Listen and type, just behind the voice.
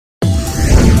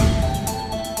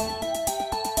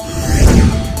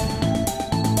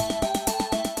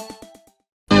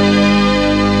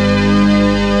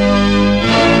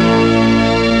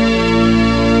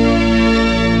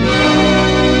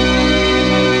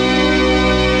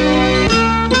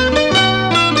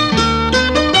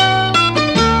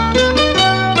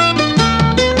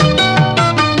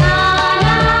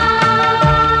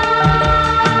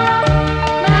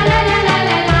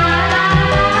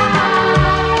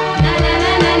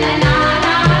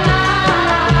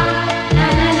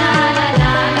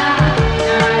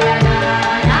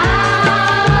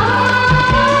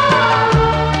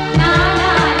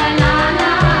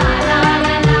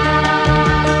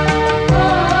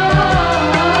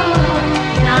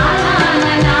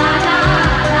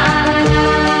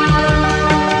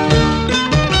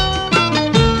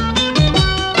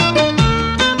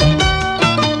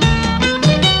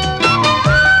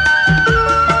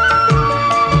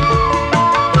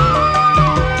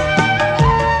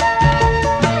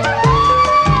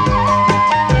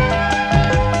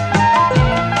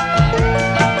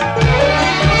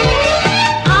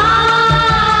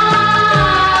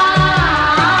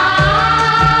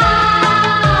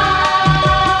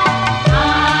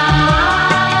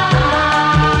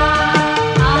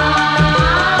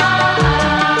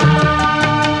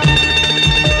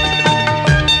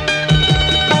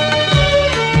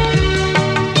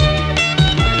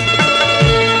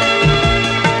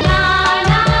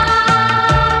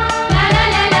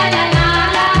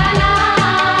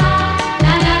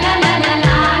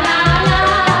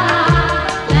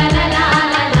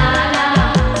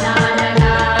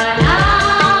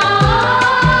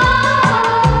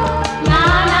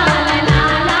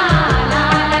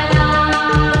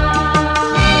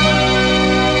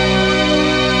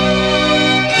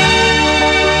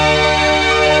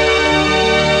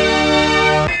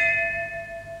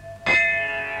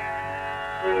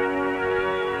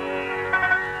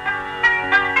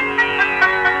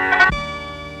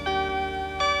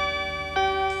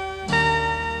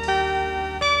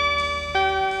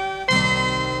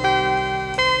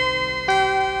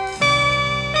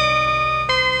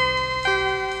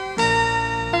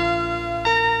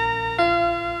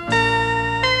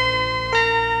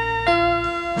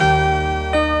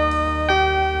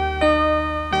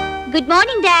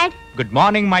Morning dad. Good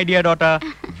morning my dear daughter.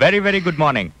 Very very good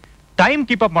morning. Time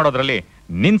keep up ಮಾಡೋದ್ರಲ್ಲಿ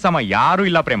ನಿನ್ ಸಮ ಯಾರು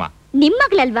ಇಲ್ಲ ಪ್ರೇಮ. ನಿಮ್ಮ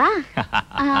ಮಗಳಲ್ವಾ?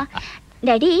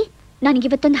 ಡ್ಯಾಡಿ, ನನಗೆ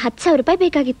ಇವತ್ತೊಂದು 10,000 ರೂಪಾಯಿ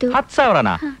ಬೇಕಾಗಿತ್ತು.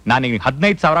 10,000ನಾ? ನಾನು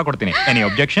 15,000 ಕೊಡ್ತೀನಿ. Any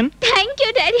objection? Thank you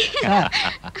daddy.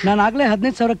 ನಾನು ಆಗ್ಲೇ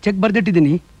 15,000 ಚೆಕ್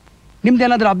ಬರ್ದಿಟ್ಟಿದ್ದೀನಿ.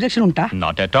 ನಿಮ್ದೇನಾದ್ರೂ ಅಬ್ಜೆಕ್ಷನ್ ಉಂಟಾ?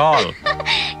 Not at all.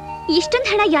 ಇಷ್ಟೊಂದು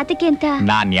ಹಣ ಯಾತಕ್ಕೆ ಅಂತ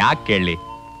ನಾನ್ ಯಾಕೆ ಕೇಳಲಿ?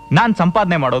 ನಾನ್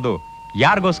ಸಂಪಾದನೆ ಮಾಡೋದು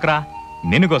ಯಾರಿಗೋಸ್ಕರ?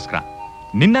 ನಿನಗೋಸ್ಕರ.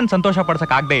 ನಿನ್ನನ್ ಸಂತೋಷ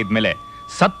ಪಡ್ಸಕ್ ಆಗದೆ ಇದ್ಮೇಲೆ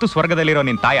ಸತ್ತು ಸ್ವರ್ಗದಲ್ಲಿರೋ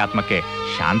ನಿನ್ ತಾಯಿ ಆತ್ಮಕ್ಕೆ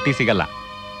ಶಾಂತಿ ಸಿಗಲ್ಲ.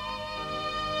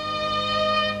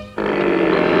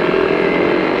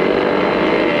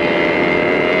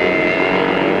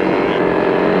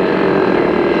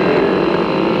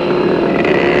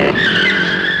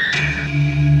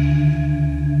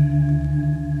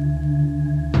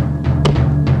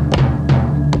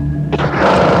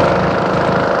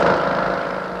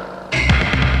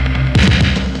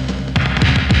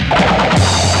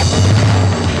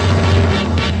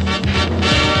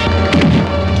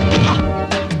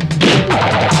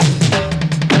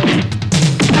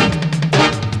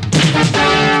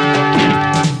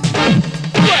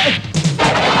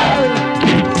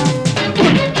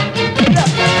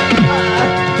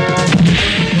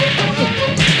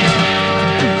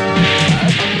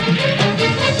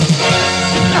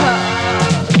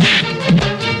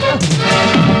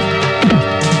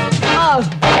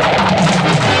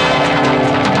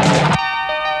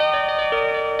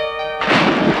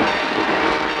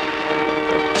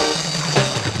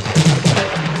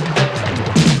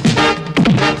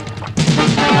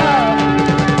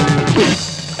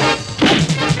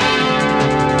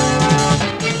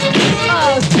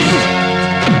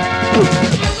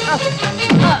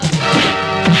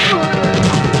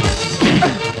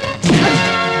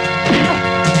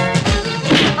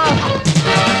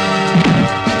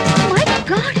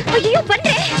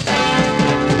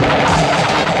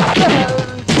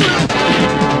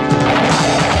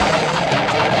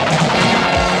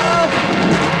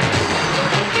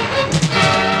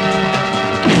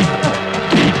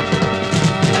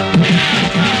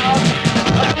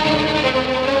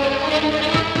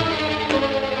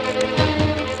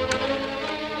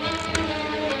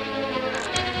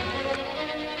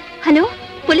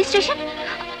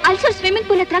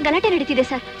 ಗಲಾಟೆ ನಡೀತಿದೆ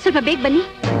ಸರ್, ಸ್ವಲ್ಪ ಬೇಗ ಬನ್ನಿ.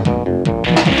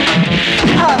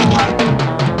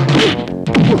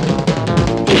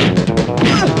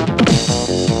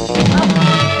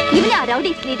 ಇವನೇ ಆ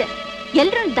ರೌಡಿ ಲೀಡರ್.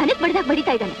 ಎಲ್ಲರೂ ದನಕ್ ಬಡ್ದಾಗ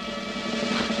ಬಡಿತಾ ಇದ್ದಾನೆ.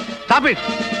 Stop it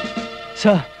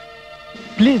sir,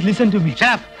 please listen to me.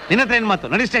 Shop, ನಿನ್ನ ಹತ್ರ ಏನ್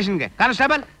ಮಾತು? ನಡಿ ಸ್ಟೇಷನ್ಗೆ.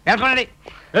 ಕಾನ್ಸ್ಟೇಬಲ್ ಹೇಳ್ಕೊಂಡು ನಡಿ.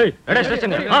 ನಡಿ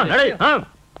ಸ್ಟೇಷನ್ಗೆ. ನಡಿ.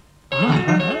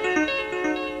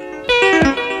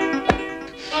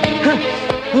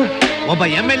 ಒಬ್ಬ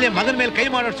MLA ಮಗನ ಮೇಲೆ ಕೈ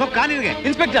ಮಾಡೋ ಸೊಕ್ಕ ನಿನಗೆ.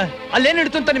 ಇನ್ಸ್ಪೆಕ್ಟರ್, ಅಲ್ಲೇನ್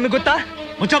ಹಿಡಿತು ಅಂತ ನಿಮಗೆ ಗೊತ್ತಾ?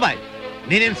 ಮುಚ್ಚಬಾಯ್,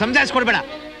 ನೀನೇನ್ ಸಮಜಾಯಿಸ್ಕೊಡ್ಬೇಡ.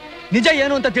 ನಿಜ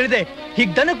ಏನು ಅಂತ ತಿಳಿದೆ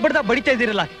ಹೀಗ್ ದನಕ್ ಬಡ್ದ ಬಡಿತಾ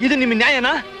ಇದ್ದೀರಲ್ಲ, ಇದು ನಿಮ್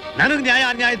ನ್ಯಾಯನಾ? ನನಗ್ ನ್ಯಾಯ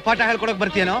ಅನ್ಯಾಯದ ಪಾಠ ಹೇಳ್ಕೊಡಕ್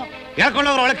ಬರ್ತೀಯನೋ?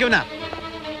 ಹೇಳ್ಕೊಂಡವ್ರ ಒಳಕಿವ್ನ.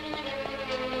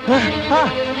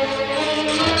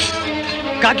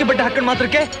 ಕಾಕಿ ಬಟ್ಟೆ ಹಾಕೊಂಡ್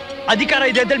ಮಾತ್ರಕ್ಕೆ ಅಧಿಕಾರ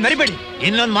ಇದೆ ಅಂತ ಮೆರಿಬೇಡಿ.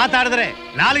 ಇನ್ನೊಂದು ಮಾತಾಡಿದ್ರೆ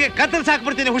ನಾಲ್ಗೆ ಕತ್ತರಿಸಿ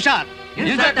ಹಾಕ್ಬಿಡ್ತೀನಿ, ಹುಷಾರ್.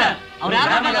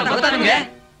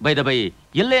 ಬೈ ದ ಬೈ,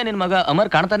 ಎಲ್ಲೇ ನಿನ್ ಮಗ ಅಮರ್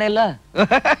ಕಾಣ್ತಾನೆ ಇಲ್ಲ?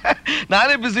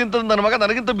 ನಾನೇ ಬಿಸಿ ಅಂತ ನನ್ನ ಮಗ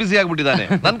ನನಗಿಂತ ಬಿಸಿ ಆಗ್ಬಿಟ್ಟಿದ್ದಾನೆ.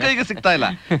 ನನ್ ಕೈಗೆ ಸಿಗ್ತಾ ಇಲ್ಲ.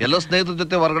 ಎಲ್ಲೋ ಸ್ನೇಹಿತರ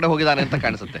ಜೊತೆ ಹೊರಗಡೆ ಹೋಗಿದ್ದಾನೆ ಅಂತ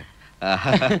ಕಾಣಿಸುತ್ತೆ.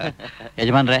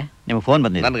 ಯಜಮಾನ್ರೆ, ನಿಮ್ಗೆ ಫೋನ್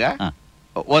ಬಂದಿದೆ. ನನ್ಗ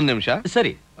ಒಂದ್ ನಿಮಿಷ.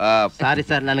 ಸರಿ. ಸಾರಿ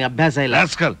ಸರ್, ನನಗೆ ಅಭ್ಯಾಸ ಇಲ್ಲ.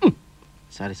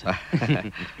 Sorry sir.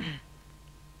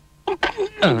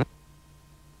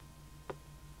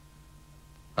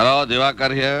 Hello,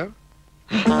 Diwakar here.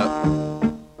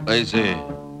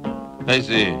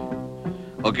 IC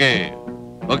okay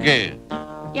okay.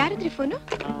 ಯಾರದ್ರಿ phone?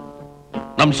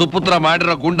 ನಮ್ ಸುಪುತ್ರ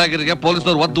ಮಾಡಿರೋ ಗುಂಡಾಗಿರಿಗೆ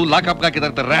ಪೊಲೀಸರು ಒದ್ದು ಲಾಕಪ್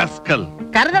ಹಾಕಿದಾರೆ. Rascal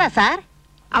ಕರೆದ್ರ sir?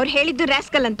 ಅವ್ರು ಹೇಳಿದ್ದು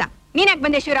ರಾಸ್ಕಲ್ ಅಂತ. ನೀನ್ಯಾಕೆ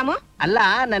ಬಂದೆ ಶಿವರಾಮು? ಅಲ್ಲ,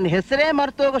 ನನ್ನ ಹೆಸರೇ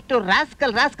ಮರ್ತು ಹೋಗೋಷ್ಟು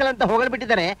ರಾಸ್ಕಲ್ ರಾಸ್ಕಲ್ ಅಂತ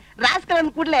ಹೊಗಳ್ಬಿಟ್ಟಿದ್ದಾರೆ. ರಾಸ್ಕಲ್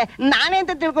ಅಂದ ಕೂಡ್ಲೆ ನಾನೇ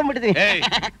ಅಂತ ತಿಳ್ಕೊಂಡ್ಬಿಟ್ಟಿದ್ದೀನಿ.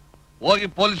 ಹೋಗಿ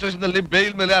ಪೊಲೀಸ್ ಸ್ಟೇಷನ್ ಅಲ್ಲಿ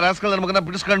ಬೇಲ್ ಮೇಲೆ ಆ ರಾಸ್ಕಲ್ ನನ್ನ ಮಗನ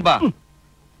ಬಿಡಿಸ್ಕೊಂಡ್ ಬಾ.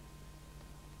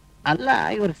 ಅಲ್ಲ,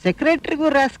 ಇವ್ರ ಸೆಕ್ರೆಟರಿಗೂ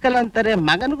ರಾಸ್ಕಲ್ ಅಂತಾರೆ,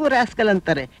 ಮಗನಿಗೂ ರಾಸ್ಕಲ್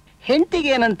ಅಂತಾರೆ,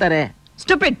 ಹೆಂಡತಿಗೆ ಏನಂತಾರೆ?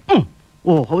 ಸ್ಟುಪಿಡ್.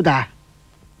 ಓ ಹೌದಾ?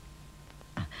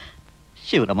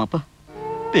 ಶಿವರಾಮಪ್ಪ,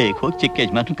 ಬೇಗ ಹೋಗಿ ಚಿಕ್ಕ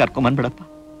ಯಜಮಾನ್ ಕರ್ಕೊಂಬಂದ್ಬಿಡಪ್ಪ.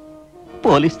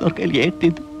 ಪೊಲೀಸ್ನವ್ರ ಕೈಲಿ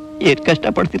ಏಟ್ತಿದ್ದು ಏನ್ ಕಷ್ಟ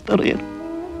ಪಡ್ತಿರ್ತಾರೋ ಏನು.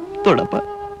 ನೋಡಪ್ಪ,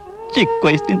 ಚಿಕ್ಕ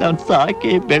ವಯಸ್ಸಿನಿಂದ ಅವ್ನು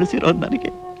ಸಾಕಿ ಬೆಳೆಸಿರೋ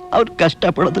ನನಗೆ ಅವ್ರು ಕಷ್ಟ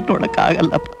ಪಡೋದು ನೋಡಕ್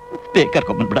ಆಗಲ್ಲಪ್ಪ. ಬೇಗ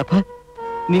ಕರ್ಕೊಂಬಂದ್ಬಿಡಪ್ಪ.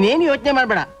 ನೀನೇನು ಯೋಚನೆ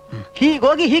ಮಾಡ್ಬೇಡ,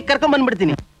 ಹೀಗೋಗಿ ಹೀಗ್ ಕರ್ಕೊಂಡ್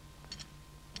ಬಂದ್ಬಿಡ್ತೀನಿ.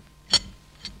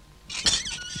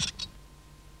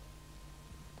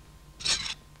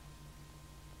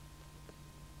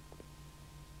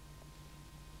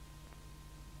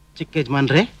 ಚಿಕ್ಕ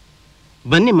ಯಜಮಾನ್ರೆ,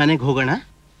 ಬನ್ನಿ ಮನೆಗೆ ಹೋಗೋಣ.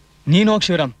 ನೀನ್ ಹೋಗ್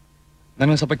ಶಿವರಾಮ್,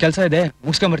 ನನಗೆ ಸ್ವಲ್ಪ ಕೆಲಸ ಇದೆ,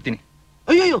 ಮುಗಿಸ್ಕೊಂಬರ್ತೀನಿ.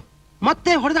 ಅಯ್ಯೋ,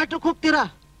 ಮತ್ತೆ ಹೊಡೆದಾಟಕ್ಕೆ ಹೋಗ್ತೀರಾ?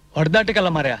 ಹೊಡೆದಾಟಕ್ಕಲ್ಲ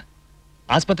ಮಾರ್ಯ,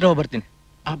 ಆಸ್ಪತ್ರೆ ಹೋಗಿ ಬರ್ತೀನಿ.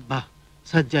 ಅಬ್ಬಾ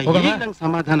ಸಜ್ಜ, ಹೋಗೋಣ? ಈಗ ನಂಗೆ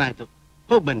ಸಮಾಧಾನ ಆಯ್ತು.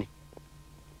 ಹೋಗಿ ಬನ್ನಿ.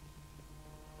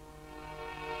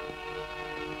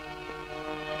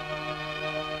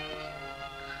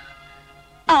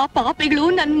 ಆ ಪಾಪಿಗಳು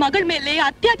ನನ್ ಮಗಳ ಮೇಲೆ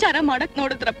ಅತ್ಯಾಚಾರ ಮಾಡಕ್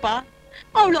ನೋಡಿದ್ರಪ್ಪ.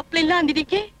 ಅವಳು ಒಪ್ಲಿಲ್ಲ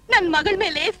ಅಂದಿದ್ದಕ್ಕೆ ನನ್ ಮಗಳ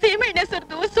ಮೇಲೆ ಸೀಮೆಣ್ಣೆ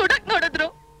ಸುರಿದು ಸುಡಕ್ ನೋಡಿದ್ರು.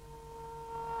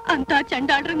 ಅಂತ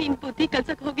ಚಂಡಾಡ್ರು ನೀನ್ ಬುದ್ಧಿ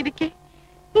ಕಲ್ಸಕ್ ಹೋಗಿದಕ್ಕೆ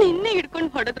ನಿನ್ನೆ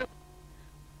ಹಿಡ್ಕೊಂಡು ಹೊಡೆದ್ರು.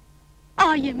 ಆ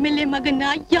MLA ಮಗನ್ನ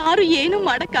ಯಾರು ಏನು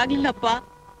ಮಾಡಕ್ ಆಗ್ಲಿಲ್ಲಪ್ಪ.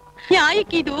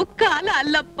 ನ್ಯಾಯಕ್ಕಿದು ಕಾಲ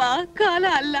ಅಲ್ಲಪ್ಪ, ಕಾಲ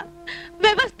ಅಲ್ಲ.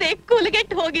 ವ್ಯವಸ್ಥೆ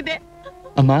ಕೂಲಗೆಟ್ಟು ಹೋಗಿದೆ.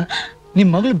 ಅಮ್ಮ, ನಿಮ್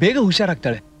ಮಗಳು ಬೇಗ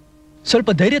ಹುಷಾರಾಗ್ತಾಳೆ. ಸ್ವಲ್ಪ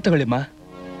ಧೈರ್ಯ ತಗೊಳ್ಳಿಮ್ಮ.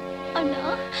 ಅಣ್ಣ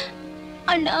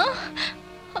ಅಣ್ಣ,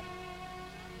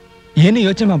 ಏನು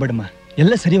ಯೋಚನೆ ಮಾಡ್ಬೇಡಮ್ಮ,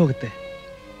 ಎಲ್ಲ ಸರಿ ಹೋಗುತ್ತೆ.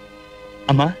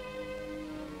 ಅಮ್ಮ,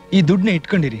 ಈ ದುಡ್ಡನ್ನ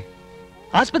ಇಟ್ಕೊಂಡಿರಿ.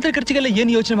 ಆಸ್ಪತ್ರೆ ಖರ್ಚಿಗೆಲ್ಲ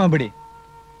ಏನು ಯೋಚನೆ ಮಾಡ್ಬೇಡಿ.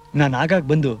 ನಾನು ಆಗಾಗ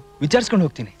ಬಂದು ವಿಚಾರಿಸ್ಕೊಂಡು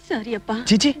ಹೋಗ್ತೀನಿ. ಸರಿಯಪ್ಪ.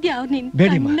 ಚೀಚಿ,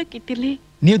 ಬೇಡಿಮ್ಮ. ಕಿಟ್ಟಿರ್ಲಿ.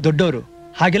 ನೀವು ದೊಡ್ಡವರು,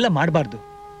 ಹಾಗೆಲ್ಲ ಮಾಡಬಾರ್ದು.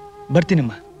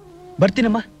 ಬರ್ತೀನಮ್ಮ,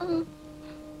 ಬರ್ತೀನಮ್ಮ.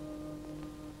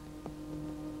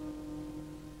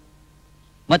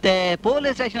 ಮತ್ತೆ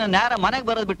ಪೊಲೀಸ್ ಸ್ಟೇಷನ್ ನೇರ ಮನೆಗೆ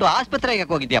ಬರೋದ್ ಬಿಟ್ಟು ಆಸ್ಪತ್ರೆಗೆ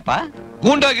ಹೋಗಿದ್ಯಪ್ಪ?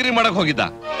 ಗೂಂಡಾಗಿರಿ ಮಾಡಕ್ ಹೋಗಿದ್ದ.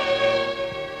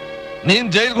 ನೀನ್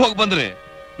ಜೈಲ್ಗೆ ಹೋಗಿ ಬಂದ್ರೆ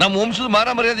ನಮ್ಮ ವಂಶದ ಮಾನ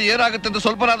ಮರ್ಯಾದೆ ಏನಾಗುತ್ತೆ ಅಂತ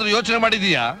ಸ್ವಲ್ಪನಾದ್ರೂ ಯೋಚನೆ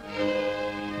ಮಾಡಿದೀಯಾ?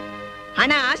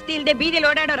 ಹಣ ಆಸ್ತಿ ಇಲ್ಲದೆ ಬೀದಿಲಿ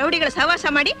ಓಡಾಡೋ ರೌಡಿಗಳ ಸಹವಾಸ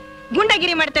ಮಾಡಿ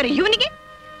ಗುಂಡಾಗಿರಿ ಮಾಡ್ತಾರೆ. ಇವನಿಗೆ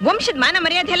ವಂಶದ ಮಾನ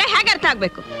ಮರ್ಯಾದೆ ಎಲ್ಲ ಹೇಗೆ ಅರ್ಥ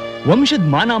ಆಗ್ಬೇಕು? ವಂಶದ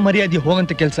ಮಾನ ಮರ್ಯಾದೆ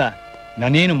ಹೋಗಂತ ಕೆಲಸ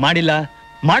ನಾನೇನು ಮಾಡಿಲ್ಲ,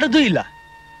 ಮಾಡೋದೂ ಇಲ್ಲ.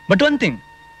 ಬಟ್ ಒನ್ ಥಿಂಗ್,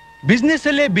 ಬಿಸ್ನೆಸ್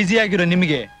ಅಲ್ಲೇ ಬ್ಯುಸಿ ಆಗಿರೋ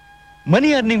ನಿಮಗೆ ಮನಿ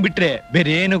ಅರ್ನಿಂಗ್ ಬಿಟ್ರೆ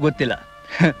ಬೇರೆ ಏನೂ ಗೊತ್ತಿಲ್ಲ.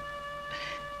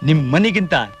 ನಿಮ್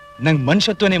ಮನಿಗಿಂತ ನಂಗೆ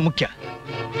ಮನುಷ್ಯತ್ವನೇ ಮುಖ್ಯ.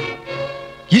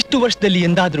 ಇಷ್ಟು ವರ್ಷದಲ್ಲಿ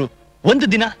ಎಂದಾದ್ರೂ ಒಂದು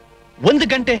ದಿನ, ಒಂದು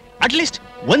ಗಂಟೆ, ಅಟ್ಲೀಸ್ಟ್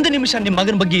ಒಂದು ನಿಮಿಷ ನಿಮ್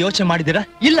ಮಗನ ಬಗ್ಗೆ ಯೋಚನೆ ಮಾಡಿದಿರಾ?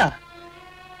 ಇಲ್ಲ.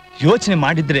 ಯೋಚನೆ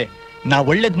ಮಾಡಿದ್ರೆ ನಾ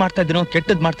ಒಳ್ಳೇದ್ ಮಾಡ್ತಾ ಇದ್ದೀನೋ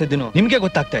ಕೆಟ್ಟದ್ ಮಾಡ್ತಾ ಇದ್ದೀನೋ ನಿಮ್ಗೆ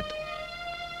ಗೊತ್ತಾಗ್ತಾ ಇತ್ತು.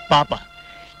 ಪಾಪ,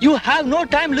 you have no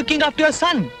time looking after your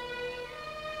son.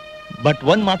 But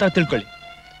ಒಂದ್ ಮಾತ್ರ ತಿಳ್ಕೊಳ್ಳಿ,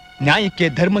 ನ್ಯಾಯಕ್ಕೆ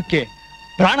ಧರ್ಮಕ್ಕೆ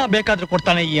ಪ್ರಾಣ ಬೇಕಾದ್ರೂ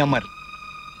ಕೊಡ್ತಾನೆ ಈ Amar.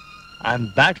 I am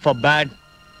bad for bad,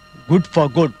 good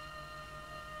for good.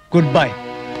 Good bye.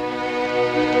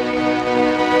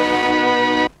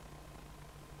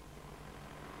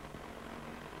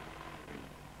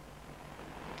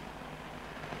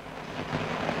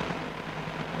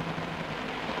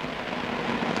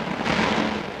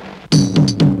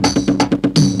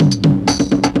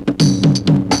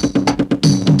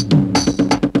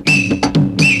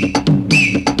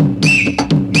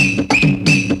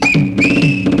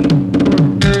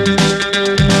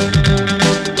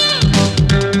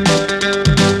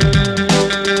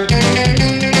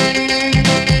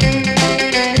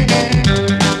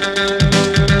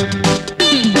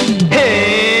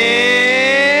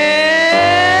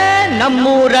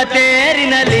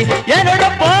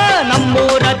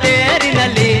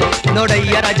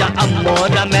 ನೋಡಯ್ಯ ರಜ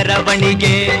ಅಮ್ಮೋರ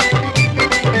ಮೆರವಣಿಗೆ,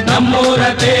 ನಮ್ಮೂರ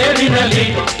ತೇರಿನಲ್ಲಿ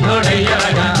ನೋಡಯ್ಯ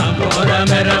ರಜ ಅಮ್ಮೋರ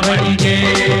ಮೆರವಣಿಗೆ.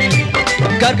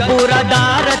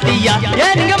 ಕರ್ಪೂರದಾರತಿಯ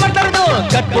ಏನಿಗೆ ಮಾಡ್ತಾರದು,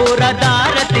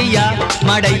 ಕರ್ಪೂರದಾರತಿಯ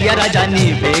ಮಾಡಯ್ಯ ರಜ ನೀ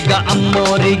ಬೇಗ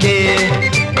ಅಮ್ಮೋರಿಗೆ.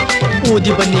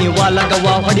 ಊದಿ ಬನ್ನಿ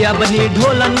ವಾಲಗವ್ವ ಹೊಡೆಯ ಬನ್ನಿ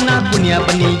ಢೋಲನ್ನ ಕುಣಿಯ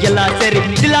ಬನ್ನಿ ಎಲ್ಲ ಸೇರಿ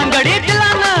ತಿಲಾಂಗಡಿ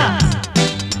ತಿಲಾಂಗ.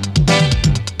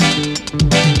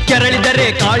 ಕೆರಳಿದರೆ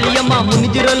ಕಾಳಿಯಮ್ಮ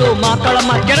ಮುನಿದಿರಲು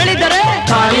ಮಾಕಳಮ್ಮ, ಕೆರಳಿದರೆ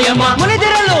ಕಾಳಿಯಮ್ಮ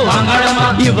ಮುನಿದಿರಲು ಮಾಕಳಮ್ಮ.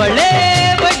 ಇವಳೇ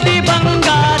ಬಡ್ಡಿ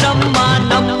ಬಂಗಾರಮ್ಮ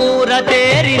ನಮ್ಮೂರ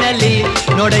ತೇರಿನಲ್ಲಿ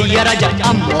ನೋಡಯ್ಯ ರಜ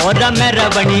ಅಮ್ಮೋರ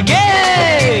ಮೆರವಣಿಗೆ.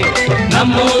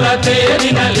 ನಮ್ಮೂರ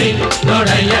ತೇರಿನಲ್ಲಿ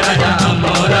ನೋಡಯ್ಯ ರಜ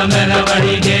ಅಮ್ಮೋರ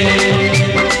ಮೆರವಣಿಗೆ.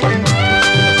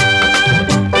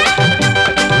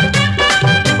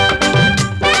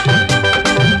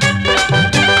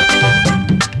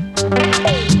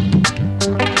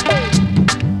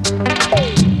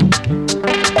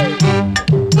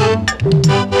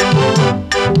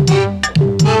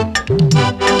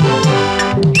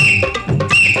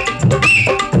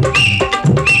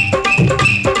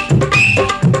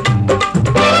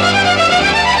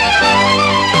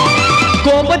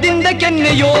 ಕೋಪದಿಂದ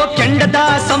ಕೆನ್ನೆಯೋ ಕೆಂಡದ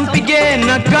ಸಂಪಿಗೆ,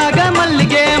 ನಕ್ಕಾಗ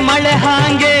ಮಲ್ಲಿಗೆ ಮಳೆ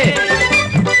ಹಾಂಗೆ.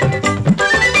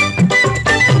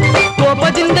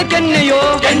 ಕೋಪದಿಂದ ಕೆನ್ನೆಯೋ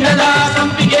ಕೆಂಡದ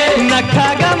ಸಂಪಿಗೆ,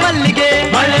 ನಕ್ಕಾಗ ಮಲ್ಲಿಗೆ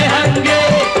ಮಳೆ ಹಾಂಗೆ.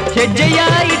 ಹೆಜ್ಜೆಯ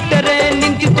ಇಟ್ಟರೆ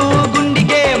ನಿಂತಿತು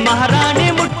ಗುಂಡಿಗೆ, ಮಹಾರಾಣಿ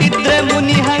ಮುಟ್ಟಿದ್ರೆ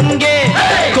ಮುನಿ ಹಂಗೆ.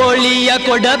 ಕೋಳಿಯ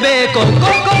ಕೊಡಬೇಕು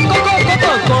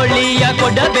ಕೋಳಿಯ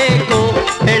ಕೊಡಬೇಕು,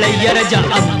 ಎಳೆಯ ರಜ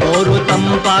ಅಮ್ಮೋರು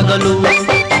ತಂಪಾಗಲು.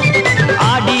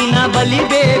 ಆಡಿನ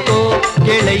ಬಲಿಬೇಕು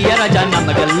ಗೆಳೆಯ ರಜ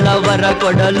ನಮಗೆಲ್ಲವರ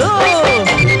ಕೊಡಲು.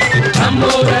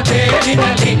 ನಮ್ಮೂರ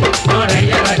ತೇರಿನಲ್ಲಿ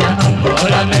ನೋಡಯ್ಯ ರಜ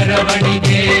ಅಮ್ಮೋರ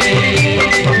ಮೆರವಣಿಗೆ.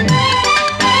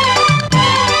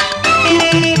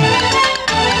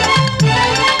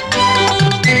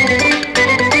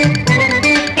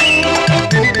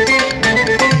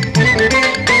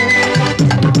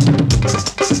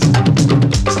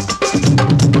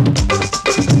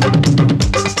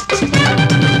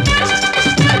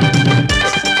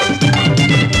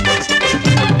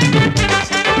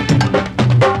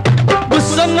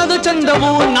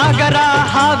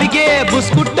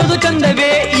 ಹುಟ್ಟದು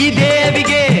ಚಂದವೇ ಈ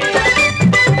ದೇವಿಗೆ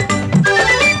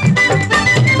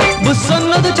ಬುಸ್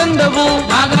ಅನ್ನೋದು ಚಂದವು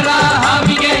ನಾಗರ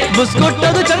ಹಾವಿಗೆ ಬುಸ್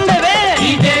ಕೊಟ್ಟದು ಚಂದವೇ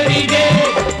ಈ ದೇವಿಗೆ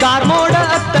ಕಾರ್ಮೋಡ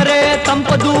ಅತ್ತರೆ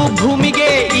ತಂಪದು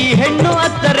ಭೂಮಿಗೆ ಈ ಹೆಣ್ಣು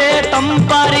ಅತ್ತರೆ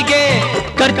ತಂಪಾರಿಗೆ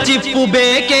ಖರ್ಚಿಪ್ಪು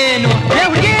ಬೇಕೇನು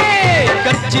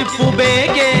ಖರ್ಚಿಪ್ಪು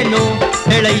ಬೇಕೇನು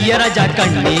ಎಳೆಯ ರಜ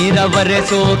ಕಣ್ಣೀರ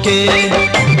ಒರೆಸೋಕೆ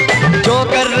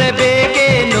ಜೋಕರ್ರೆ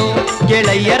ಬೇಕೇನು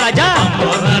ಕೆಳೆಯ ರಜ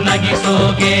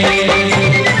ನಗಿಸೋಕೆ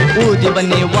ಊದಿ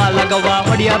ಬನ್ನಿ ವಾಲಗವ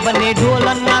ಹೊಡಿಯ ಬನ್ನಿ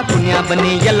ಢೋಲನ್ನ ಕುಣಿಯ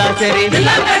ಬನ್ನಿ ಎಲ್ಲ ಸೇರಿ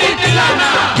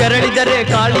ಕೆರಳಿದರೆ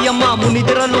ಕಾಳಿಯಮ್ಮ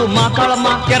ಮುನಿದಿರಲು ಮಾಕಾಳಮ್ಮ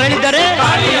ಕೆರಳಿದರೆ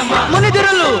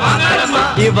ಮುನಿದಿರಲು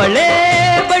ಇವಳೇ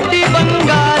ಬಡ್ಡಿ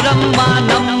ಬಂಗಾರಮ್ಮ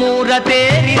ನಮ್ಮೂರ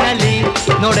ತೇರಿನಲ್ಲಿ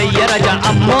ನೋಡಯ್ಯ ರಜ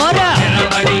ಅಮ್ಮೋರ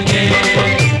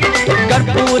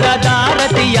ಕರ್ಪೂರದ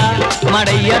ರತಿಯ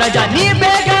ಮಡಯ್ಯ ರಜ ನೀ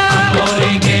ಬೇಗ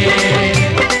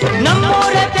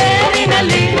ನಮ್ಮೂರ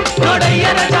ತೇರಿನಲ್ಲಿ ನೋಡಯ್ಯ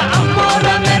ರಜ ಅಮ್ಮೋರ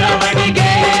ಮೆರವಣಿಗೆ.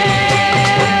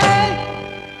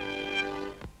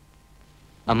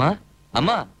 ಅಮ್ಮ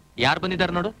ಅಮ್ಮ ಯಾರು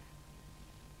ಬಂದಿದ್ದಾರೆ ನೋಡು.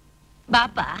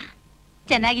 ಬಾಪ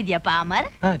ಚೆನ್ನಾಗಿದ್ಯಪ್ಪ ಅಮರ್?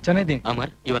 ಚೆನ್ನಾಗಿದ್ದೀನಿ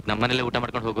ಅಮರ್, ಇವತ್ ನಮ್ಮನೇಲೆ ಊಟ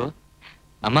ಮಾಡ್ಕೊಂಡು ಹೋಗು.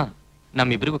 ಅಮ್ಮ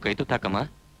ನಮ್ಮಿಬ್ರಿಗೂ ಕೈ ತುತ್ತಾಕಮ್ಮ.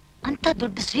 ಅಂತ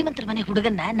ದೊಡ್ಡ ಶ್ರೀಮಂತರ ಮನೆ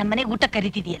ಹುಡುಗನ್ನ ನಮ್ಮನೆ ಊಟ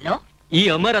ಕರಿತಿದ್ಯಲ್ಲೋ. ಈ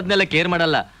ಅಮರ್ ಅದನ್ನೆಲ್ಲ ಕೇರ್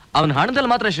ಮಾಡಲ್ಲ. ಅವನ್ ಹಣದಲ್ಲಿ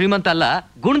ಮಾತ್ರ ಶ್ರೀಮಂತ ಅಲ್ಲ,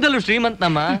 ಗುಣದಲ್ಲೂ ಶ್ರೀಮಂತ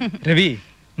ನಮ್ಮ. ರವಿ,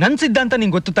 ನನ್ ಸಿದ್ಧಾಂತ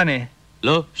ನಿಂಗೆ ಗೊತ್ತು ತಾನೆ?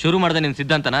 ಲೋ, ಶುರು ಮಾಡ್ದೆ ನಿನ್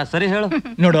ಸಿದ್ಧಾಂತನ? ಸರಿ ಹೇಳು.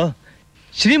 ನೋಡು,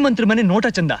 ಶ್ರೀಮಂತರ ಮನೆ ನೋಟ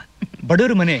ಚಂದ,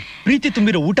 ಬಡವರ ಮನೆ ಪ್ರೀತಿ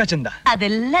ತುಂಬಿರೋ ಊಟ ಚಂದ.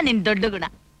 ಅದೆಲ್ಲ ನಿನ್ ದೊಡ್ಡ ಗುಣ.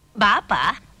 ಬಾಪ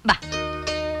ಬಾ.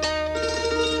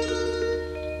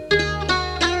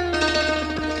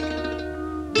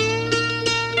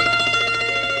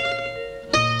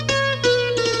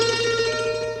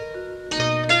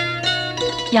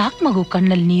 ಯಾಕ್ ಮಗು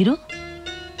ಕಣ್ಣಲ್ಲಿ ನೀರು?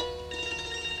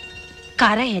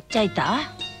 ಖಾರ ಹೆಚ್ಚಾಯ್ತಾ?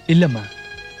 ಇಲ್ಲಮ್ಮ,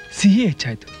 ಸಿಹಿ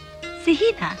ಹೆಚ್ಚಾಯ್ತು.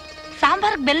 ಸಿಹಿನಾ?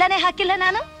 ಸಾಂಬಾರ್ಗ್ ಬೆಲ್ಲನೇ ಹಾಕಿಲ್ಲ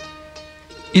ನಾನು.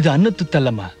 ಇದು ಅನ್ನದ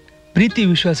ತುತ್ತಲ್ಲಮ್ಮ, ಪ್ರೀತಿ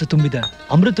ವಿಶ್ವಾಸ ತುಂಬಿದ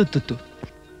ಅಮೃತ ತುತ್ತು.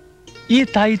 ಈ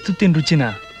ತಾಯಿ ತುತ್ತಿನ ರುಚಿನ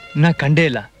ನಾ ಕಂಡೇ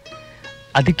ಇಲ್ಲ,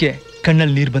 ಅದಕ್ಕೆ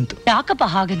ಕಣ್ಣಲ್ಲಿ ನೀರು ಬಂತು. ಯಾಕಪ್ಪ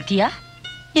ಹಾಗಂತೀಯ?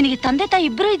 ನಿನಗೆ ತಂದೆ ತಾಯಿ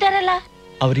ಇಬ್ರು ಇದ್ದಾರಲ್ಲ.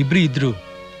 ಅವರಿಬ್ರು ಇದ್ರು,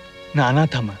 ನಾ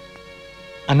ಅನಾಥಮ್ಮ,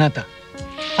 ಅನಾಥ.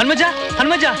 ಹನುಮಜ,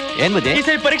 ಹನುಮಜ, ಏನ್ ಬುದ್ಧಿ? ಈ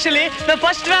ಸರಿ ಪರೀಕ್ಷೆಲಿ ನಾ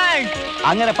ಫಸ್ಟ್ ರ್ಯಾಂಕ್.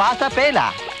 ಹಂಗಾರೆ ಪಾಸ ಫೇಲ?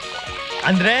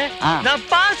 ಅಂದ್ರೆ ನಾ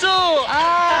ಪಾಸು.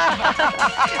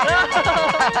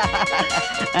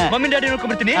 Mummy daddy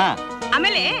ನೋಡ್ಕೊಂಡ್ಬರ್ತೀನಿ.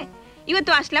 ಆಮೇಲೆ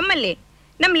ಇವತ್ತು ಆ ಸ್ಲಮ್ ಅಲ್ಲಿ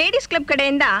ನಮ್ ಲೇಡೀಸ್ ಕ್ಲಬ್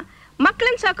ಕಡೆಯಿಂದ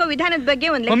ಮಕ್ಕಳನ್ನ ಸಾಕೋ ವಿಧಾನದ ಬಗ್ಗೆ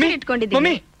ಒಂದು ಲೆಕ್ಚರ್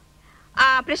ಇಟ್ಕೊಂಡಿದ್ದೀನಿ. ಆ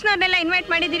ಪ್ರಶ್ನೆಯವ್ರನ್ನೆಲ್ಲ ಇನ್ವೈಟ್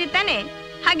ಮಾಡಿದಿರಿ ತಾನೆ?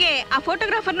 ಹಾಗೆ ಆ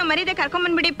ಫೋಟೋಗ್ರಾಫರ್ನ ಮರೀದೆ ಕರ್ಕೊಂಡ್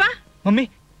ಬಂದ್ಬಿಡಿಪ್ಪ. ಮಮ್ಮಿ,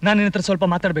 ನಾನು ನಿನ್ನ ಹತ್ರ ಸ್ವಲ್ಪ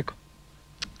ಮಾತಾಡ್ಬೇಕು.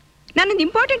 ನಾನೊಂದು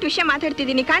ಇಂಪಾರ್ಟೆಂಟ್ ವಿಷಯ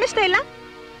ಮಾತಾಡ್ತಿದ್ದೀನಿ, ಕಾಣಿಸ್ತಾ ಇಲ್ಲ?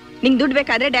 ನಿಂಗೆ ದುಡ್ಡು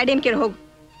ಬೇಕಾದ್ರೆ ಡ್ಯಾಡಿಯನ್ ಕೇಳಿ ಹೋಗು.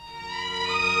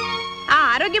 ಆ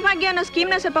ಆರೋಗ್ಯ ಭಾಗ್ಯ ಅನ್ನೋ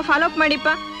ಸ್ಕೀಮ್ನ ಸ್ವಲ್ಪ ಫಾಲೋ ಅಪ್ ಮಾಡಿಪ್ಪ.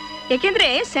 ಯಾಕೆಂದ್ರೆ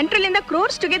ಸೆಂಟ್ರಲ್ ಇಂದ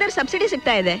ಕ್ರೋರ್ಸ್ ಟುಗೆದರ್ ಸಬ್ಸಿಡಿ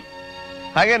ಸಿಗ್ತಾ ಇದೆ.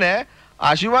 ಹಾಗೇನೆ ಆ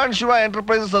ಶಿವ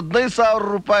ಎಂಟರ್ಪ್ರೈಸಸ್ 15,000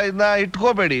 ರೂಪಾಯಿನ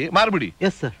ಇಟ್ಕೋಬೇಡಿ, ಮಾರ್ಬಿಡಿ.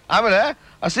 Yes sir. ಆಮೇಲೆ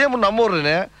ಸೇಮ್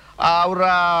ನಮ್ಮೂರೇನೆ ಅವರ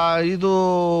ಇದು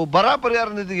ಬರ ಪರಿಹಾರ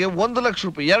ನಿಧಿಗೆ 1 ಲಕ್ಷ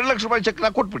ರೂಪಾಯಿ 2 ಲಕ್ಷ ರೂಪಾಯಿ ಚೆಕ್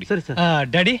ನ ಕೊಟ್ಬಿಡಿ. ಸರಿ sir.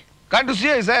 Daddy, can't to C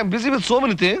I am busy with so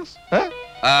many things.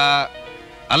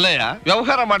 ಅಲ್ಲಯ್ಯ,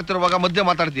 ವ್ಯವಹಾರ ಮಾಡ್ತಿರುವಾಗ ಮಧ್ಯೆ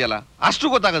ಮಾತಾಡ್ತೀಯಲ್ಲ, ಅಷ್ಟು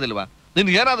ಗೊತ್ತಾಗೋದಿಲ್ವಾ?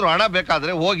 ನಿನ್ಗೆ ಏನಾದ್ರೂ ಹಣ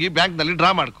ಬೇಕಾದ್ರೆ ಹೋಗಿ ಬ್ಯಾಂಕ್ ನಲ್ಲಿ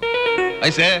ಡ್ರಾ ಮಾಡ್ಕೊ.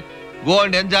 ಐಸೆ go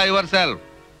and enjoy your self.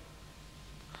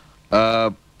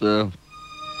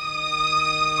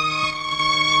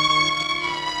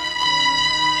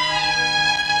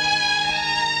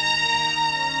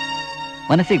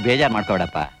 ಮನಸ್ಸಿಗೆ ಬೇಜಾರು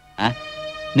ಮಾಡ್ಕೊಡಪ್ಪ.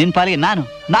 ನಿನ್ ಪಾಲಿಗೆ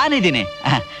ನಾನಿದ್ದೀನಿ.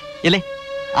 ಎಲ್ಲಿ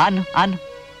ಆನು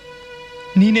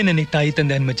ನೀನೇ ನನಗೆ ತಾಯಿ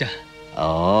ತಂದೆ ಹನುಮಜ್ಜ. ಓ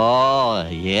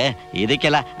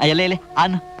ಇದಕ್ಕೆಲ್ಲ ಎಲೆ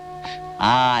ಆನು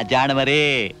ಜಾಣಮರಿ.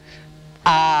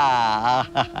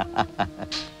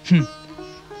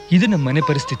 ಇದು ನಮ್ಮ ಮನೆ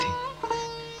ಪರಿಸ್ಥಿತಿ.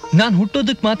 ನಾನು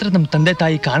ಹುಟ್ಟೋದಕ್ಕೆ ಮಾತ್ರ ನಮ್ಮ ತಂದೆ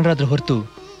ತಾಯಿ ಕಾಣರಾದ್ರ ಹೊರತು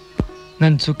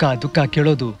ನನ್ನ ಸುಖ ದುಃಖ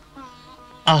ಕೇಳೋದು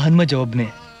ಆ ಹನುಮಜ್ಜ ಒಬ್ನೇ.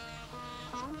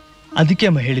 ಅದಕ್ಕೆ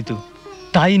ಅಮ್ಮ ಹೇಳಿದ್ದು,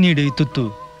 ತಾಯಿ ನೀಡು ಈ ತುತ್ತು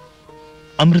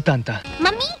ಅಮೃತ ಅಂತ.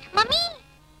 ಮಮ್ಮಿ ಮಮ್ಮಿ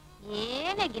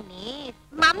ಏನೇ ಗಿನ್ನಿಸ್?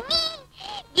 ಮಮ್ಮಿ,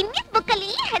 ಗಿನ್ನಿಸ್ ಬುಕ್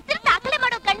ಅಲ್ಲಿ ಹೆಸರು ದಾಖಲೆ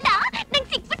ಮಾಡೋ ಗಂಡ ನಂಗೆ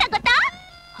ಸಿಕ್ಬಿಟ್ಟ ಗೊತ್ತಾ?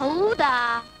 ಹೌದಾ?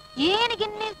 ಏನು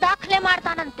ಗಿನ್ನಿಸ್ ದಾಖಲೆ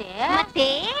ಮಾಡ್ತಾನಂತೆ? ಮತ್ತೆ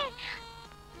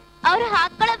ಅವ್ರು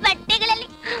ಹಾಕೊಳ್ಳೋ ಬಟ್ಟೆಗಳಲ್ಲಿ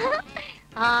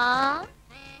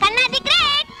ಕನ್ನಡಿ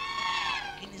ಗ್ರೇಟ್.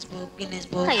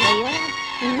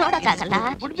 ನೋಡಕ್ಕಾಗಲ್ಲ.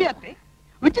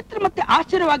 ವಿಚಿತ್ರ ಮತ್ತೆ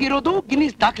ಆಶ್ಚರ್ಯವಾಗಿರೋದು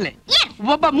ಗಿನ್ನಿಸ್ ದಾಖಲೆ.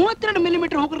 ಒಬ್ಬ 32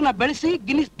 ಮಿಲಿಮೀಟರ್ ಉಗುರನ್ನ ಬೆಳೆಸಿ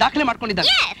ಗಿನ್ನಿಸ್ ದಾಖಲೆ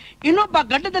ಮಾಡ್ಕೊಂಡಿದ್ದಾನೆ. ಇನ್ನೊಬ್ಬ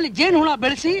ಗಡ್ಡದಲ್ಲಿ ಜೇನು ಹುಳ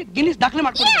ಬೆಳೆಸಿ ಗಿನ್ನಿಸ್ ದಾಖಲೆ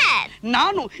ಮಾಡ್ಕೊಂಡಿದ್ದಾನೆ.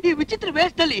 ನಾನು ಈ ವಿಚಿತ್ರ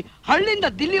ವೇಷದಲ್ಲಿ ಹಳ್ಳಿಯಿಂದ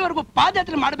ದಿಲ್ಲಿವರೆಗೂ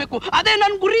ಪಾದಯಾತ್ರೆ ಮಾಡಬೇಕು, ಅದೇ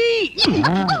ನನ್ ಗುರಿ.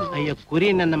 ಅಯ್ಯೋ ಕುರಿ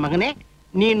ನನ್ನ ಮಗನೇ,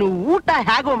 ನೀನು ಊಟ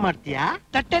ಹೇಗೋ ಮಾಡ್ತೀಯಾ?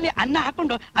 ತಟ್ಟೆಲಿ ಅನ್ನ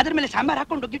ಹಾಕೊಂಡು ಅದ್ರ ಮೇಲೆ ಸಾಂಬಾರ್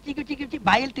ಹಾಕೊಂಡು ಗಿಚ್ಚಿ ಗಿಚ್ಚಿ ಗಿಚ್ಚಿ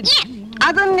ಬಾಯಲ್ಲಿ ತಿನ್ನು.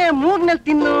 ಅದನ್ನೇ ಮೂಗ್ನಲ್ಲಿ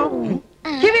ತಿನ್ನು.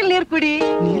 ಕಿವಿಲ್ ನೀರ್ ಕುಡಿ,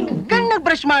 ಕಣ್ಣಿಗೆ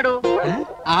ಬ್ರಷ್ ಮಾಡು,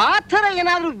 ಆ ತರ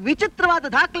ಏನಾದ್ರೂ ವಿಚಿತ್ರವಾದ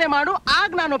ದಾಖಲೆ ಮಾಡು, ಆಗ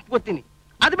ನಾನು ಒಪ್ಕೋತೀನಿ.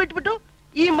 ಅದು ಬಿಟ್ಬಿಟ್ಟು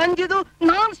ಈ ಮಂಜಿದು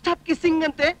ನಾನ್ ಸ್ಟಾಪ್ ಕಿಸ್ಸಿಂಗ್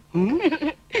ಅಂತೆ,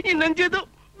 ಈ ನಂಜಿದು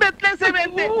ಬೆತ್ತಲೆ ಸೇವೆ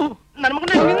ಅಂತೆ, ನನ್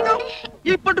ಮಗನ ಹಿಂದು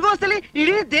ಈ ಪುಟ್ಗೋಸಲಿ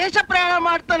ಇಡೀ ದೇಶ ಪ್ರಯಾಣ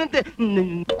ಮಾಡ್ತಾನಂತೆ.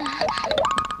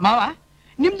 ಮಾವ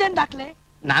ನಿಮ್ದೇನ್ ದಾಖಲೆ?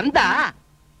 ನಂದ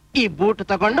ಈ ಬೂಟ್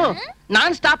ತಗೊಂಡು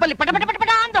ನಾನ್ ಸ್ಟಾಪ್ ಅಲ್ಲಿ ಪಟ ಪಟ ಪಟ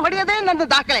ಪಟ ಅಂತ ಹೊಡೆಯೋದೇ ನಂದು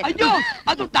ದಾಖಲೆ. ಅಯ್ಯೋ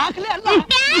ಅದು ದಾಖಲೆ ಅಲ್ಲ.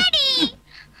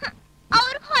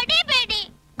 ಅವ್ರು ಹೊಡಿಬೇಡಿ,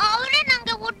 ಅವರೇ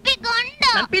ನಂಗೆ ಉಡ್ಬಿ ಗಂಡ.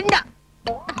 ನನ್ ಪಿಂಡ.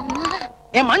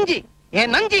 ಏ ಮಂಜಿ, ಏ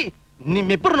ನಂಜಿ,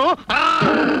 ನಿಮ್ಮಿಬ್ರು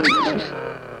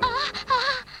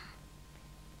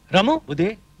ರಾಮು ಬುದ್ಧಿ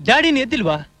ಡ್ಯಾಡಿನ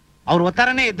ಎದ್ದಿಲ್ವಾ? ಅವ್ರು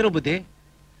ಒತ್ತಾರನೇ ಇದ್ರು ಬುದ್ಧಿ.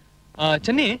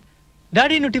 ಚನ್ನಿ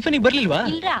ಡ್ಯಾಡಿ ಇನ್ನು ಟಿಫನಿಗೆ ಬರ್ಲಿಲ್ವಾ?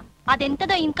 ಇಲ್ರಾ,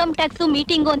 ಅದೆಂತದ ಇನ್ಕಮ್ ಟ್ಯಾಕ್ಸ್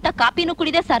ಮೀಟಿಂಗು ಅಂತ ಕಾಪಿನೂ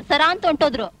ಕುಡಿದೆ ಸರ್ಸರ ಅಂತ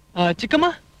ಹೊಂಟೋದ್ರು. ಚಿಕ್ಕಮ್ಮ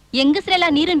ಹೆಂಗಸ್ರೆಲ್ಲ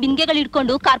ನೀರಿನ ಬಿಂದಿಗೆಗಳು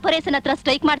ಇಟ್ಕೊಂಡು ಕಾರ್ಪೊರೇಷನ್ ಹತ್ರ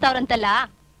ಸ್ಟ್ರೈಕ್ ಮಾಡ್ತಾವ್ರಂತಲ್ಲ,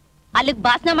 ಅಲ್ಲಿಗ್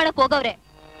ಭಾಷಣ ಮಾಡಕ್ ಹೋಗವ್ರೆ.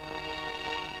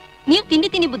 ನೀವ್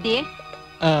ತಿಂಡಿ ಬುದ್ಧಿ.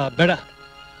 ಬೇಡ,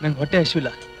 ನಂಗೆ ಹೊಟ್ಟೆ ಹಸಿವಿಲ್ಲ.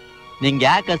 ನಿಂಗೆ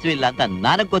ಯಾಕೆ ಹಸಿವಿಲ್ಲ ಅಂತ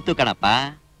ನನಗ್ ಗೊತ್ತು ಕಣಪ್ಪ.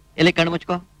 ಎಲ್ಲಿ ಕಣ್ಣು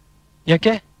ಮುಚ್ಕೋ.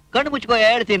 ಯಾಕೆ? ಕಣ್ಣು ಮುಚ್ಕೋ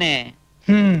ಹೇಳ್ತೀನಿ.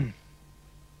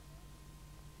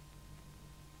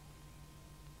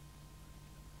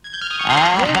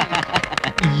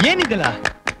 ಏನಿದೆಲ್ಲ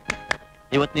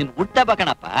ಇವತ್ ನೀನ್ ಹುಟ್ಟಬ್ಬ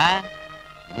ಕಣಪ್ಪ.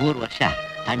 3 ವರ್ಷ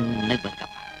ತಣ್ಣಗ್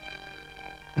ಬದುಕಪ್ಪ.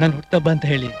 ನನ್ ಹುಟ್ಟಬ್ಬ ಅಂತ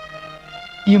ಹೇಳಿ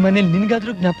ಈ ಮನೇಲಿ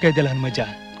ನಿನ್ಗಾದ್ರೂ ಜ್ಞಾಪಕ ಇದೆಯಲ್ಲ ಹನುಮಜ್ಜ?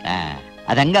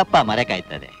 ಅದಂಗಪ್ಪ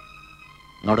ಮರೆಕಾಯ್ತದೆ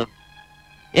ನೋಡು.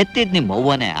 ಎತ್ತಿದ್ ನಿಮ್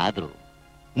ಅವ್ವನೇ ಆದ್ರು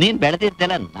ನೀನ್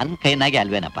ಬೆಳೆದಿದ್ದೆಲ್ಲ ನನ್ ಕೈನಾಗೆ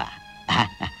ಅಲ್ವೇನಪ್ಪ.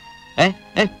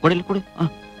 ಕೊಡಿಲ್ ಕೊಡಿ.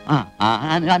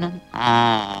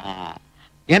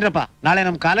 ಏನ್ರಪ್ಪ, ನಾಳೆ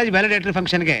ನಮ್ ಕಾಲೇಜ್ ವ್ಯಾಲಿಡೇಟರಿ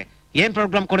ಫಂಕ್ಷನ್ಗೆ ಏನ್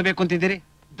ಪ್ರೋಗ್ರಾಮ್ ಕೊಡ್ಬೇಕು ಅಂತಿದ್ದೀರಿ?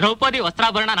 ದ್ರೌಪದಿ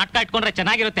ವಸ್ತ್ರಾಭರಣ ನಾಟಕ ಇಟ್ಕೊಂಡ್ರೆ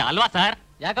ಚೆನ್ನಾಗಿರುತ್ತೆ ಅಲ್ವಾ ಸರ್?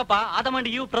 ಯಾಕಪ್ಪ ಆದಮಂಡಿ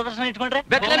ಇವು ಪ್ರದರ್ಶನ ಇಟ್ಕೊಂಡ್ರೆ?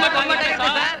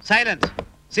 ಸೈಲೆನ್ಸ್,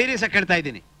 ಸೀರಿಯಸ್ ಆಗಿ ಕೇಳ್ತಾ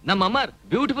ಇದ್ದೀನಿ. ನಮ್ಮ ಅಮ್ಮರ್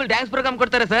ಬ್ಯೂಟಿಫುಲ್ ಡ್ಯಾನ್ಸ್ ಪ್ರೋಗ್ರಾಮ್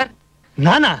ಕೊಡ್ತಾರೆ ಸರ್.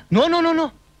 ನಾನಾ? No no no no.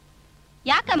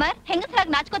 ಯಾಕಮ್ಮರ್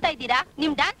ಹೆಂಗಸ್ರಾಗ್ ನಾಚ್ಕೋತಾ ಇದ್ದೀರಾ?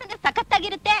 ನಿಮ್ ಡ್ಯಾನ್ಸ್ ಅಂದ್ರೆ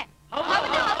ಸಖತ್ತಾಗಿರುತ್ತೆ.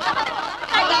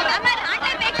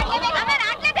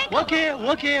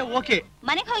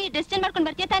 ಮನೆಗೆ ಹೋಗಿ ಡ್ರೆಸ್ ಚೇಂಜ್ ಮಾಡ್ಕೊಂಡ್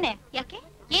ಬರ್ತೀಯ ತಾನೆ? ಯಾಕೆ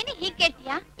ಏನೇ ಹೀಗ್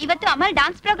ಕೇಳ್ತೀಯಾ? ಇವತ್ತು ಅಮರ್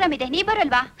ಡಾನ್ಸ್ ಪ್ರೋಗ್ರಾಮ್ ಇದೆ, ನೀ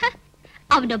ಬರಲ್ವಾ?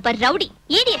 ಅವನೊಬ್ಬ ರೌಡಿ,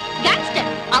 ಇಡಿಯಟ್, ಗ್ಯಾಂಗ್ಸ್ಟರ್.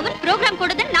 ಅವನ್ ಪ್ರೋಗ್ರಾಮ್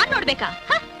ಕೊಡೋದನ್ನ ನಾನ್ ನೋಡ್ಬೇಕಾ?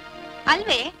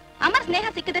 ಅಲ್ವೇ, ಅಮರ್ ಸ್ನೇಹ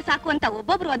ಸಿಕ್ಕದೆ ಸಾಕು ಅಂತ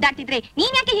ಒಬ್ಬೊಬ್ರು ಒದ್ದಾಡ್ತಿದ್ರೆ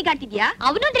ನೀನ್ ಯಾಕೆ ಹೀಗಾಡ್ತಿದ್ಯಾ?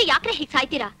 ಅವನು ಅಂದ್ರೆ ಯಾಕ್ರೆ ಹೀಗ್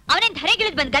ಸಾಯ್ತೀರಾ? ಅವನೇನ್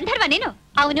ಧರೆಗಿಳಿದ್ ಬಂದ್ ಗಂಧರ್ವ ನೀನು?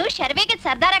 ಅವನು ಶರ್ವೇಗೆ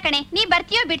ಸರ್ದಾರ ಕಣೆ. ನೀ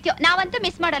ಬರ್ತೀಯೋ ಬಿಡ್ತೀಯೋ, ನಾವಂತೂ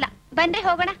ಮಿಸ್ ಮಾಡಲ್ಲ. ಬಂದ್ರೆ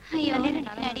ಹೋಗೋಣ.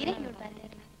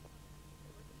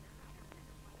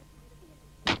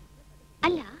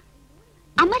 ಅಲ್ಲ,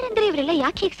 ಅಮರ್ ಅಂದ್ರೆ ಇವರೆಲ್ಲ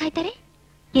ಯಾಕೆ ಹೀಗ್ ಸಾಯ್ತಾರೆ?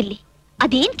 ಇರ್ಲಿ,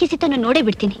 ಅದೇನ್ ಕಿಸಿತನ ನೋಡೇ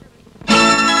ಬಿಡ್ತೀನಿ.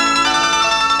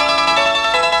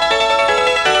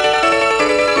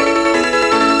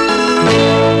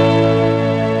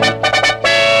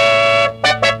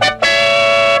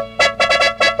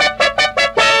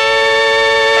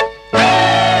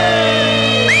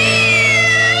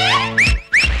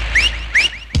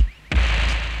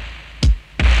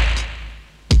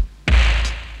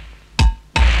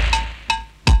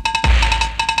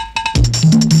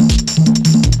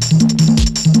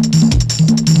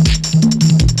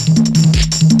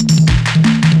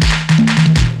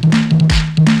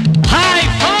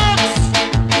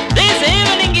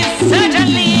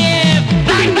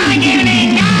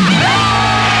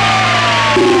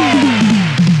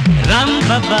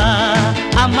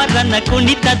 ಅಮರನ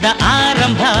ಕುಣಿತದ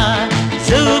ಆರಂಭ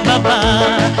ಸುಬಬ,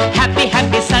 ಹ್ಯಾಪಿ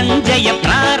ಹ್ಯಾಪಿ ಸಂಜೆಯ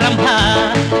ಪ್ರಾರಂಭ.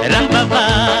 ರಂಬಬ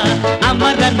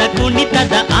ಅಮರನ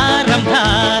ಕುಣಿತದ ಆರಂಭ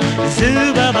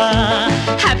ಸುಬಬ,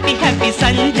 ಹ್ಯಾಪಿ ಹ್ಯಾಪಿ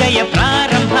ಸಂಜೆಯ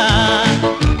ಪ್ರಾರಂಭ.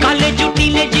 ಕಾಲೇಜು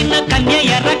ಟೀನೇಜಿನ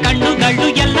ಕನ್ಯೆಯರ ಕಣ್ಣುಗಳು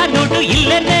ಎಲ್ಲ ನೋಡು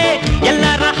ಇಲ್ಲೇನೆ.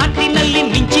 ಎಲ್ಲರ ಹತ್ತಿನಲ್ಲಿ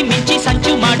ಮಿಂಚಿ ಮಿಂಚಿ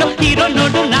ಸಂಚು ಮಾಡೋ ಹೀರೋ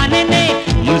ನೋಡು ನಾನೇನೆ.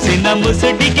 ಮುಸಿನ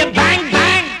ಮುಸುಡಿಗೆ ಬ್ಯಾಂಗ್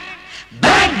ಬ್ಯಾಂಗ್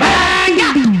ಬ್ಯಾಂಗ್ ಬ್ಯಾಂಗ್.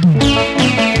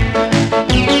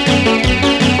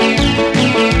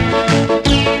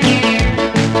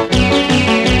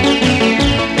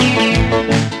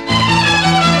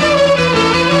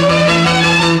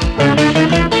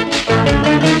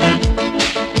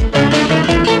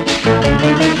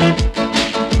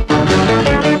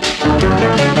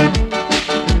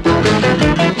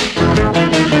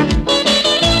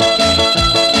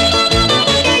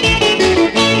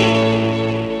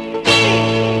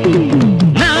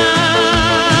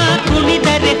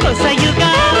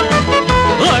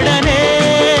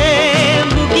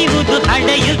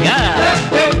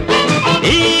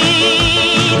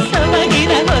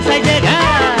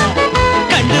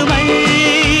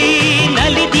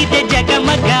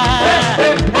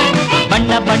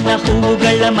 ಬಣ್ಣ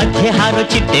ಹೂವುಗಳ ಮಧ್ಯೆ ಹಾರೋ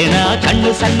ಚಿಟ್ಟೆನ,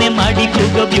 ಕಣ್ಣು ಸನ್ನೆ ಮಾಡಿ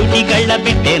ಕೂಗೋ ಬ್ಯೂಟಿಗಳ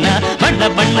ಬಿಟ್ಟೆನ. ಬಣ್ಣ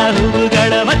ಬಣ್ಣ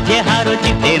ಹೂವುಗಳ ಮಧ್ಯೆ ಹಾರೋ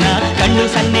ಚಿಟ್ಟೆನ, ಕಣ್ಣು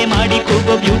ಸನ್ನೆ ಮಾಡಿ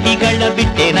ಕೂಗೋ ಬ್ಯೂಟಿಗಳ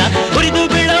ಬಿಟ್ಟೆನ. ಉರಿದು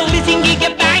ಬೀಳೋ ಉಳಿಸಿಂಗಿಗೆ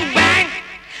ಬ್ಯಾಂಗ್ ಬ್ಯಾಂಗ್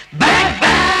ಬ್ಯಾಂಗ್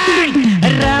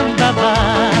ರಾಂಬವ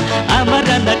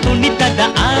ಅಮರನ ಕುಣಿತದ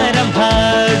ಆರಂಭ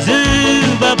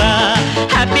ಜೂಬವ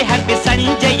ಹ್ಯಾಪಿ ಹ್ಯಾಪಿ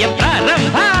ಸಂಜೆಯ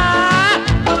ಪ್ರಾರಂಭ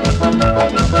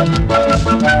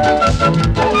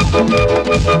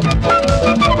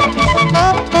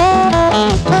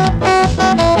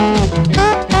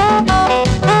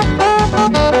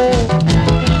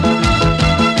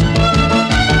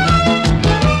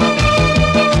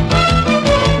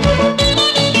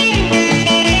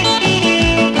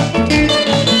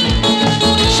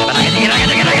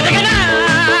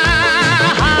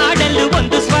ಹಾಡಲು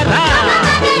ಒಂದು ಸ್ವರ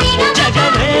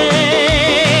ಜಗವೇ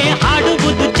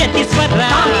ಹಾಡುವುದು ಜತಿ ಸ್ವರ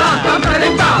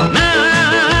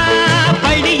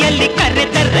ಬಳಿಯಲ್ಲಿ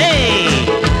ಕರೆದರೆ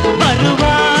ಬರುವ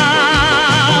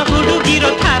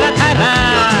ಹುಡುಗಿರೋ ಥರ ಥರ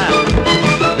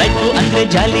ಲೈಫು ಅಂದ್ರೆ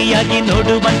ಜಾಲಿಯಾಗಿ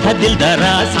ನೋಡುವಂಥ ದಿಲ್ದಾರ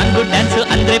ಸಾಂಗು ಡ್ಯಾನ್ಸು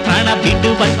ಅಂದ್ರೆ ಪ್ರಾಣ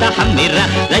ಬಿಡುವಂಥ ಹಮ್ಮಿರ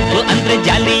ಲೈಫು ಅಂದ್ರೆ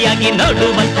ಜಾಲಿಯಾಗಿ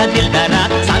ನೋಡುವಂಥ ದಿಲ್ದಾರ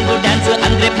ಸಾಂಗು ಡ್ಯಾನ್ಸು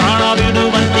ಅಂದ್ರೆ ಪ್ರಾಣ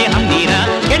ಬಿಡುವಂತೆ ಹಮ್ಮಿರ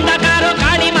ಕೆಂಡಕಾರೋ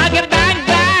Kali ಮಾಗೆ bang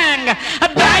bang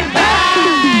bang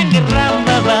bang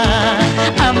ರಾಂಬವ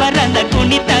ಅಮರನ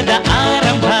ಕುಣಿತದ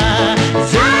ಆರಂಭ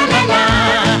ಜೂಬವ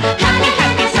ಹ್ಯಾಪಿ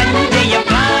ಹ್ಯಾಪಿ ಸಂಜೆಯ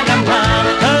ಪ್ರಾರಂಭ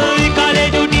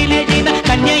ಕಾಲೇಜು ಟಿಲೇಜಿನ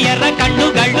ಕನ್ಯೆಯರ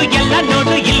ಕಣ್ಣುಗಳು ಎಲ್ಲ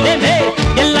ನೋಡು ಇಲ್ಲೇನೆ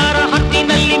ಎಲ್ಲರ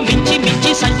ಹತ್ತಿನಲ್ಲಿ ಮಿಂಚಿ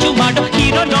ಮಿಂಚಿ ಸಂಚು ಮಾಡು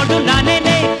ಹೀರೋ ನೋಡು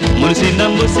ನಾನೇನೆ ಮುಸಿನ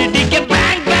ಮುಸಿಡಿಗೆ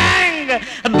ಬ್ಯಾಂಗ್ ಬ್ಯಾಂಗ್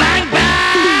ಬ್ಯಾಂಗ್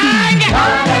ಬ್ಯಾಂಗ್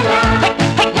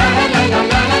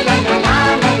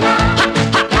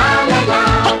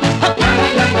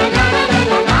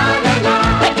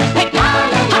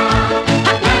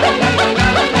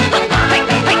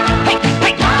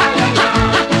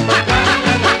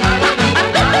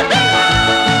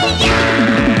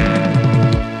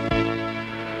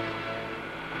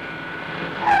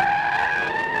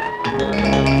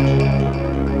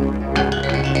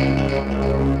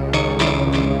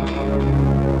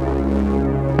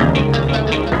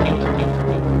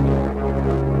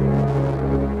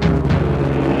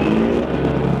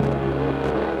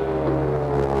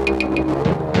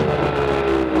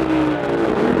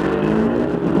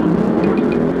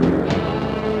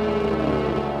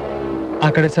ಆ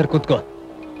ಕಡೆ ಸರ್ ಕೂತ್ಕೋ,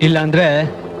 ಇಲ್ಲ ಅಂದ್ರೆ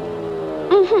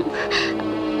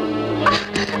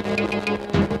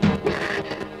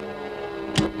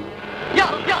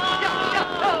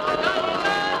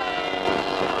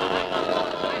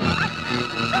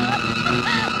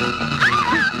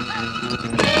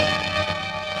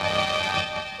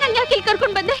ನಾನು ಯಾಕೆ ಇಲ್ಲಿ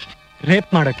ಕರ್ಕೊಂಡು ಬಂದೆ? ರೇಪ್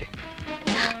ಮಾಡಕ್ಕೆ.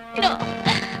 No.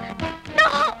 No.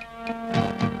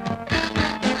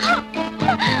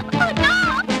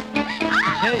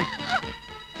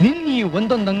 ನಿನ್ನ ಈ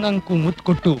ಒಂದೊಂದು ಅಂಗಾಂಕು ಮುತ್ತು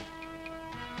ಕೊಟ್ಟು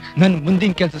ನನ್ನ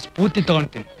ಮುಂದಿನ ಕೆಲಸ ಸ್ಫೂರ್ತಿ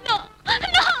ತಗೊಳ್ತೀನಿ.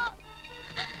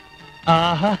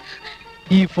 ಆಹಾ,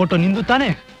 ಈ ಫೋಟೋ ನಿಂದು ತಾನೆ?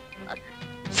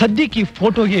 ಸದ್ಯಕ್ಕೆ ಈ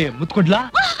ಫೋಟೋಗೆ ಮುತ್ತು ಕೊಡ್ಲಾ?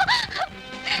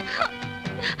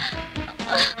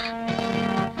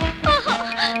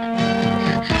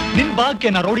 ನಿನ್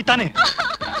ಭಾಗಕ್ಕೆ ನಾ ರೋಡಿ ತಾನೆ,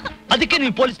 ಅದಕ್ಕೆ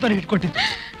ನೀನ್ ಪೊಲೀಸ್ನವ್ರು ಇಟ್ಕೊಟ್ಟಿದ್ದು.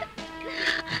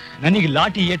 ನನಗೆ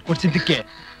ಲಾಠಿ ಏಟ್ ಕೊಡ್ಸಿದ್ದಕ್ಕೆ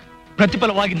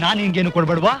ಪ್ರತಿಫಲವಾಗಿ ನಾನು ನಿನ್ಗೇನು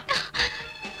ಕೊಡ್ಬೇಡ್ವಾ?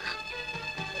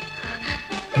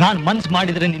 ನಾನ್ ಮನ್ಸ್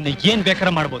ಮಾಡಿದ್ರೆ ನಿನ್ನ ಏನ್ ಬೇಕಾರ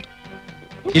ಮಾಡ್ಬೋದು.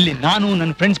 ಇಲ್ಲಿ ನಾನು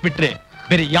ನನ್ನ ಫ್ರೆಂಡ್ಸ್ ಬಿಟ್ರೆ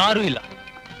ಬೇರೆ ಯಾರೂ ಇಲ್ಲ.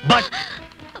 ಬಟ್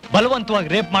ಬಲವಂತವಾಗಿ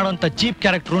ರೇಪ್ ಮಾಡುವಂತ ಚೀಪ್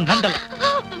ಕ್ಯಾರೆಕ್ಟರ್ ನಂದಲ್ಲ.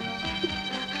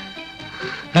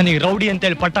 ನನಗೆ ರೌಡಿ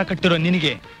ಅಂತೇಳಿ ಪಟ್ಟ ಕಟ್ಟಿರೋ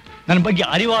ನಿನಗೆ ನನ್ನ ಬಗ್ಗೆ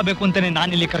ಅರಿವಾಗಬೇಕು ಅಂತಾನೆ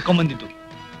ನಾನಿಲ್ಲಿ ಕರ್ಕೊಂಬಂದಿದ್ದು.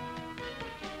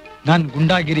 ನಾನ್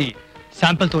ಗುಂಡಾಗಿರಿ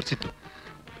ಸ್ಯಾಂಪಲ್ ತೋರಿಸಿತ್ತು.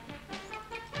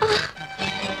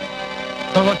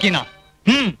 ತಗೋಕಿನ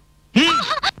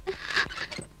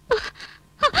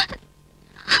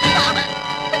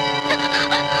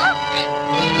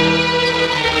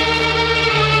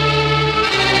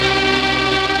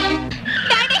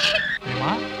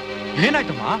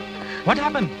ಏನಾಯ್ತಮ್ಮ? What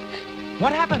happen?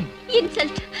 What happen?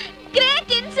 Insult,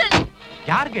 great insult.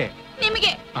 ಯಾರಿಗೆ?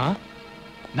 ನಿಮಗೆ.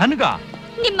 ನನ್ಗ?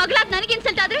 ನಿಮ್ ಮಗಳಾದ ನನಗೆ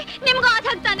ಇನ್ಸಲ್ಟ್ ಆದ್ರೆ ನಿಮ್ಗೂ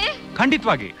ಆದಾಗ್ತಾನೆ.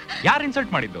 ಖಂಡಿತವಾಗಿ. ಯಾರು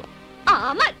ಇನ್ಸಲ್ಟ್ ಮಾಡಿದ್ದು?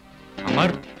 ಅಮರ್.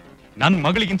 ಅಮರ್, ನನ್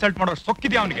ಮಗಳಿಗೆ ಇನ್ಸಲ್ಟ್ ಮಾಡೋ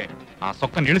ಸೊಕ್ಕಿದ್ಯಾ ಅವನಿಗೆ? ಆ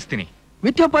ಸೊಕ್ಕನ್ನು ಇಳಿಸ್ತೀನಿ.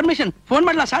 ವಿತ್ ಯೋರ್ ಪರ್ಮಿಷನ್ ಫೋನ್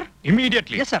ಮಾಡ್ಲಾ ಸರ್?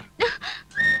 ಇಮಿಡಿಯೇಟ್ಲಿ. Yes sir.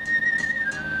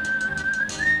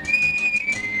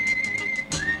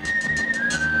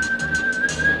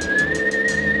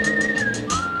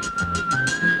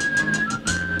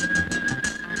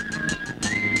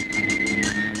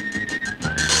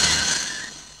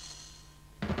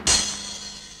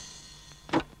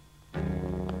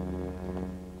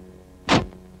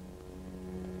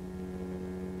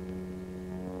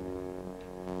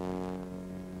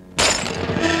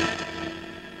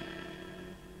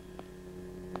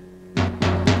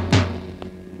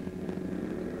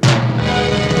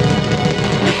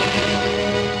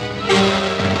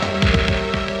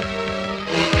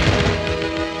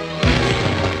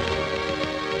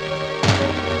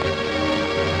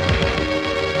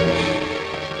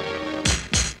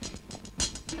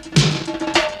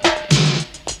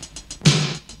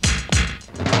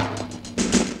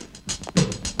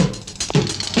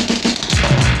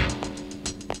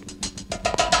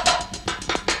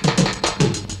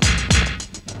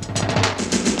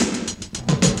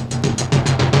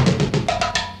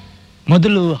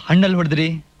 ಮೊದಲು ಹಣ್ಣಲ್ಲಿ ಹೊಡೆದ್ರಿ,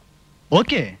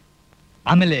 ಓಕೆ.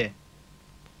 ಆಮೇಲೆ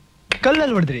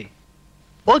ಕಲ್ಲಲ್ಲಿ ಹೊಡೆದ್ರಿ,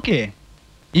 ಓಕೆ.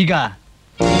 ಈಗ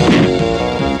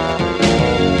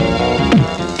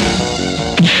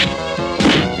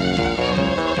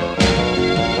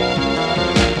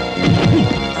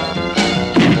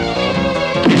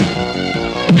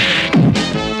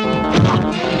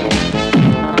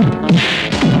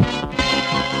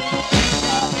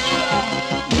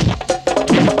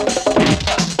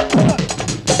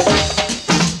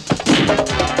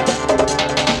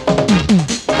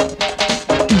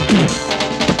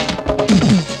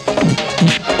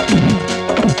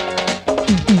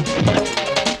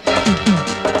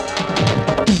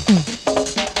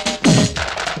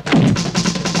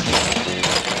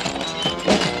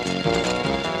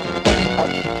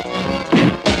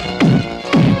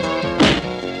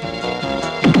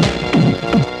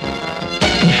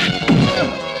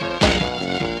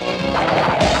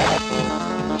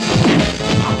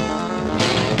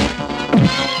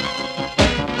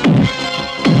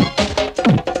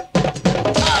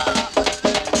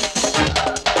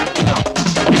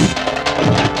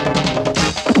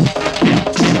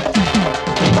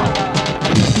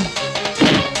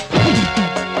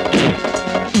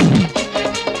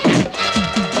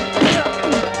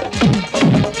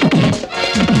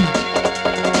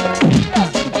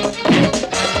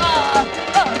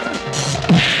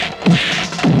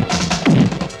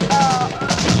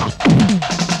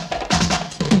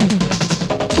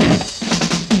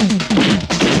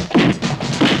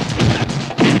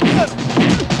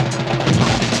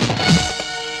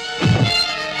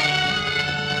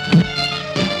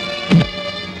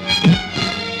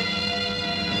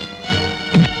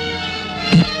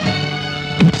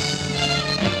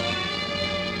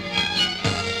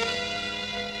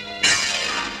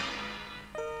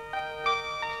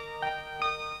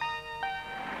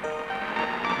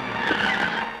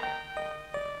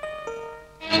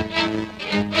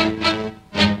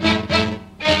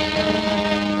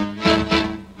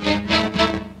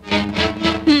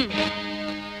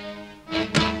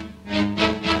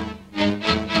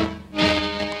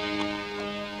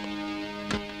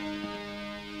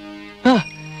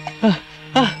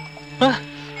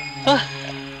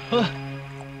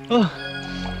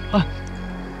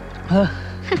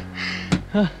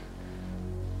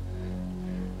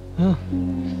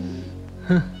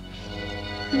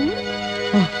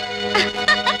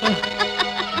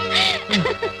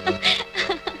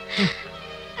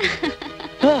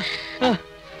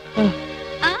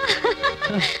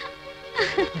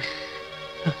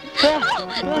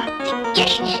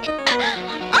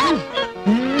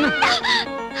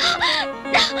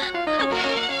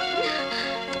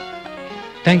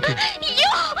ಥ್ಯಾಂಕ್ ಯು.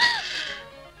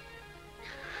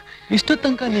 ಇಷ್ಟೋ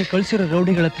ತನಕ ನೀ ಕಳ್ಸಿರೋ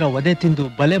ರೌಡಿಗಳ ಹತ್ರ ಒದೆ ತಿಂದು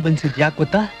ಬಲೆ ಬಂದಿದ್ ಯಾಕೆ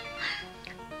ಗೊತ್ತಾ?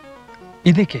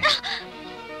 ಇದಕ್ಕೆ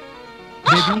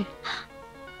ಬೇಬಿ,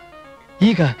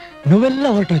 ಈಗ ನೋವೆಲ್ಲ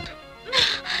ಹೊರಟೋಯ್ತು.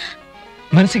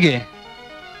 ಮನಸ್ಸಿಗೆ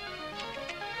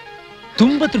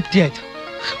ತುಂಬಾ ತೃಪ್ತಿ ಆಯ್ತು.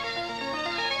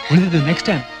 ಉಳಿದಿದ್ದು ನೆಕ್ಸ್ಟ್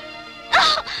ಟೈಮ್.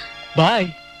 ಬಾಯ್.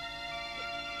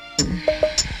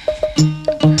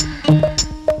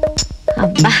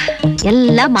 ಅಬ್ಬಾ,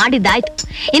 ಎಲ್ಲ ಮಾಡಿದ್ದಾಯ್ತು.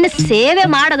 ಇನ್ನು ಸೇವೆ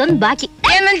ಮಾಡೋದೊಂದು ಬಾಕಿ.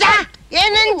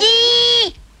 ಏನಂಜಿ?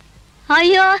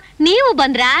 ಅಯ್ಯೋ, ನೀವು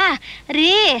ಬಂದ್ರಾ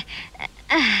ರೀ?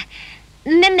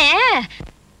 ನಿನ್ನೆ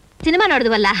ಸಿನಿಮಾ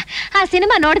ನೋಡಿದ್ವಲ್ಲ, ಆ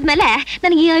ಸಿನಿಮಾ ನೋಡಿದ್ಮೇಲೆ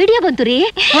ನನಗೆ ಈ ಐಡಿಯಾ ಬಂತು ರೀ.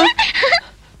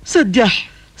 ಸದ್ಯ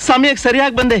ಸಮಯಕ್ಕೆ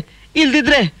ಸರಿಯಾಗಿ ಬಂದೆ,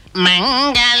 ಇಲ್ದಿದ್ರೆ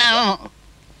ಮಂಗಳ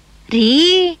ರೀ.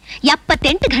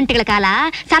 78 ಗಂಟೆಗಳ ಕಾಲ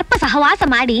ಸರ್ಪ ಸಹವಾಸ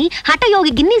ಮಾಡಿ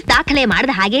ಹಠಯೋಗಿ ಗಿನ್ನಿಸ್ ದಾಖಲೆ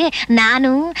ಮಾಡಿದ ಹಾಗೆ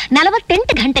ನಾನು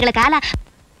 48 ಗಂಟೆಗಳ ಕಾಲ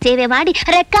ಸೇವೆ ಮಾಡಿ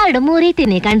ರೆಕಾರ್ಡ್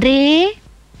ಮುರಿತೀನಿ ಕಣ್ರಿ.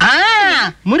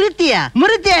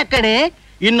 ಮುರಿತೀಯ ಕಣೆ.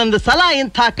 ಇನ್ನೊಂದು ಸಲ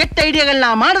ಇಂಥ ಕೆಟ್ಟ ಐಡಿಯಾಗಳನ್ನ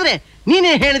ಮಾಡಿದ್ರೆ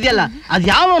ನೀನೇ ಹೇಳಿದ್ಯಲ್ಲ, ಅದ್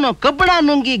ಯಾವನೋ ಕಬ್ಬಣ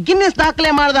ನುಂಗಿ ಗಿನ್ನಿಸ್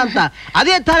ದಾಖಲೆ ಮಾಡ್ದ ಅಂತ,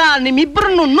 ಅದೇ ತರ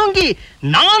ನಿಮ್ಮಿಬ್ಬರನ್ನು ನುಂಗಿ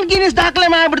ನಾನ್ ಗಿನ್ನಿಸ್ ದಾಖಲೆ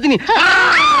ಮಾಡ್ಬಿಡ್ತೀನಿ.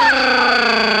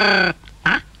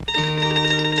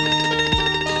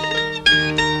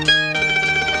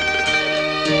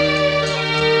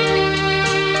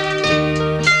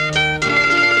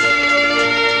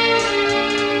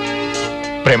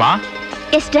 ಪ್ರೇಮಾ,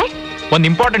 ಎಷ್ಟೇ? ಒಂದು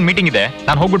ಇಂಪಾರ್ಟೆಂಟ್ ಮೀಟಿಂಗ್ ಇದೆ,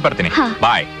 ನಾನು ಹೋಗ್ಬಿಟ್ಟು ಬರ್ತೀನಿ.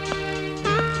 ಬಾಯ್.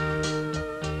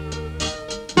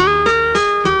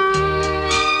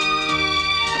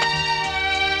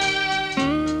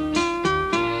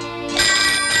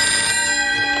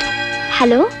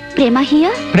 Hello, Prema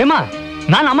here. ಪ್ರೇಮಾ,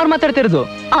 ನಾನು ಅಮರ್ ಮಾತಾಡ್ತಿರೋದು.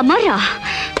 ಅಮರ?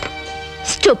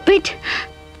 ಸ್ಟುಪಿಡ್.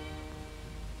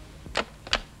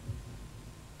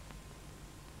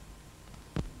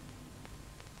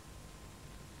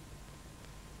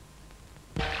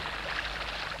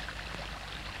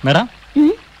 ಮೇಡಮ್,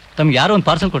 ತಮ್ಗೆ ಯಾರೋ ಒಂದು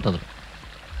ಪಾರ್ಸಲ್ ಕೊಟ್ಟೋದ್ರು.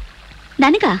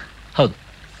 ನನಗ? ಹೌದು.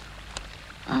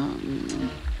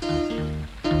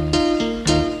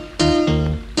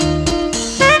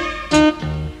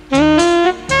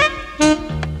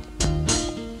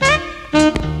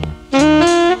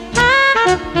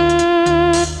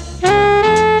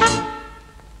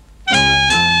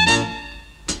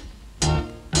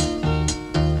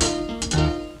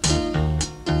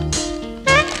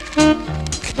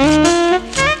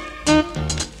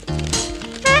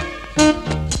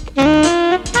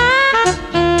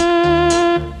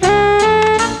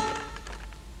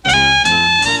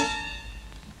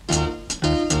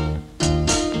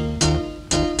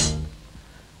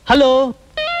 ಹಲೋ,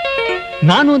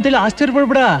 ನಾನು ಅಂತೇಳಿ ಆಶ್ಚರ್ಯ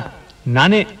ಪಡ್ಬೇಡ,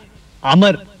 ನಾನೇ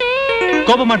ಅಮರ್.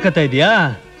 ಕೋಪ ಮಾಡ್ಕೊತಾ ಇದೀಯಾ?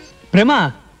 ಪ್ರೇಮ,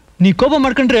 ನೀ ಕೋಪ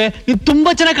ಮಾಡ್ಕೊಂಡ್ರೆ ನೀನ್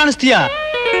ತುಂಬಾ ಚೆನ್ನಾಗಿ ಕಾಣಿಸ್ತೀಯ.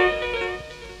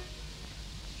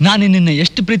 ನಾನು ನಿನ್ನ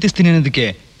ಎಷ್ಟು ಪ್ರೀತಿಸ್ತೀನಿ ಅನ್ನೋದಕ್ಕೆ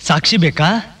ಸಾಕ್ಷಿ ಬೇಕಾ?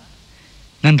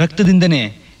 ನನ್ನ ರಕ್ತದಿಂದನೇ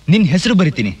ನಿನ್ನ ಹೆಸರು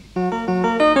ಬರಿತೀನಿ.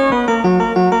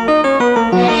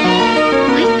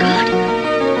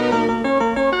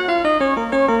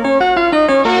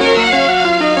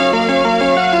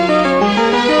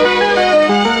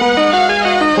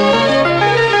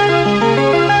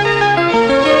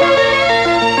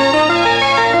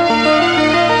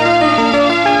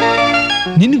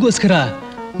 ನಿನಗೋಸ್ಕರ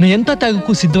ನಾ ಎಂತ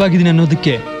ತ್ಯಾಗಕ್ಕೂ ಸಿದ್ಧವಾಗಿದ್ದೀನಿ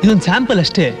ಅನ್ನೋದಕ್ಕೆ ಇದೊಂದು ಸ್ಯಾಂಪಲ್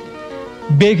ಅಷ್ಟೇ.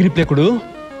 ಬೇಗ ರಿಪ್ಲೈ ಕೊಡು.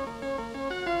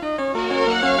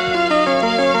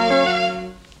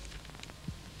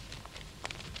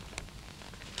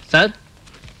 ಸರ್,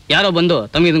 ಯಾರೋ ಬಂದು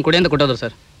ತಮಗೆ ಇದನ್ನು ಕೊಡಿ ಅಂತ ಕೊಟ್ಟೋದ್ರು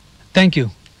ಸರ್. Thank you.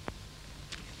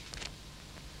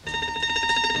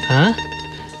 ಹಾ,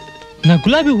 ನಾ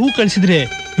ಗುಲಾಬಿ ಹೂ ಕಳಿಸಿದ್ರೆ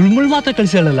ಮುಳ್ಳು ಮಾತ್ರ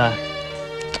ಕಳಿಸಿರಲ್ಲ.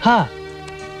 ಹಾ,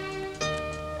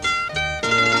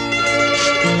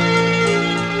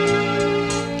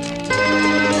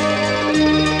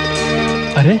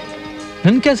 ಅರೆ,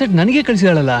 ನನ್ ಕ್ಯಾಸೆಟ್ ನನಗೆ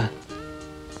ಕಳಿಸಿದಾಳಲ್ಲ.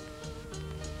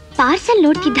 ಪಾರ್ಸಲ್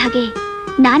ನೋಡ್ತಿದ್ದ ಹಾಗೆ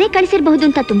ನಾನೇ ಕಳಿಸಿರ್ಬಹುದು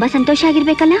ಅಂತ ತುಂಬಾ ಸಂತೋಷ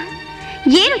ಆಗಿರ್ಬೇಕಲ್ಲ.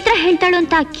 ಏನ್ ಉತ್ತರ ಹೇಳ್ತಾಳು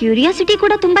ಅಂತ ಕ್ಯೂರಿಯಾಸಿಟಿ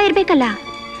ಕೂಡ ತುಂಬಾ ಇರ್ಬೇಕಲ್ಲ.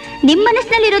 ನಿಮ್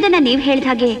ಮನಸ್ಸಿನಲ್ಲಿರೋದನ್ನ ನೀವ್ ಹೇಳ್ದ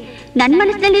ಹಾಗೆ ನನ್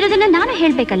ಮನಸ್ಸಿನಲ್ಲಿರೋದನ್ನ ನಾನು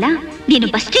ಹೇಳ್ಬೇಕಲ್ಲ. ನೀನು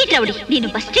ಬಸ್ ಸ್ಟ್ರೀಟ್ ರೌಡಿ, ನೀನು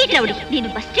ಬಸ್ ಸ್ಟ್ರೀಟ್ ರೌಡಿ, ನೀನು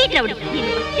ಬಸ್ ಸ್ಟ್ರೀಟ್ ರೌಡಿ, ನೀನು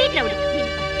ಬಸ್ ಸ್ಟ್ರೀಟ್ ರೌಡಿ.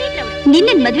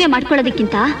 ನಿನ್ನನ್ ಮದ್ವೆ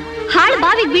ಮಾಡ್ಕೊಳ್ಳೋದಕ್ಕಿಂತ ಹಾಳು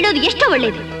ಬಾವಿಗೆ ಬಿಡೋದು ಎಷ್ಟೋ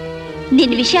ಒಳ್ಳೇದು.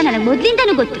 ನಿನ್ ವಿಷಯ ನನಗೆ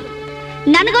ಮೊದ್ಲಿಂದನೂ ಗೊತ್ತು.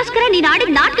 ನನಗೋಸ್ಕರ ನೀನ್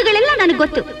ಆಡಿದ ನಾಟಕಗಳೆಲ್ಲ ನನಗೆ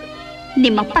ಗೊತ್ತು.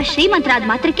 ನಿಮ್ಮಪ್ಪ ಶ್ರೀಮಂತರಾದ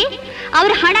ಮಾತ್ರಕ್ಕೆ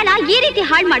ಅವ್ರ ಹಣನ ಈ ರೀತಿ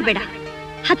ಹಾಳು ಮಾಡ್ಬೇಡ.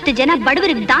 10 ಜನ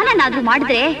ಬಡವರಿಗೆ ದಾನನಾದ್ರೂ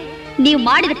ಮಾಡಿದ್ರೆ ನೀವು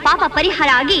ಮಾಡಿದ ಪಾಪ ಪರಿಹಾರ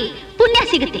ಆಗಿ ಪುಣ್ಯ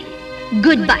ಸಿಗುತ್ತೆ.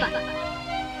 Good bye.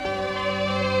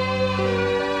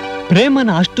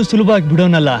 ಪ್ರೇಮನ ಅಷ್ಟು ಸುಲಭವಾಗಿ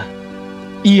ಬಿಡೋನಲ್ಲ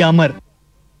ಈ ಅಮರ್.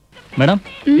 ಮೇಡಮ್,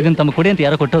 ಇದನ್ನ ತಮ್ಮ ಕೊಡಿ ಅಂತ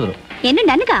ಯಾರೋ ಕೊಟ್ಟೋದ್ರು. ಏನು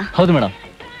ನನಗ? ಹೌದು ಮೇಡಮ್.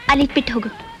 ಅಲ್ಲಿ ಇಟ್ಬಿಟ್ಟು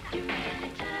ಹೋಗು.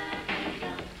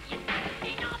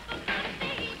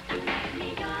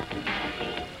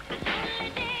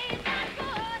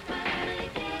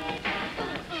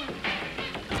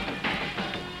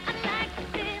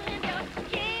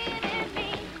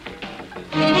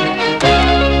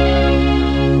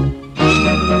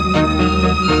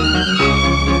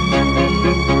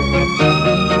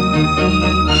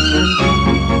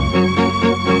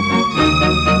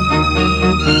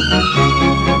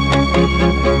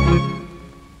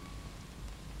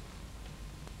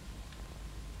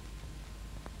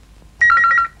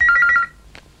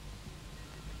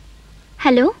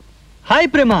 ಹಲೋ. ಹಾಯ್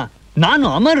ಪ್ರೇಮ, ನಾನು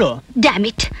ಅಮರು. ಡ್ಯಾಮ್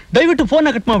ಇಟ್, ದಯವಿಟ್ಟು ಫೋನ್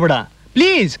ಕಟ್ ಮಾಡಬೇಡ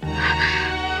ಪ್ಲೀಸ್.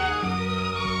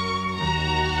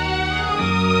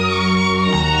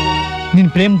 ನಿನ್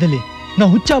ಪ್ರೇಮದಲ್ಲಿ ನಾ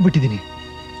ಹುಚ್ಚಾಗ್ಬಿಟ್ಟಿದ್ದೀನಿ.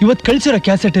 ಇವತ್ತು ಕಳಿಸಿರೋ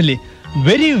ಕ್ಯಾಸೆಟ್ ಅಲ್ಲಿ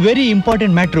very very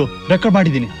important matter record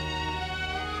ಮಾಡಿದ್ದೀನಿ.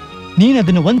 ನೀನ್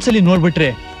ಅದನ್ನ ಒಂದ್ಸಲಿ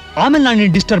ನೋಡ್ಬಿಟ್ರೆ ಆಮೇಲೆ ನಾನು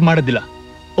ನೀನು ಡಿಸ್ಟರ್ಬ್ ಮಾಡೋದಿಲ್ಲ.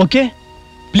 Okay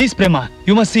please Prema,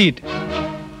 you must sea it.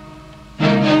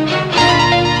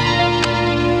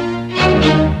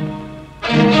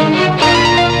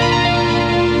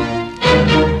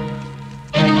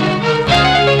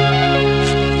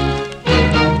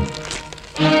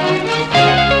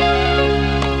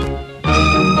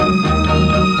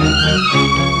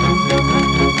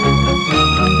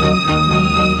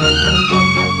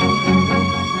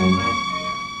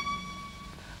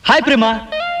 Hi ಪ್ರೇಮ,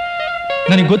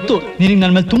 ನನಗೆ ಗೊತ್ತು ನಿನಗೆ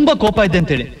ನನ್ನ ಮೇಲೆ ತುಂಬಾ ಕೋಪ ಇದೆ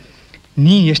ಅಂತೇಳಿ.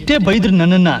 ನೀ ಎಷ್ಟೇ ಬೈದ್ರು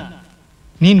ನನ್ನನ್ನ,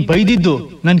 ನೀನ್ ಬೈದಿದ್ದು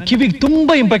ನನ್ನ ಕಿವಿಗೆ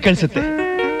ತುಂಬಾ ಇಂಪಾಕ್ಟ್ ಕೇಳಿಸುತ್ತೆ.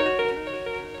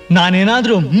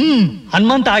 ನಾನೇನಾದ್ರೂ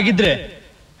ಹನುಮಂತ ಆಗಿದ್ರೆ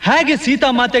ಹೇಗೆ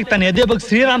ಸೀತಾ ಮಾತೆಗೆ ತನ್ನ ಎದೆ ಬಗ್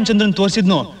ಶ್ರೀರಾಮಚಂದ್ರನ್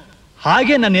ತೋರಿಸಿದ್ನೋ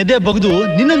ಹಾಗೆ ನನ್ನ ಎದೆ ಬಗ್ದು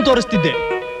ನಿನ್ನನ್ನು ತೋರಿಸ್ತಿದ್ದೆ.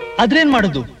 ಅದ್ರೇನ್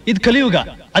ಮಾಡೋದು, ಇದು ಕಲಿಯುಗ.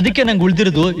 ಅದಕ್ಕೆ ನಂಗೆ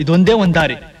ಉಳ್ದಿರೋದು ಇದೊಂದೇ ಒಂದ್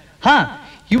ದಾರಿ. ಹಾ,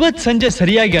 ಇವತ್ ಸಂಜೆ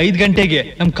ಸರಿಯಾಗಿ 5 ಗಂಟೆಗೆ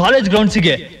ನಮ್ ಕಾಲೇಜ್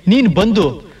ಗ್ರೌಂಡ್ಸಿಗೆ ನೀನ್ ಬಂದು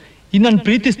ಇನ್ನನ್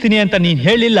ಪ್ರೀತಿಸ್ತೀನಿ ಅಂತ ನೀನ್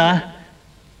ಹೇಳಿಲ್ಲ,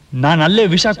 ನಾನು ಅಲ್ಲೇ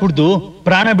ವಿಷ ಕುಡ್ದು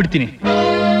ಪ್ರಾಣ ಬಿಡ್ತೀನಿ.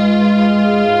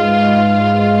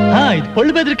 ಹಾ, ಇದು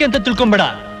ಪೊಳ್ಳು ಬೆದರಿಕೆ ಅಂತ ತಿಳ್ಕೊಂಬೇಡ.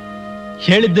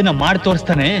 ಹೇಳಿದ್ದನ್ನ ಮಾಡಿ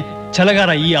ತೋರಿಸ್ತಾನೆ ಛಲಗಾರ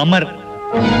ಈ ಅಮರ್.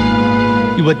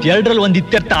 ಇವತ್ತೆರಡರಲ್ಲಿ ಒಂದು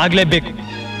ಇತ್ಯರ್ಥ ಆಗ್ಲೇಬೇಕು.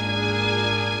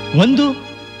 ಒಂದು,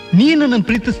 ನೀನು ನನ್ನ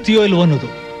ಪ್ರೀತಿಸ್ತೀಯೋ ಇಲ್ವೋ ಅನ್ನೋದು.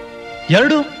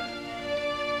 ಎರಡು,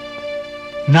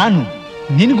 ನಾನು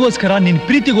ನಿನಗೋಸ್ಕರ ನಿನ್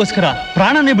ಪ್ರೀತಿಗೋಸ್ಕರ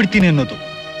ಪ್ರಾಣನೇ ಬಿಡ್ತೀನಿ ಅನ್ನೋದು.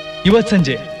 ಇವತ್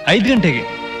ಸಂಜೆ 5 ಗಂಟೆಗೆ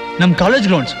ನಮ್ ಕಾಲೇಜ್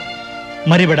ಗ್ರೌಂಡ್ಸ್,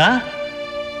 ಮರಿಬೇಡ.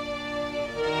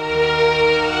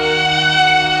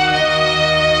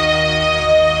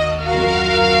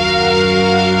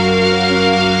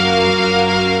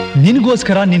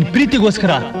 ನಿನಗೋಸ್ಕರ ನಿನ್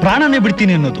ಪ್ರೀತಿಗೋಸ್ಕರ ಪ್ರಾಣನೇ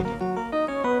ಬಿಡ್ತೀನಿ ಅನ್ನೋದು.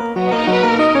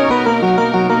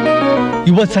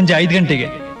 ಇವತ್ ಸಂಜೆ 5 ಗಂಟೆಗೆ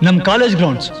ನಮ್ ಕಾಲೇಜ್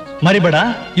ಗ್ರೌಂಡ್ಸ್, ಮರಿಬೇಡ.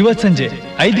 ಇವತ್ ಸಂಜೆ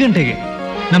 5 ಗಂಟೆಗೆ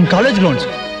ನಮ್ ಕಾಲೇಜ್ ಗ್ರೌಂಡ್ಸ್,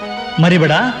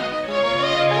 ಮರಿಬೇಡ.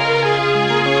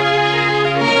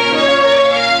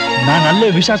 ನಾನು ಅಲ್ಲೇ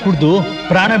ವಿಷ ಕುಡ್ದು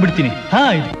ಪ್ರಾಣ ಬಿಡ್ತೀನಿ. ಹಾ,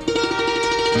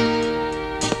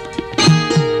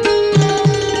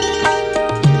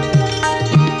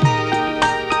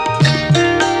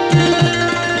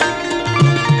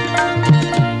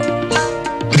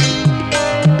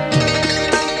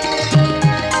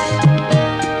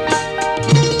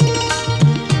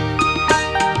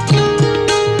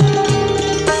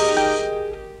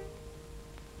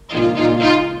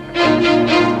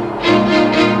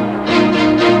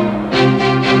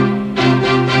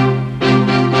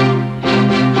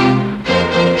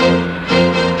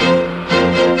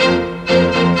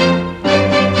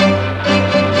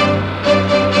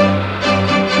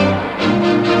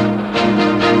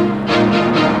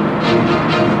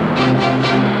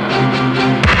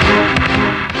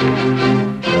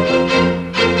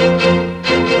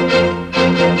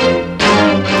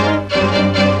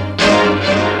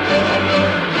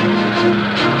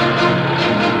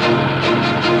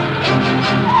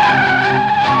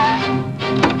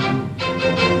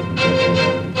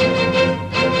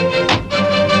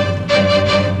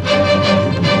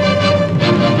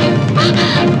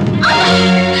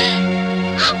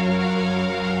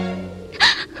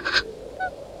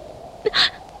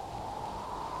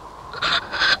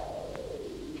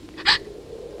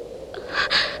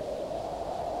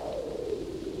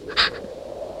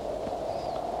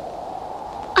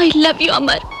 I love you,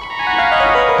 Amar.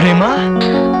 Prema?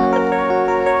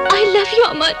 I love you,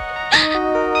 Amar.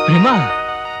 Prema?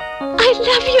 I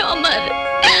love you, Amar.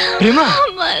 Prema?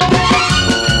 Amar.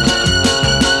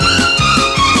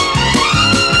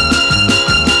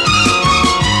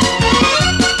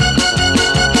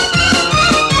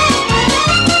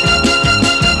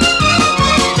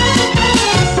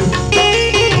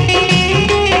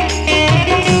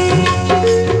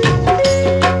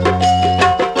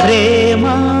 ಪ್ರೇಮ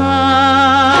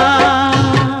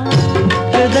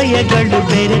ಹೃದಯಗಳು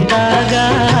ಬೆರೆತಾಗ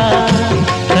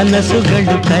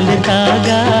ಕನಸುಗಳು ಕಲೆತಾಗ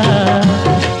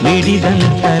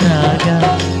ಮಿಡಿದಂತರಾಗ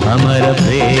ಅಮರ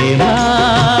ಪ್ರೇಮ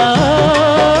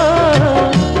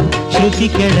ಶ್ರುತಿ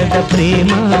ಕೆಳದ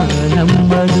ಪ್ರೇಮ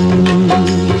ನಮ್ಮದು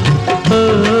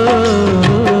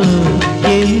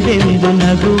ಎಂದೆಂದು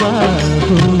ನಗುವ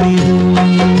ಹೂವಿದು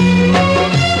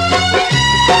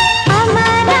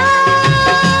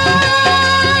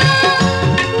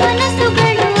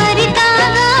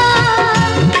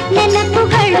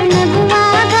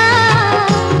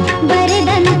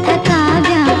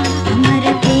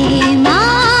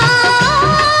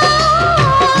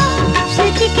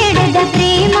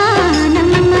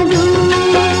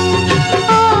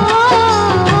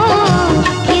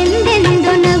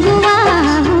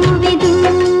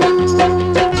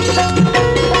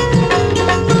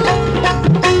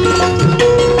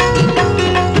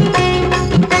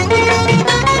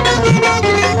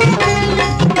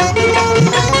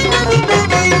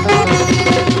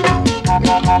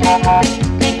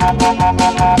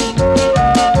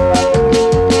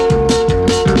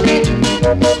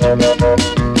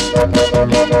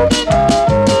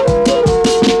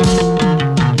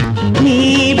ನೀ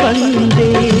ಬಂದೆ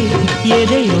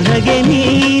ಎದೆಯೊಳಗೆ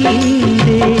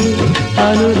ನೀನಿಂದೆ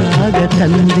ಅನುರಾಗ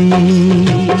ತಂದೆ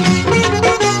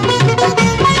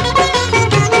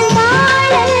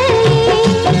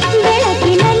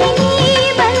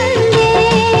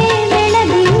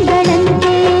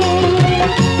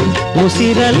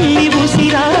ಉಸಿರಲ್ಲಿ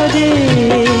ಉಸಿರಾದೆ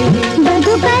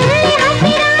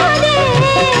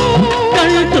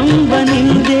ಕಣ್ತುಂಬ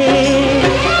ನಿಂದೆ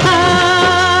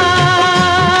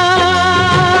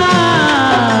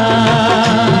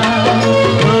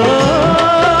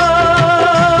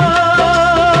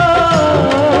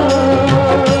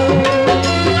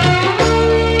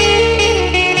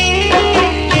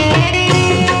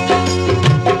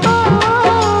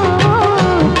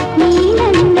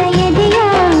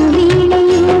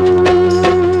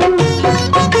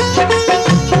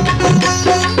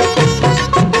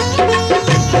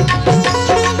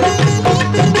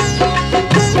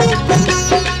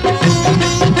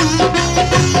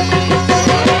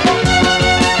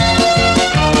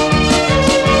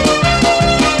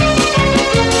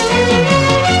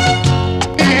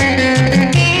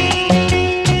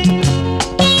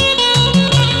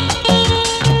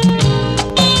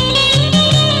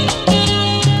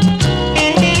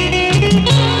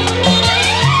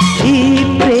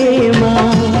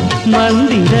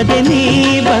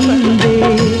ಬಂದೆ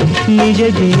ನಿಜ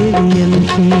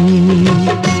ದೇವಿಯಂತೆ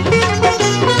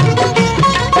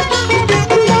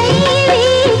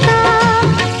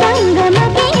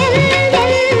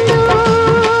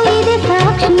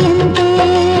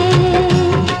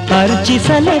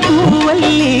ಅರ್ಚಿಸಲೆ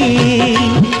ಹೂವಲ್ಲಿ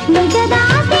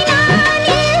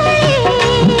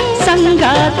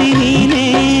ಸಂಗಾತಿ ನೀನೇ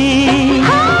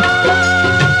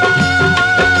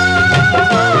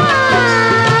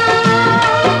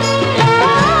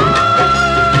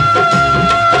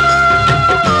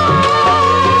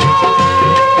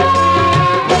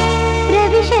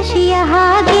ರವಿಶಶಿಯ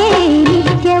ಹಾಗೆ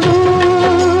ನಿತ್ಯವೂ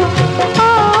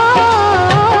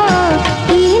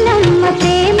ಈ ನಮ್ಮ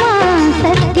ಪ್ರೇಮ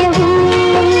ಸತ್ಯವೂ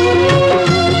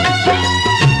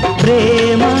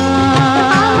ಪ್ರೇಮ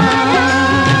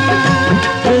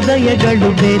ಹೃದಯಗಳು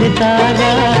ಬೆರೆತಾಗ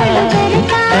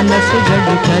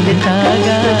ಕನಸುಗಳು ಕಲಿತಾಗ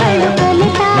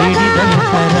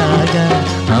ಹಿಡಿದಂತರಾಗ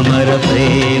ಅಮರ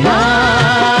ಪ್ರೇಮ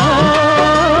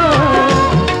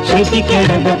ಶ್ರುತಿ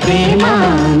ಕೆಡದ ಪ್ರೇಮ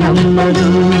ನಮ್ಮದು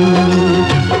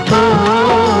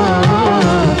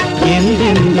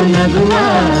ಎಂದೆಂದು ನಗುವ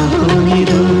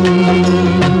ಹೂವಿದು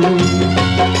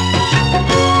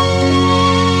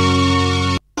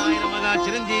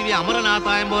ಚಿರಂಜೀವಿ ಅಮರನಾಥ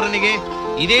ಎಂಬವರನಿಗೆ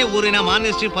ಇದೇ ಊರಿನ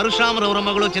ಮಾನ್ಯ ಶ್ರೀ ಪರಶುರಾಮರವರ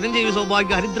ಮಗಳು ಚಿರಂಜೀವಿ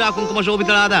ಸೌಭಾಗ್ಯ ಹರಿದ್ರಾ ಕುಂಕುಮ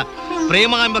ಶೋಭಿತಳಾದ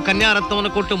ಪ್ರೇಮ ಎಂಬ ಕನ್ಯಾ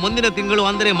ರತ್ನವನ್ನು ಕೊಟ್ಟು ಮುಂದಿನ ತಿಂಗಳು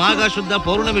ಅಂದರೆ ಮಾಘ ಶುದ್ಧ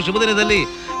ಪೌರ್ಣಮಿ ಶುಭ ದಿನದಲ್ಲಿ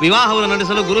ವಿವಾಹವನ್ನು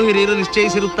ನಡೆಸಲು ಗುರು ಹಿರಿಯರು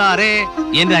ನಿಶ್ಚಯಿಸಿರುತ್ತಾರೆ.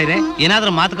 ಏನ್ರಾಯ್ರೆ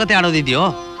ಏನಾದ್ರೂ ಮಾತುಕತೆ ಆಡೋದಿದೆಯೋ?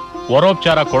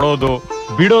 ವರೋಪಚಾರ ಕೊಡೋದು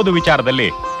ಬಿಡೋದು ವಿಚಾರದಲ್ಲಿ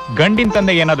ಗಂಡಿನ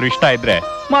ತಂದೆ ಏನಾದ್ರೂ ಇಷ್ಟ ಇದ್ರೆ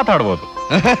ಮಾತಾಡ್ಬೋದು.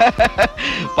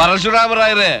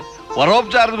 ಪರಶುರಾಮರಾಯ್ರೆ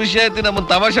ವರೋಪಚಾರದ ವಿಷಯ ಎತ್ತಿ ನಮ್ಮನ್ನ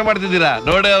ತಮಾಷೆ ಮಾಡ್ತಿದ್ದೀರಾ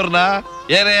ನೋಡೇ ಅವ್ರನ್ನ.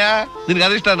 ಏನಯ್ಯ ನಿನ್ಗೆ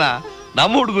ಅದಿಷ್ಟನಾ?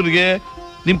 ನಮ್ಮ ಹುಡುಗನಿಗೆ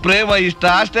ನಿಮ್ ಪ್ರೇಮ ಇಷ್ಟ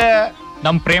ಅಷ್ಟೇ.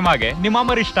 ನಮ್ ಪ್ರೇಮಗೆ ನಿಮ್ಮ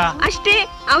ಅಮ್ಮರ ಇಷ್ಟ ಅಷ್ಟೇ.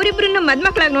 ಅವರಿಬ್ರನ್ನ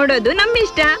ಮದ್ಮಕ್ಳಾಗಿ ನೋಡೋದು ನಮ್ಮ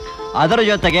ಇಷ್ಟ. ಅದರ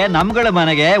ಜೊತೆಗೆ ನಮ್ಗಳ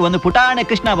ಮನೆಗೆ ಒಂದು ಪುಟಾಣಿ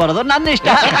ಕೃಷ್ಣ ಬರೋದು ನನ್ನ ಇಷ್ಟ.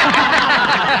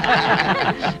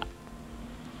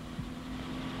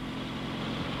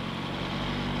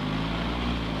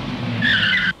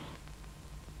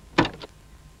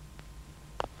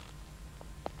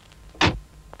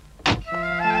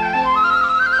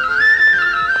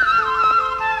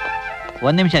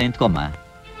 ಒಂದ್ ನಿಮಿಷ ನಿಂತ್ಕೊಮ್ಮ.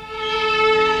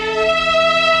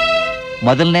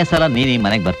 ಮೊದಲನೇ ಸಲ ನೀನು ಈ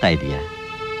ಮನೆಗೆ ಬರ್ತಾ ಇದೀಯ.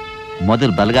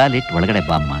 ಮೊದಲು ಬಲಗಾಲಿಟ್ಟು ಒಳಗಡೆ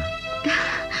ಬಾಮ್ಮ.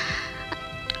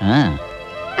 ಹಾ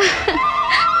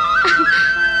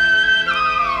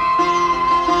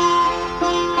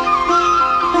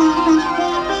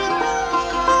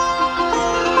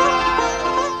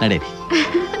ನಡೀರಿ.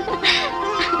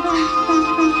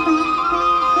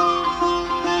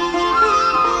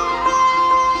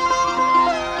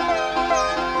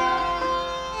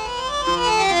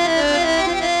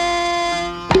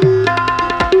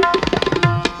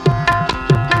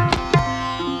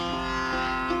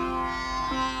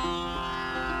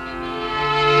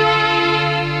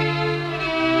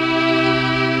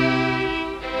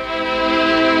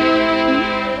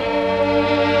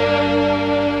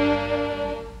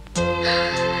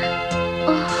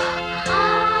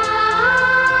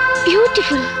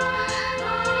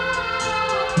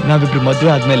 ನಾವಿಬ್ರು ಮದುವೆ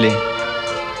ಆದ್ಮೇಲೆ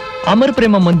ಅಮರ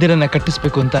ಪ್ರೇಮ ಮಂದಿರನ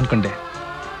ಕಟ್ಟಿಸ್ಬೇಕು ಅಂತ ಅನ್ಕೊಂಡೆ.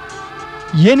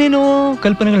 ಏನೇನೋ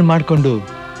ಕಲ್ಪನೆಗಳು ಮಾಡ್ಕೊಂಡು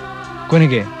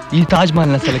ಕೊನೆಗೆ ಈ ತಾಜ್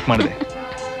ಮಹಲ್ನ ಸೆಲೆಕ್ಟ್ ಮಾಡಿದೆ.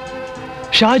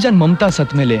 ಶಾಜಾನ್ ಮಮತಾಜ್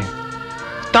ಸತ್ ಮೇಲೆ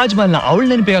ತಾಜ್ ಮಹಲ್ನ ಅವಳ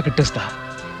ನೆನಪಿಗೆ ಕಟ್ಟಿಸ್ದ.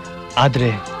 ಆದ್ರೆ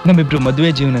ನಮ್ಮಿಬ್ರು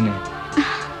ಮದುವೆ ಜೀವನನೇ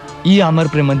ಈ ಅಮರ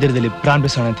ಪ್ರೇಮ ಮಂದಿರದಲ್ಲಿ ಪ್ರಾಣ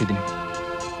ಬಿಸೋಣ ಅಂತಿದ್ದೀನಿ.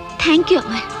 Thank you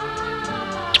Amar.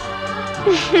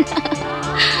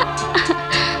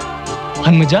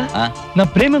 ಹನ್ಮಜ, ನಾ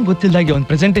ಪ್ರೇಮಂಗ್ ಗೊತ್ತಿಲ್ದಾಗೆ ಒಂದು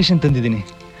ಪ್ರೆಸೆಂಟೇಶನ್ ತಂದಿದ್ದೀನಿ,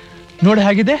 ನೋಡಿ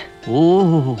ಹೇಗಿದೆ.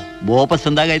 ಓಹೋ ಬೋಪಸ್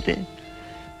ಅಂದಾಗೈತೆ.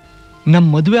 ನಮ್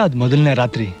ಮದುವೆ ಆದ ಮೊದಲನೇ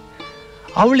ರಾತ್ರಿ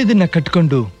ಅವಳಿದನ್ನ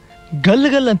ಕಟ್ಕೊಂಡು ಗಲ್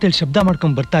ಗಲ್ ಅಂತೇಳಿ ಶಬ್ದ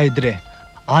ಮಾಡ್ಕೊಂಡ್ ಬರ್ತಾ ಇದ್ರೆ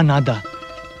ಆ ನಾದ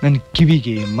ನನ್ನ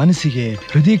ಕಿವಿಗೆ, ಮನಸ್ಸಿಗೆ,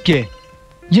 ಹೃದಯಕ್ಕೆ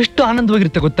ಎಷ್ಟು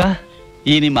ಆನಂದವಾಗಿರುತ್ತೆ ಗೊತ್ತಾ.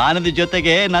 ಈ ನಿಮ್ಮ ಆನಂದ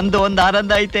ಜೊತೆಗೆ ನಂದು ಒಂದು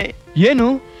ಆನಂದ ಐತೆ. ಏನು?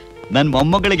 ನನ್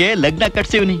ಮೊಮ್ಮಗಳಿಗೆ ಲಗ್ನ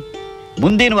ಕಟ್ಸಿವ್ನಿ.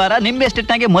 ಮುಂದಿನ ವಾರ ನಿಮ್ಮ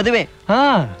ಎಸ್ಟೇಟ್ನಾಗೆ ಮದುವೆ.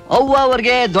 ಅವ್ವ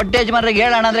ಅವ್ರಿಗೆ ದೊಡ್ಡ ಯಜಮಾನ್ರಿಗೆ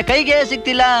ಹೇಳೋಣ ಅಂದ್ರೆ ಕೈಗೆ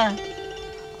ಸಿಗ್ತಿಲ್ಲ.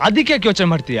 ಅದಕ್ಕೆ ಯಾಕೆ ಯೋಚನೆ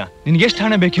ಮಾಡ್ತೀಯಾ? ನಿನ್ಗೆ ಎಷ್ಟು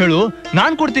ಹಣ ಬೇಕು ಹೇಳು,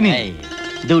 ನಾನ್ ಕೊಡ್ತೀನಿ.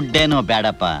 ದುಡ್ಡೇನೋ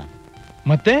ಬೇಡಪ್ಪ.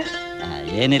 ಮತ್ತೆ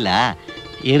ಏನಿಲ್ಲ,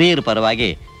 ಹಿರಿಯರ ಪರವಾಗಿ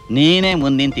ನೀನೇ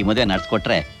ಮುಂದಿಂತಿ ಮದುವೆ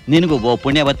ನಡ್ಸ್ಕೊಟ್ರೆ ನಿನಗೂ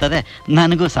ಪುಣ್ಯ ಬರ್ತದೆ,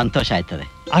 ನನಗೂ ಸಂತೋಷ ಆಯ್ತದೆ.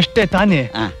 ಅಷ್ಟೇ ತಾನೇ?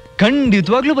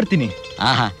 ಖಂಡಿತವಾಗ್ಲೂ ಬರ್ತೀನಿ.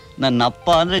 ಆಹಾ, ನನ್ನಪ್ಪ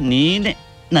ಅಂದ್ರೆ ನೀನೇ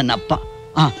ನನ್ನಪ್ಪ.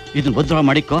 ಇದನ್ನ ಭದ್ರ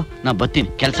ಮಾಡಿಕೋ, ನಾ ಬರ್ತೀನಿ,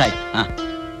 ಕೆಲಸ ಆಯ್ತು.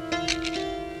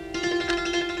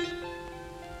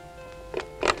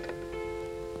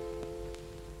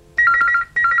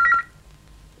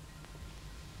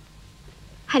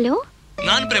 ಹಲೋ,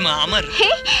 ನಾನ್ ಪ್ರೇಮ, ಅಮರ್.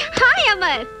 ಹಾಯ್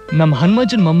ಅಮರ್. ನಮ್ಮ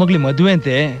ಹನುಮಜ್ಜನ್ ಮೊಮ್ಮಗ್ಳಿ ಮದುವೆ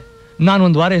ಅಂತೆ, ನಾನು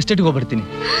ಒಂದ್ ವಾರ ಎಸ್ಟೇಟ್ಗೆ ಹೋಗ್ಬರ್ತೀನಿ.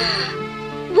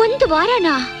 ಒಂದು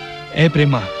ವಾರನಾ? ಏ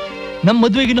ಪ್ರೇಮ, ನಮ್ಮ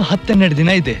ಮದ್ವೆಗಿನ್ನು 10-12 ದಿನ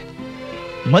ಇದೆ.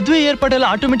 ಮದ್ವೆ ಏರ್ಪಾಡೆಲ್ಲ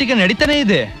ಆಟೋಮೆಟಿಕ್ ನಡೀತಾನೆ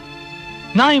ಇದೆ.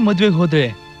 ನಾ ಈ ಮದ್ವೆಗೆ ಹೋದ್ರೆ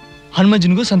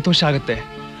ಹನುಮಂಜನ್ಗೂ ಸಂತೋಷ ಆಗತ್ತೆ.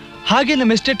 ಹಾಗೆ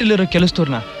ನಮ್ಮ ಎಸ್ಟೇಟ್ ಅಲ್ಲಿರೋ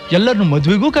ಕೆಲಸದವ್ರನ್ನ ಎಲ್ಲರನ್ನು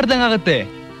ಮದ್ವೆಗೂ ಕರೆದಂಗಾಗತ್ತೆ.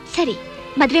 ಸರಿ,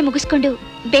 ಮದ್ವೆ ಮುಗಿಸ್ಕೊಂಡು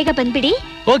ಬೇಗ ಬಂದ್ಬಿಡಿ.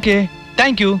 ಓಕೆ,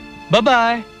 ಥ್ಯಾಂಕ್ ಯು,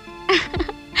 ಬಾಯ್.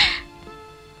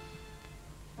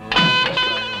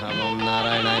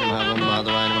 ನಾರಾಯಣಾಯ ಭಾವಂ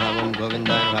ಮಾಧವಾಯ ಭಾವಂ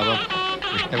ಗೋವಿಂದಾಯ ಭಾವಂ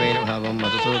ವಿಷ್ಣವೇನ ಭಾವಂ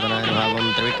ಮಧುಸೂದನಾಯ ಭಾವಂ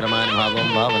ತ್ರಿವಿಕ್ರಮಾಯ ಭಾವಂ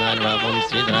ಭಾವನಾಯ ಭಾವಂ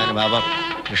ಶ್ರೀಧರಾಯ ಭಾವಂ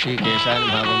ಋಷಿಕೇಶಾಯ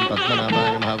ಭಾವಂ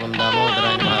ಪದ್ಮನಾಭಾಯ ಭಾವಂ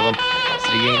ದಾಮೋದರಾಯ ಭಾವಂ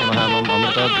ಶ್ರೀಯೇನ ಭಾವಂ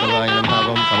ಅಮೃತೋದ್ಭವಾಯ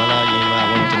ಭಾವಂ ಕಮಲಾಯ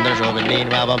ಭಾವಂ ಚಂದ್ರಶೋಭನೇನ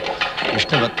ಭಾವಂ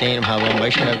ವಿಷ್ಣುವತ್ತೇನ ಭಾವಂ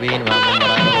ವೈಷ್ಣವೇನ ಭಾವಂ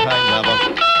ವರಾರೋಹಾಯ ಭಾವಂ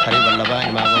ಹರಿವಲ್ಲಭಾಯ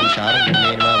ಭಾವಂ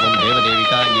ಶಾರಂಗೇನ ಭಾವಂ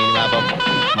ದೇವದೇವಿಕಾಯ ಭಾವಂ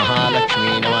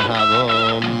ಮಹಾಲಕ್ಷ್ಮೀ ನಮಃ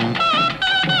ಓಂ.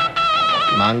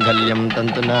 ಮಾಂಗಲ್ಯಂ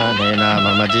ತಂತುನಾನೇನ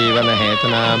ಮಮ ಜೀವನ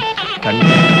ಹೇತುನಾ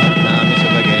ಕಂಠನಾಮಿ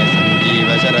ಸುಭಗೆ ಸಂಜೀವ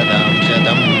ಶರದಾಂ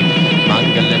ಶತಂ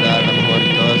ಮಾಂಗಲ್ಯದಾನ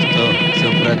ಮುಹೂರ್ತೋಸ್ತು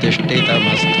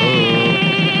ಸುಪ್ರತಿಷ್ಠಿತಮಸ್ತು.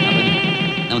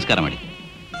 ನಮಸ್ಕಾರ ಮಾಡಿ.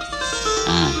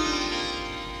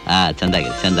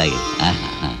 ಚಂದಾಗಿದೆ ಚಂದಾಗಿದೆ.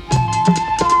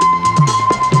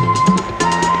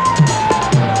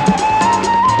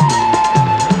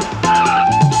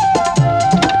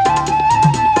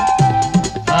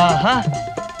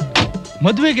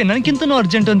 ಮದುವೆಗೆ ನನಗಿಂತನೂ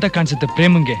ಅರ್ಜೆಂಟ್ ಅಂತ ಕಾಣಿಸುತ್ತೆ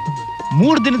ಪ್ರೇಮಂಗೆ.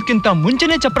 3 ದಿನಕ್ಕಿಂತ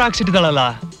ಮುಂಚೆನೆ ಚಪ್ರ ಹಾಕ್ಸಿಟ್ಟಿದ್ದಾಳಲ್ಲ.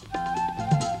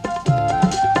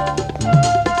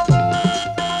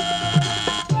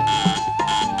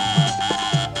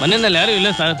 ಮನೆಯಲ್ಲಿ ಯಾರು ಇಲ್ಲ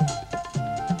ಸರ್.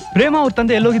 ಪ್ರೇಮ ಅವ್ರ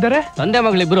ತಂದೆ ಎಲ್ಲೋಗಿದ್ದಾರೆ? ತಂದೆ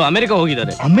ಮಗಳಿಬ್ರು ಅಮೆರಿಕ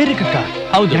ಹೋಗಿದ್ದಾರೆ. ಅಮೆರಿಕಕ್ಕ?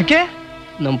 ಹೌದು. ಯಾಕೆ?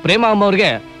 ನಮ್ ಪ್ರೇಮ ಅಮ್ಮ ಅವ್ರಿಗೆ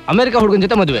ಅಮೆರಿಕ ಹುಡುಗನ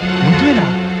ಜೊತೆ ಮದುವೆ.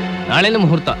 ನಾಳೆನೇ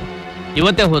ಮುಹೂರ್ತ,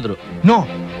 ಇವತ್ತೇ ಹೋದ್ರು. No,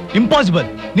 impossible.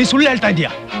 ನೀ ಸುಳ್ಳು ಹೇಳ್ತಾ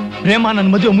ಇದೀಯಾ. ಪ್ರೇಮ ನನ್ನ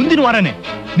ಮದುವೆ ಮುಂದಿನ ವಾರನೇ,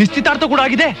 ನಿಶ್ಚಿತಾರ್ಥ ಕೂಡ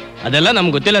ಆಗಿದೆ. ಅದೆಲ್ಲ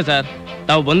ನಮ್ಗೆ ಗೊತ್ತಿಲ್ಲ ಸರ್.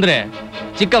 ತಾವು ಬಂದ್ರೆ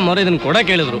ಚಿಕ್ಕಮ್ಮವ್ರು ಇದನ್ನ ಕೂಡ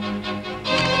ಕೇಳಿದ್ರು.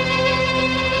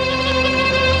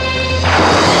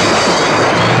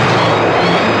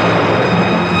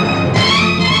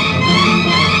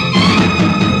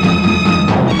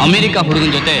 ಅಮೆರಿಕ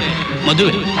ಹುಡುಗನ ಜೊತೆ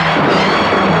ಮದುವೆ,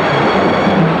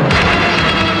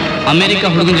 ಅಮೆರಿಕ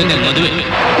ಹುಡುಗನ ಜೊತೆ ಮದುವೆ,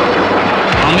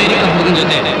 ಅಮೆರಿಕ ಹುಡುಗನ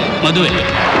ಜೊತೆ ಮದುವೆ.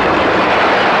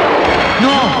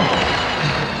 ನೋ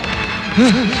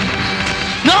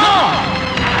ನೋ,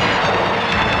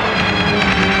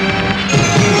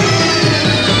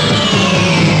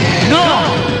 ನೋ,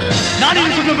 ನಾನು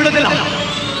ಸುಮ್ಮನೆ ಬಿಡೋದಿಲ್ಲ.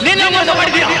 ನೀನು ಮೋಸ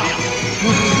ಮಾಡಿದೀಯ.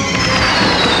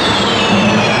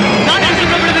 ನಾನು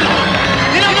ಸುಮ್ಮನೆ ಬಿಡೋದಿಲ್ಲ.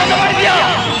 ನೀನು ಮೋಸ ಮಾಡಿದೀಯ.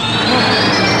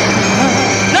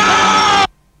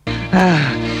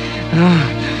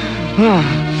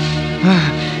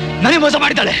 ನನಗೆ ಮೋಸ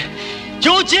ಮಾಡಿದ್ದಾಳೆ.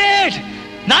 You cheat.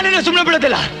 ನಾನಿನ್ನ ಸುಮ್ಮನೆ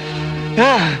ಬಿಡೋದಿಲ್ಲ.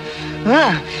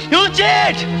 You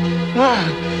cheat.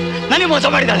 ನನಗೆ ಮೋಸ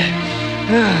ಮಾಡಿದ್ದಾಳೆ.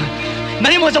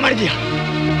 ನನಗೆ ಮೋಸ ಮಾಡಿದೀಯಾ.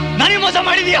 ನನಗೆ ಮೋಸ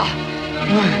ಮಾಡಿದೀಯಾ.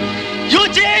 You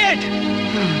cheat.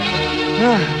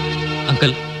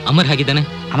 ಅಂಕಲ್, ಅಮರ್ ಹೇಗಿದ್ದಾನೆ?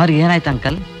 ಅಮರ್ ಏನಾಯ್ತು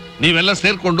ಅಂಕಲ್? ನೀವೆಲ್ಲ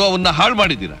ಸೇರ್ಕೊಂಡು ಅವನ್ನ ಹಾಳು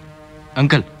ಮಾಡಿದ್ದೀರಾ.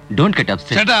 Uncle, don't get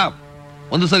upset. Shut up.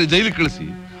 ಒಂದು ಸರಿ ಜೈಲಿಗೆ ಕಳಿಸಿ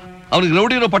ಅವನಿಗೆ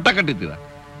ರೌಡಿನೋ ಪಟ್ಟ ಕಟ್ಟಿದ್ದೀರಾ.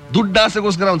 ದುಡ್ಡು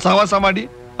ಆಸೆಗೋಸ್ಕರ ಅವನ್ ಸಹವಾಸ ಮಾಡಿ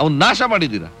ಅವನ್ ನಾಶ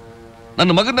ಮಾಡಿದ್ದೀರಾ.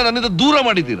 ನನ್ನ ಮಗನ ನನ್ನಿಂದ ದೂರ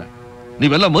ಮಾಡಿದ್ದೀರಾ.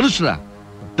 ನೀವೆಲ್ಲ ಮನುಷ್ಯರ.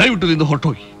 ದಯವಿಟ್ಟು ನಿಂದ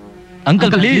ಹೊರಟೋಗಿ.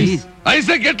 Uncle please. I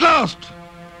say get lost.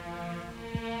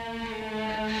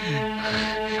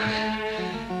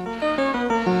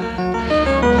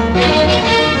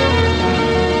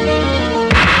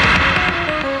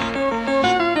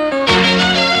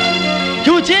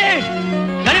 You cheat.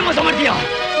 ನನಗೆ ಮೋಸ ಮಾಡ್ತೀಯಾ.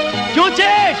 You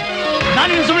cheat.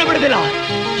 ನಾನಿನ್ನು ಸುಮ್ಮನೆ ಬಿಡೋದಿಲ್ಲ.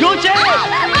 You cheat.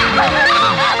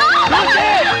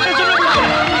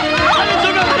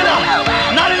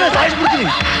 ನಾನಿನ್ನ ಸಾಯಿಸ್ಬಿಡ್ತೀನಿ.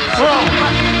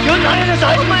 ನಾನಿನ್ನ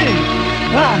ಸಾಯಿಸ್ಬಿಡ್ತೀನಿ.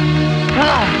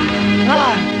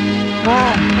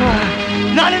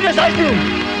 ನಾನಿನ್ನ ಸಾಯಿಸ್ತೀನಿ.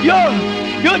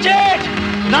 You cheat.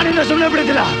 ನಾನಿನ್ನ ಸುಮ್ಮನೆ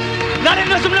ಬಿಡೋದಿಲ್ಲ.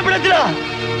 ನಾನಿನ್ನ ಸುಮ್ಮನೆ ಬಿಡೋದಿಲ್ಲ.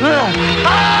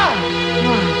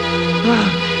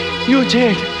 You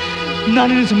cheat.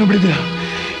 ನಾನಿನ್ನ ಸುಮ್ಮನೆ ಬಿಡೋದಿಲ್ಲ.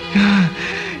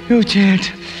 You cheat.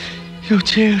 You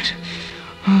cheat.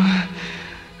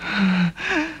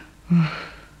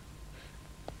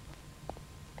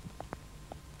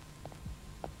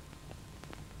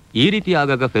 ಈ ರೀತಿ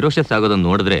ಆಗಾಗ ಫೆರೋಷಸ್ ಆಗೋದನ್ನು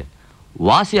ನೋಡಿದ್ರೆ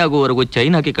ವಾಸಿ ಆಗುವವರೆಗೂ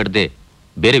ಚೈನ್ ಹಾಕಿ ಕಟ್ಟದೆ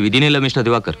ಬೇರೆ ವಿಧಿನೇ ಇಲ್ಲ ಮಿಸ್ಟರ್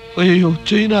ದಿವಾಕರ್. ಅಯ್ಯೋ,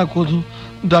 ಚೈನ್ ಹಾಕೋದು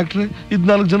ಡಾಕ್ಟ್ರೆ,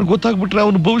 4 ಜನ ಗೊತ್ತಾಗ್ಬಿಟ್ರೆ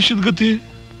ಅವನ ಭವಿಷ್ಯದ ಗತಿ.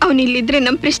 ಅವನು ಇಲ್ಲಿದ್ರೆ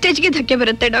ನಮ್ ಪ್ರೆಸ್ಟೇಜ್ಗೆ ಧಕ್ಕೆ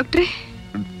ಬರುತ್ತೆ ಡಾಕ್ಟ್ರೆ.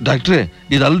 ಡಾಕ್ಟ್ರೆ,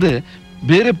 ಇದಲ್ಲದೆ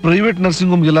ಬೇರೆ ಪ್ರೈವೇಟ್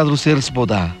ನರ್ಸಿಂಗ್ ಹೋಮ್ ಎಲ್ಲಾದ್ರೂ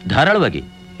ಸೇರಿಸಬಹುದಾ? ಧಾರಾಳವಾಗಿ.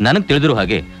 ನನಗೆ ತಿಳಿದಿರೋ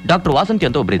ಹಾಗೆ ಡಾಕ್ಟರ್ ವಾಸಂತಿ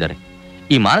ಅಂತ ಒಬ್ಬರಿದ್ದಾರೆ.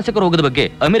 ಈ ಮಾನಸಿಕ ರೋಗದ ಬಗ್ಗೆ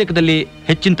ಅಮೆರಿಕದಲ್ಲಿ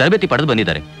ಹೆಚ್ಚಿನ ತರಬೇತಿ ಪಡೆದು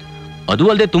ಬಂದಿದ್ದಾರೆ. ಅದು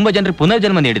ಅಲ್ಲದೆ ತುಂಬಾ ಜನರಿಗೆ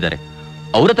ಪುನರ್ಜನ್ಮ ನೀಡಿದ್ದಾರೆ.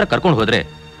 ಅವ್ರ ಹತ್ರ ಕರ್ಕೊಂಡು ಹೋದ್ರೆ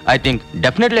I think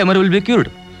definitely Amar will be cured.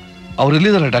 ಅವ್ರು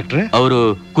ಎಲ್ಲಿದ್ದಾರೆ ಡಾಕ್ಟ್ರೆ? ಅವರು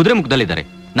ಕುದುರೆ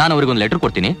ನಾನು ಅವ್ರಿಗೆ ಒಂದು ಲೆಟರ್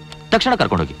ಕೊಡ್ತೀನಿ, ತಕ್ಷಣ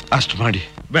ಕರ್ಕೊಂಡು ಹೋಗಿ. ಅಷ್ಟು ಮಾಡಿ.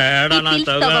 ಬೇಡ, ನಾನು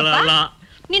ತಗೊಳ್ಳಲ್ಲ.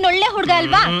 ನೀನ್ ಒಳ್ಳೆ ಹುಡುಗ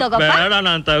ಅಲ್ವಾ? ತಗೋಪ್ಪ. ಬೇಡ,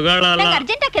 ನಾನ್ ತಗೊಳಲ್ಲ. ನಂಗೆ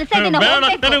ಅರ್ಜೆಂಟ್ ಕೆಲಸ ಇದೆ, ನಾನು ಬೇಡ,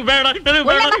 ಹೋಗ್ಬೇಕು. ನನಗ್ ಬೇಡ, ನನಗ್ ಬೇಡ.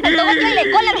 ಒಳ್ಳೆ ಮಾತನ್ನ ತಗೋತೀಯ ಇಲ್ಲ,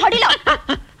 ಕೋಲಲ್ಲಿ ಹೊಡಿಲೋ.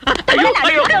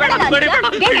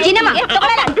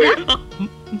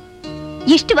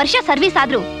 ಇಷ್ಟು ವರ್ಷ ಸರ್ವಿಸ್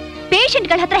ಆದ್ರೂ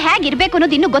ಪೇಷಂಟ್ಗಳ ಹತ್ರ ಹೇಗಿರ್ಬೇಕು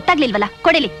ಅನ್ನೋದು ಇನ್ನೂ ಗೊತ್ತಾಗ್ಲಿಲ್ವಲ್ಲ.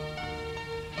 ಕೊಡಲಿ.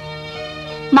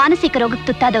 ಮಾನಸಿಕ ರೋಗಕ್ಕೆ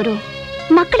ತುತ್ತಾದವರು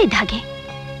ಮಕ್ಕಳಿದ್ದ ಹಾಗೆ.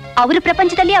 ಅವ್ರ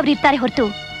ಪ್ರಪಂಚದಲ್ಲಿ ಅವ್ರು ಇರ್ತಾರೆ ಹೊರತು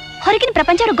ಹೊರಗಿನ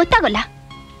ಪ್ರಪಂಚ ಅವ್ರಿಗೆ ಗೊತ್ತಾಗೋಲ್ಲ.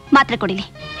 ಮಾತ್ರ ಕೊಡಿಲಿ.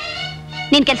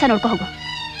 ನಿನ್ ಕೆಲಸ ನೋಡ್ಕೊ ಹೋಗು.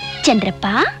 ಚಂದ್ರಪ್ಪ,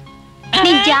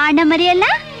 ನೀನ್ ಜಾಣ ಮರಿಯಲ್ಲ.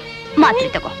 ಮಾತ್ರೆ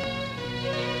ತಗೋ.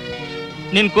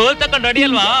 ನಿನ್ ಕೋಲ್ ತಕೊಂಡ್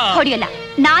ಹೊಡಿಯಲ್ವಾ? ಹೊಡಿಯಲ್ಲ,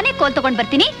 ನಾನೇ ಕೋಲ್ ತಗೊಂಡ್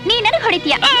ಬರ್ತೀನಿ, ನೀ ನನಗ್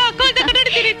ಹೊಡಿತೀಯ.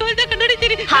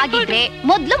 ಹಾಗಿದ್ರೆ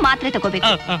ಮೊದ್ಲು ಮಾತ್ರೆ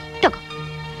ತಗೋಬೇಕು. ತಗೋ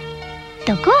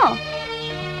ತಗೋ.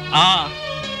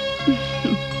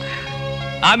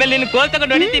 ಆಮೇಲೆ ನಿನ್ ಕೋಲ್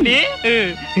ತಗೊಂಡ್ ಹೊಡಿತೀನಿ.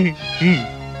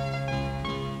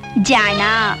 ಜಾಣ.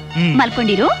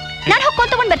 ಮಲ್ಕೊಂಡಿರು, ನಾನು ಹೋಗಿ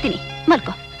ಕೋಲ್ ತಗೊಂಡ್ ಬರ್ತೀನಿ.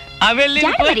 ಮಲ್ಕೋ. ಆಮೇಲೆ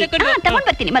ತಗೊಂಡ್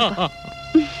ಬರ್ತೀನಿ. ಮಲ್ಕೋ.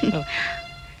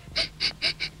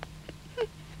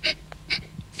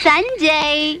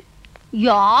 ಸಂಜಯ್,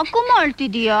 ಯಾಕೋ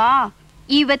ಮಾಡ್ತಿದೀಯಾ?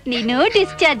 ಇವತ್ ನೀನು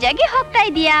ಡಿಸ್ಚಾರ್ಜ್ ಆಗಿ ಹೋಗ್ತಾ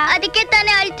ಇದೀಯಾ? ಅದಕ್ಕೆ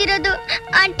ತಾನೇ ಅಳ್ತಿರೋದು.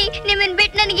 ಆಂಟಿ, ನಿಮ್ಮನ್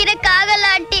ಬಿಟ್ಟು ನನಗಿರಕ್ಕಾಗಲ್ಲ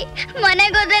ಆಂಟಿ.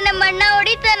 ಮನೆಗೆ ಹೋದ್ರೆ ನಮ್ಮ ಅಣ್ಣ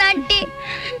ಹೊಡಿತಾನ ಆಂಟಿ.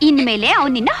 ಇನ್ಮೇಲೆ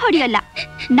ಅವ್ನು ನಿನ್ನ ಹೊಡಿಯಲ್ಲ.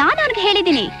 ನಾನು ಅವ್ನಿಗೆ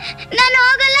ಹೇಳಿದೀನಿ. ನಾನು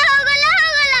ಹೋಗಲ್ಲ ಹೋಗಲ್ಲ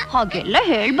ಹೋಗಲ್ಲ. ಹಾಗೆಲ್ಲ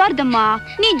ಹೇಳ್ಬಾರ್ದಮ್ಮ.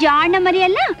 ನೀ ಜಾಣ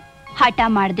ಮರಿಯಲ್ಲ. ಹಠ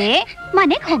ಮಾಡ್ದೆ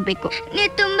ಮನೆಗ್ ಹೋಗ್ಬೇಕು.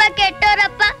 ನೀವ್ ತುಂಬಾ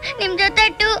ಕೆಟ್ಟೋರಪ್ಪ. ನಿಮ್ ಜೊತೆ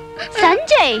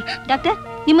ಸಂಜಯ್. ಡಾಕ್ಟರ್,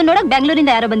 ನಿಮ್ಮನ್ನ ನೋಡಕ್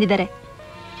ಬೆಂಗಳೂರಿಂದ ಯಾರೋ ಬಂದಿದ್ದಾರೆ.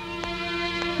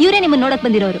 ಇವರೇ ನಿಮ್ಮನ್ನ ನೋಡಕ್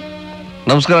ಬಂದಿರೋರು.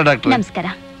 ನಮಸ್ಕಾರ ಡಾಕ್ಟರ್. ನಮಸ್ಕಾರ.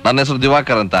 ನನ್ನ ಹೆಸರು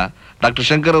ದಿವಾಕರ್ ಅಂತ. ಡಾಕ್ಟರ್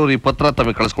ಶಂಕರ್ ಅವರು ಈ ಪತ್ರ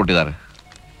ತಮಗೆ ಕಳಿಸ್ಕೊಟ್ಟಿದ್ದಾರೆ.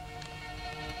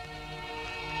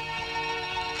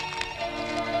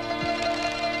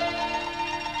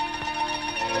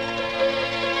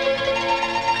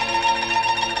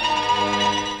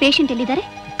 ಪೇಷಂಟ್ ಎಲ್ಲಿದ್ದಾರೆ?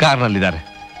 ಕಾರ್ನಲ್ಲಿದ್ದಾರೆ.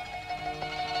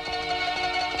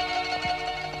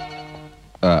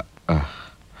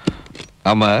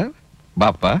 ಅಮ್ಮ,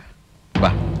 ಬಾಪ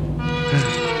ಬಾ.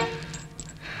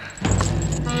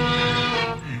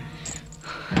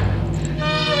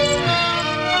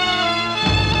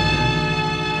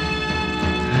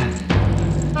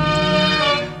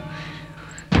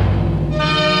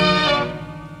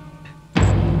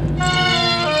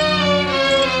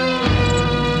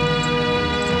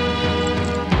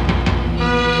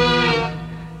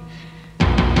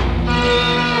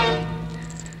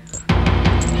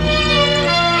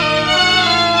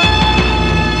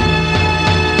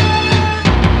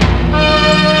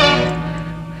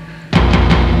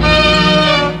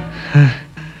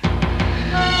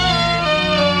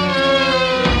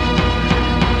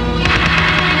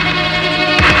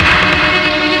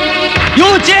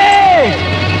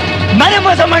 ನಾನೇ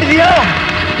ಮೋಸ ಮಾಡಿದೀಯಾ?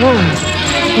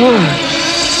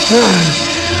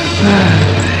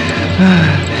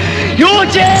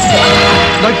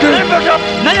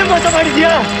 ನಾನೇ ಮೋಸ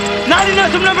ಮಾಡಿದೀಯಾ? ನಾನಿನ್ನ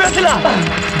ಸುಮ್ಮನೆ ಬಿಡೋದಿಲ್ಲ.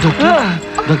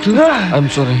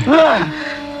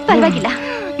 ಪರವಾಗಿಲ್ಲ,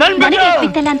 ನನಗೆ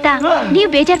ಬಿತ್ತಲ್ಲ ಅಂತ ನೀವು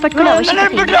ಬೇಜಾರ್ ಪಟ್ಕೊಳ್ಳೋ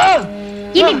ಅವಶ್ಯಕತೆ ಇಲ್ಲ.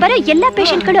 ಇಲ್ಲಿ ಬರೋ ಎಲ್ಲಾ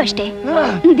ಪೇಷಂಟ್ಗಳು ಅಷ್ಟೇ.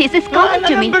 This is common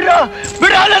to me.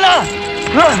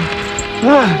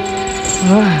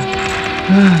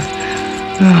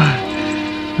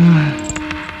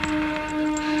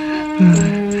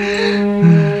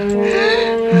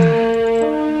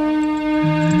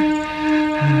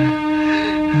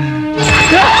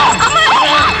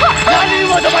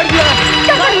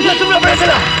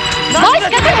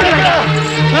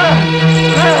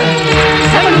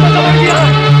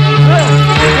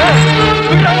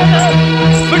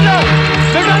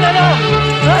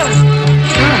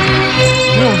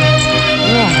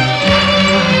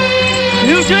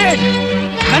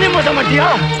 ನನಗೆ ಮೋಸ ಮಾಡ್ತೀಯಾ?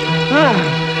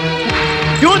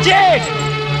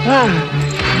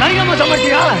 ನನಗೆ ಮೋಸ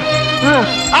ಮಾಡ್ತೀಯಾ?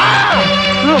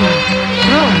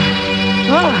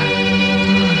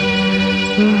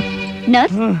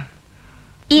 ನರ್ಸ್,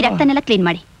 ಈ ರಕ್ತನೆಲ್ಲ ಕ್ಲೀನ್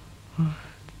ಮಾಡಿ.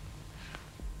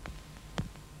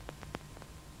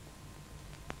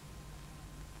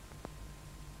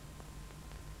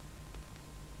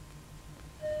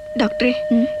 ಡಾಕ್ಟ್ರೇ,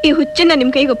 ಈ ಹುಚ್ಚನ್ನ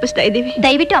ನಿಮ್ ಕೈಗೆ ಒಪ್ಪಿಸ್ತಾ ಇದ್ದೀವಿ.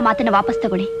 ದಯವಿಟ್ಟು ಆ ಮಾತನ್ನ ವಾಪಸ್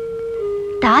ತಗೊಳ್ಳಿ.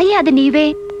 ತಾಯಿ ಆದ ನೀವೇ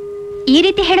ಈ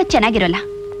ರೀತಿ ಹೇಳೋದು ಚೆನ್ನಾಗಿರೋಲ್ಲ.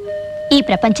 ಈ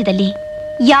ಪ್ರಪಂಚದಲ್ಲಿ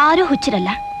ಯಾರೂ ಹುಚ್ಚಿರಲ್ಲ.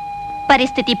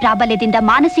 ಪರಿಸ್ಥಿತಿ ಪ್ರಾಬಲ್ಯದಿಂದ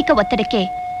ಮಾನಸಿಕ ಒತ್ತಡಕ್ಕೆ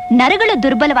ನರಗಳು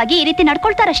ದುರ್ಬಲವಾಗಿ ಈ ರೀತಿ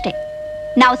ನಡ್ಕೊಳ್ತಾರಷ್ಟೇ.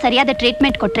 ನಾವು ಸರಿಯಾದ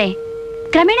ಟ್ರೀಟ್ಮೆಂಟ್ ಕೊಟ್ರೆ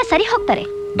ಕ್ರಮೇಣ ಸರಿ ಹೋಗ್ತಾರೆ.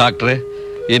 ಡಾಕ್ಟ್ರೇ,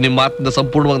 ಈ ನಿಮ್ಮ ಮಾತಿಂದ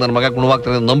ಸಂಪೂರ್ಣವಾಗಿ ನನ್ನ ಮಗ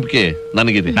ಗುಣವಾಗ್ತಾರೆ ಅನ್ನೋ ನಂಬಿಕೆ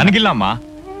ನನಗಿದೆ. ನನಗಿಲ್ಲಮ್ಮ.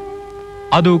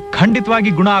 ಅದು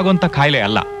ಖಂಡಿತವಾಗಿ ಗುಣ ಆಗುವಂತ ಕಾಯಿಲೆ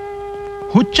ಅಲ್ಲ.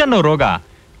 ಹುಚ್ಚನ್ನೋ ರೋಗ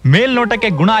ಮೇಲ್ನೋಟಕ್ಕೆ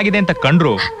ಗುಣ ಆಗಿದೆ ಅಂತ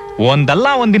ಕಂಡ್ರು ಒಂದಲ್ಲ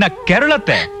ಒಂದಿನ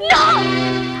ಕೆರಳತ್ತೆ.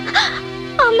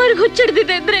 ಅಮರ್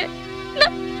ಹುಚ್ಚಿಡ್ದಿದೆ ಅಂದ್ರೆ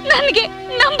ನನಗೆ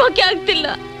ನಂಬೋಕೆ ಆಗ್ತಿಲ್ಲ.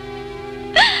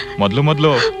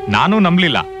 ಮೊದ್ಲು ನಾನು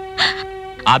ನಂಬಲಿಲ್ಲ.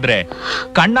 ಆದ್ರೆ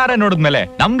ಕಣ್ಣಾರೆ ನೋಡಿದ್ಮೇಲೆ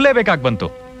ನಂಬ್ಲೇಬೇಕಾಗ್ ಬಂತು.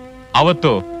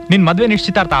 ಅವತ್ತು ನಿನ್ ಮದ್ವೆ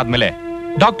ನಿಶ್ಚಿತಾರ್ಥ ಆದ್ಮೇಲೆ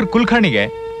ಡಾಕ್ಟರ್ ಕುಲಕರ್ಣಿಗೆ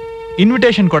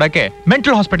ಇನ್ವಿಟೇಷನ್ ಕೊಡಕ್ಕೆ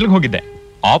ಮೆಂಟಲ್ ಹಾಸ್ಪಿಟಲ್ಗೆ ಹೋಗಿದ್ದೆ.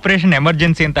 ಆಪರೇಷನ್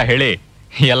ಎಮರ್ಜೆನ್ಸಿ ಅಂತ ಹೇಳಿ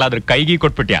ಎಲ್ಲಾದ್ರೂ ಕೈಗಿ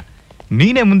ಕೊಟ್ಬಿಟ್ಯಾ.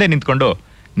 ನೀನೇ ಮುಂದೆ ನಿಂತ್ಕೊಂಡು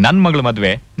ನನ್ ಮಗಳ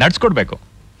ಮದ್ವೆ ನಡ್ಸ್ಕೊಡ್ಬೇಕು.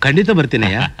 ಖಂಡಿತ ಬರ್ತೀನಿ.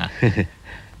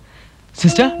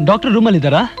 ಸಿಸ್ಟರ್, ಡಾಕ್ಟರ್ ರೂಮಲ್ಲಿ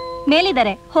ಇದ್ದಾರಾ?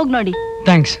 ಮೇಲಿದ್ದಾರೆ, ಹೋಗ್ ನೋಡಿ.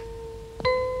 ಥ್ಯಾಂಕ್ಸ್.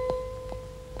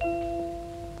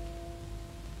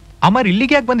 ಅಮರ್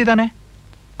ಇಲ್ಲಿಗೆ ಯಾಕೆ ಬಂದಿದ್ದಾನೆ?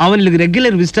 ಅವನ್ ಇಲ್ಲಿಗೆ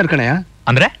ರೆಗ್ಯುಲರ್ ವಿಸಿಟರ್ ಕಣಯ್ಯ.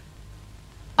 ಅಂದ್ರೆ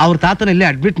ಅವ್ರ ತಾತನ ಇಲ್ಲೇ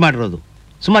ಅಡ್ಮಿಟ್ ಮಾಡಿರೋದು.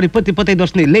 ಸುಮಾರು 20-25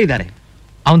 ವರ್ಷ ಇಲ್ಲೇ ಇದ್ದಾರೆ.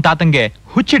 ಅವನ್ ತಾತಂಗೆ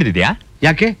ಹುಚ್ಚಿಡ್ದಿದ್ಯಾ?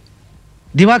 ಯಾಕೆ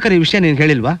ದಿವಾಕರ್ ಈ ವಿಷಯ ನೀನ್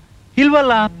ಹೇಳಿಲ್ವಾ?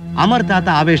 ಇಲ್ವಲ್ಲ. ಅಮರ್ ತಾತ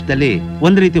ಆವೇಶದಲ್ಲಿ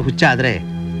ಒಂದ್ ರೀತಿ ಹುಚ್ಚ ಆದ್ರೆ,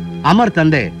 ಅಮರ್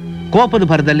ತಂದೆ ಕೋಪದ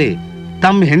ಭರದಲ್ಲಿ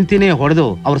ತಮ್ಮ ಹೆಂಡತಿನೇ ಹೊಡೆದು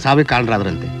ಅವ್ರ ಸಾವಿಗೆ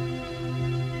ಕಾರಣರಾದ್ರಂತೆ.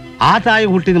 ಆ ತಾಯಿ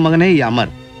ಹುಟ್ಟಿದ ಮಗನೇ ಈ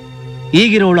ಅಮರ್.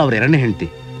 ಈಗಿರೋಳು ಅವ್ರ ಎರಡನೇ ಹೆಂಡತಿ.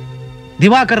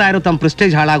 ದಿವಾಕರ್ ರಾಯರು ತಮ್ಮ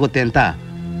ಪ್ರೆಸ್ಟೇಜ್ ಹಾಳಾಗುತ್ತೆ ಅಂತ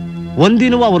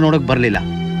ಒಂದಿನವೂ ಅವ್ರು ನೋಡಕ್ ಬರ್ಲಿಲ್ಲ.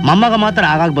 ಮೊಮ್ಮಗ ಮಾತ್ರ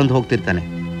ಆಗಾಗ ಬಂದು ಹೋಗ್ತಿರ್ತಾನೆ.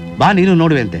 ಬಾ ನೀನು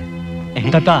ನೋಡುವಂತೆ.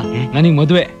 ತಾತ, ನನಗ್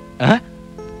ಮದ್ವೆ.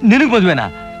 ನಿನಗ್ ಮದ್ವೆನಾ?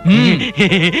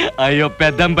 ಅಯ್ಯೋ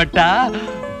ಪೆದ್ದಂಬಟ್ಟ,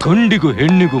 ಗಂಡಿಗೂ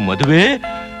ಹೆಣ್ಣಿಗೂ ಮದುವೆ,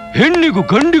 ಹೆಣ್ಣಿಗೂ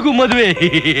ಗಂಡಿಗೂ ಮದುವೆ.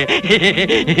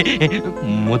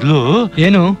 ಮೊದಲು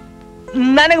ಏನು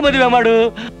ನನಗ್ ಮದುವೆ ಮಾಡು,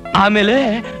 ಆಮೇಲೆ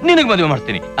ನಿನಗ್ ಮದುವೆ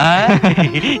ಮಾಡ್ತೀನಿ.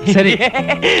 ಸರಿ.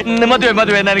 ಮದುವೆ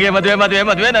ಮದುವೆ ನನಗೆ, ಮದುವೆ ಮದುವೆ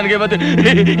ಮದುವೆ ನನಗೆ, ಮದುವೆ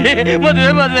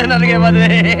ಮದುವೆ ಮದುವೆ ನನಗೆ,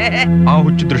 ಮದುವೆ. ಆ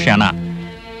ಹುಚ್ಚು ದೃಶ್ಯನ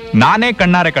ನಾನೇ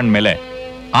ಕಣ್ಣಾರೆ ಕಂಡ್ಮೇಲೆ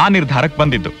ಆ ನಿರ್ಧಾರಕ್ಕೆ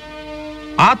ಬಂದಿದ್ದು.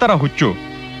 ಆ ತರ ಹುಚ್ಚು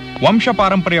ವಂಶ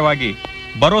ಪಾರಂಪರ್ಯವಾಗಿ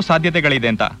ಬರೋ ಸಾಧ್ಯತೆಗಳಿದೆ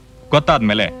ಅಂತ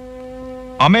ಗೊತ್ತಾದ್ಮೇಲೆ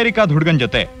ಅಮೆರಿಕಾದ ಹುಡುಗನ್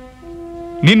ಜೊತೆ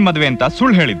ನಿನ್ ಮದ್ವೆ ಅಂತ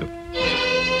ಸುಳ್ಳು ಹೇಳಿದ್ದು.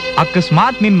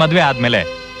 ಅಕಸ್ಮಾತ್ ನಿನ್ ಮದ್ವೆ ಆದ್ಮೇಲೆ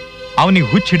ಅವನಿಗೆ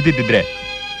ಹುಚ್ಚು ಹಿಡ್ದಿದ್ದಿದ್ರೆ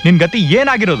ನಿನ್ ಗತಿ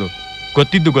ಏನಾಗಿರೋದು?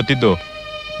 ಗೊತ್ತಿದ್ದು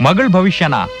ಮಗಳ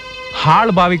ಭವಿಷ್ಯನ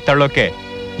ಹಾಳ್ ಬಾವಿಗೆ ತಳ್ಳೋಕೆ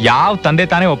ಯಾವ ತಂದೆ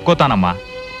ತಾನೇ ಒಪ್ಕೋತಾನಮ್ಮ.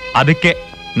 ಅದಕ್ಕೆ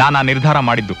ನಾನು ಆ ನಿರ್ಧಾರ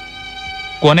ಮಾಡಿದ್ದು.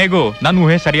 ಕೊನೆಗೂ ನನ್ನ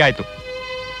ಊಹೆ ಸರಿಯಾಯ್ತು.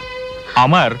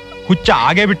 ಅಮರ್ ಹುಚ್ಚ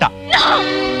ಆಗೇ ಬಿಟ್ಟ.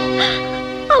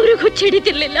 ಅವ್ರಿಗೆ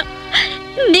ಹುಚ್ಚಿಡಿತಿರ್ಲಿಲ್ಲ.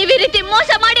 ನೀವೇ ರೀತಿ ಮೋಸ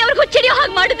ಮಾಡಿ ಅವ್ರಿಗೆ ಹುಚ್ಚಿಡಿಯೋ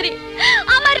ಹಾಗೆ ಮಾಡಿದ್ರಿ.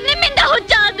 ಅಮರ್ ನಿಮ್ಮಿಂದ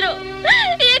ಹುಚ್ಚ ಆದ್ರು.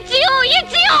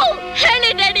 ಹೇಳಿ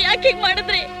ಡ್ಯಾಡಿ, ಯಾಕೆ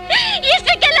ಮಾಡಿದ್ರಿ?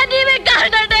 ಇಷ್ಟಕ್ಕೆಲ್ಲ ನೀವೇ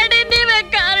ಕಾರಣ ಡ್ಯಾಡಿ, ನೀವೇ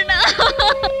ಕಾರಣ.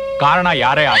 ಕಾರಣ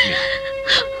ಯಾರೇ ಆಗ್ಲಿ,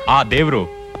 ಆ ದೇವ್ರು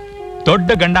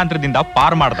ದೊಡ್ಡ ಗಂಡಾಂತರದಿಂದ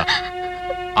ಪಾರ್ ಮಾಡ್ದ.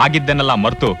 ಆಗಿದ್ದನ್ನೆಲ್ಲ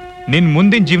ಮರ್ತು ನಿನ್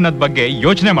ಮುಂದಿನ ಜೀವನದ ಬಗ್ಗೆ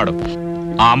ಯೋಚನೆ ಮಾಡು.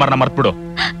 ಆ ಅಮರ್ನ ಮರ್ತ್ಬಿಡು.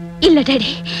 ಇಲ್ಲ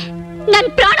ಡ್ಯಾಡಿ, ನನ್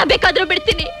ಪ್ರಾಣ ಬೇಕಾದ್ರೂ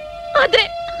ಬಿಡ್ತೀನಿ, ಆದ್ರೆ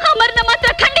ಅಮರ್ನ ಮಾತ್ರ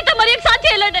ಖಂಡಿತ ಮರೆಯಕ್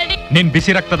ಸಾಧ್ಯ ಇಲ್ಲ ಡ್ಯಾಡಿ. ನಿನ್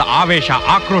ಬಿಸಿ ರಕ್ತದ ಆವೇಶ,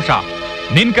 ಆಕ್ರೋಶ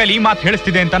ನಿನ್ ಕೈಲಿ ಈ ಮಾತು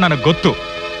ಹೇಳಿಸ್ತಿದೆ ಅಂತ ನನಗೆ ಗೊತ್ತು.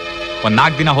 ಒಂದ್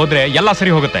 4 ದಿನ ಹೋದ್ರೆ ಎಲ್ಲ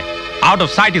ಸರಿ ಹೋಗುತ್ತೆ. Out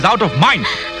off site is out of mind.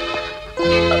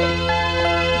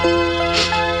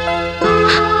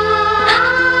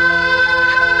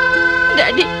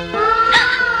 Daddy,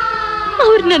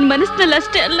 ಅವ್ರು ನನ್ನ ಮನಸ್ಸಿನಲ್ಲಿ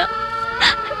ಅಷ್ಟೇ ಅಲ್ಲ,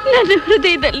 ನನ್ನ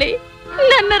ಹೃದಯದಲ್ಲಿ,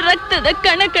 ನನ್ನ ರಕ್ತದ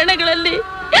ಕಣ ಕಣಗಳಲ್ಲಿ,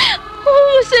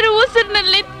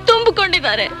 ಉಸಿರಿನಲ್ಲಿ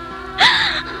ತುಂಬಿಕೊಂಡಿದ್ದಾರೆ.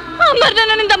 ಅಮರ್ನ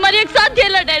ನನ್ನಿಂದ ಮರೆಯಕ್ ಸಾಧ್ಯ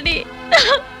ಇಲ್ಲ ಡ್ಯಾಡಿ,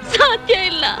 ಸಾಧ್ಯ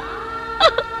ಇಲ್ಲ.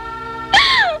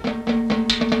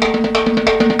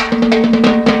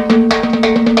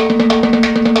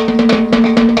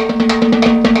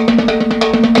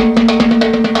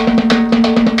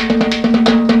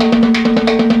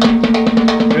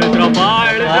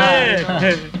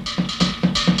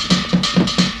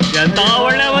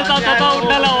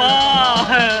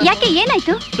 ಯಾಕೆ,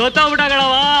 ಏನಾಯ್ತು?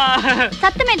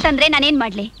 ಸತ್ತ ಮೇಲೆ ತಂದ್ರೆ ನಾನೇನ್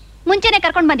ಮಾಡ್ಲಿ? ಮುಂಚೆನೆ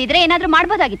ಕರ್ಕೊಂಡ್ ಬಂದಿದ್ರೆ ಏನಾದ್ರೂ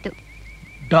ಮಾಡ್ಬೋದಾಗಿತ್ತು.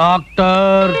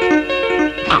 ಡಾಕ್ಟರ್,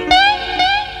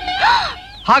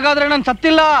 ಹಾಗಾದ್ರೆ ನಾನು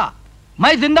ಸತ್ತಿಲ್ಲ,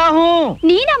 ಮೈ ಜಿಂದಾ ಹೂ.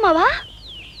 ನೀನಮ್ಮವ?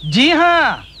 ಜಿ ಹಾ,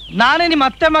 ನಾನೇ ನಿಮ್ಮ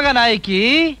ಅತ್ತೆ ಮಗ ನಾಯಕಿ.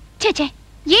 ಛೇ,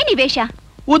 ಏನಿ ವೇಷ?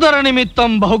 ಉದರ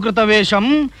ನಿಮಿತ್ತಂ ಬಹುಕೃತ ವೇಷಂ,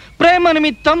 ಪ್ರೇಮ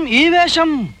ನಿಮಿತ್ತಂ ಈ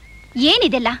ವೇಷಂ.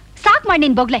 ಏನಿದೆಲ್ಲ? ಸಾಕ್ ಮಾಡಿ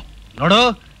ನಿನ್ ಬೊಗ್ಲೆ. ನೋಡು,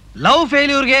 ಲವ್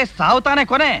ಫೇಲ್ಯೂರ್ಗೆ ಸಾವುತಾನೆ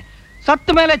ಕೊನೆ. ಸತ್ತ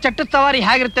ಮೇಲೆ ಚಟ್ಟದ ಸವಾರಿ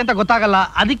ಹೇಗಿರುತ್ತೆ ಅಂತ ಗೊತ್ತಾಗಲ್ಲ,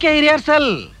 ಅದಕ್ಕೆ ರಿಹರ್ಸಲ್.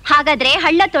 ಹಾಗಾದ್ರೆ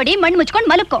ಹಳ್ಳ ತೋಡಿ ಮಣ್ಣು ಮುಚ್ಕೊಂಡ್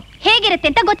ಮಲಕ್ಕೋ, ಹೇಗಿರುತ್ತೆ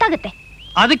ಅಂತ ಗೊತ್ತಾಗುತ್ತೆ.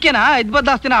 ಅದಕ್ಕೆನಾ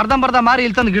ಇದ್ಬದ್ದಾಸ್ತಿನ ಅರ್ಧಂಬರ್ಧ ಮಾರಿ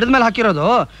ಇಲ್ಲಿ ತಂದು ಗಿಡದ ಮೇಲೆ ಹಾಕಿರೋದು.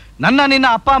 ನಿನ್ನ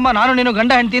ಅಪ್ಪ ಅಮ್ಮ, ನಾನು ನೀನು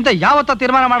ಗಂಡ ಹೆಂಡತಿ ಅಂತ ಯಾವತ್ತ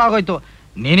ತೀರ್ಮಾನ ಮಾಡಾಗೋಯ್ತು.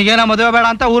 ನಿನಗೇನ ಮದುವೆ ಬೇಡ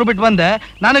ಅಂತ ಊರು ಬಿಟ್ಟು ಬಂದೆ,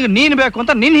 ನನಗೆ ನೀನ್ ಬೇಕು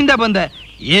ಅಂತ ನಿನ್ ಹಿಂದೆ ಬಂದೆ.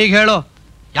 ಈಗ ಹೇಳು,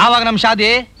 ಯಾವಾಗ ನಮ್ ಶಾದಿ?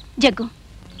 ಜಗ್ಗು,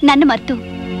 ನನ್ನ ಮರ್ತು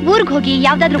ಊರ್ಗ್ ಹೋಗಿ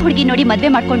ಯಾವ್ದಾದ್ರು ಹುಡುಗಿ ನೋಡಿ ಮದ್ವೆ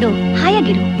ಮಾಡ್ಕೊಂಡು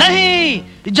ಹಾಯಾಗಿರು. ನಹಿ,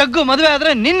 ಜಗ್ಗು ಮದ್ವೆ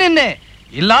ಆದ್ರೆ ನಿನ್ನೆ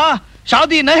ಇಲ್ಲ,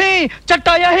 ಶಾದಿ ನಹಿ, ಚಟ್ಟ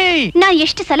ಯಹಿ. ನಾ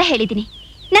ಎಷ್ಟು ಸಲ ಹೇಳಿದೀನಿ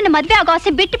ನನ್ನ ಮದ್ವೆ ಆಗೋ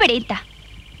ಆಸೆ ಬಿಟ್ಟು ಬಿಡಿ ಅಂತ.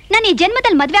 ನಾನು ಈ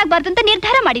ಜನ್ಮದಲ್ಲಿ ಮದ್ವೆ ಆಗ್ಬಾರ್ದು ಅಂತ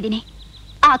ನಿರ್ಧಾರ ಮಾಡಿದ್ದೀನಿ.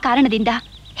 ಆ ಕಾರಣದಿಂದ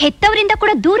ಹೆತ್ತವರಿಂದ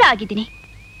ಕೂಡ ದೂರ ಆಗಿದ್ದೀನಿ.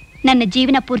 ನನ್ನ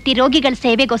ಜೀವನ ಪೂರ್ತಿ ರೋಗಿಗಳ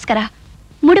ಸೇವೆಗೋಸ್ಕರ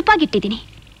ಮುಡುಪಾಗಿಟ್ಟಿದ್ದೀನಿ.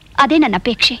 ಅದೇ ನನ್ನ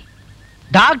ಅಪೇಕ್ಷೆ.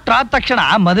 ಡಾಕ್ಟರ್ ಆದ ತಕ್ಷಣ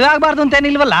ಮದುವೆ ಆಗ್ಬಾರ್ದು ಅಂತ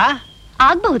ಏನಿಲ್ವಲ್ಲ?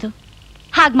 ಆಗ್ಬಹುದು.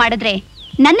 ಹಾಗ್ ಮಾಡಿದ್ರೆ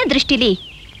ನನ್ನ ದೃಷ್ಟಿಲಿ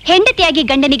ಹೆಂಡತಿಯಾಗಿ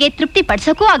ಗಂಡನಿಗೆ ತೃಪ್ತಿ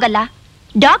ಪಡಿಸೋಕೂ ಆಗಲ್ಲ,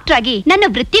 ಡಾಕ್ಟರ್ ಆಗಿ ನನ್ನ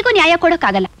ವೃತ್ತಿಗೂ ನ್ಯಾಯ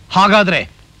ಕೊಡೋಕ್ಕಾಗಲ್ಲ. ಹಾಗಾದ್ರೆ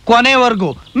ಕೊನೆವರೆಗೂ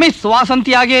ಮಿಸ್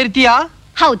ವಾಸಂತಿಯಾಗೇ ಇರ್ತೀಯಾ?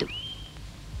 ಹೌದು.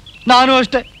 ನಾನು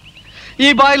ಅಷ್ಟೇ. ಈ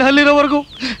ಬಾಯಲ್ಲಿ ಹಲ್ಲಿರೋವರೆಗೂ,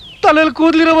 ತಲೆಯಲ್ಲಿ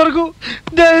ಕೂದಲಿರೋವರೆಗೂ,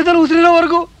 ದೇಹದಲ್ಲಿ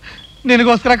ಉಸಿರಿರೋವರೆಗೂ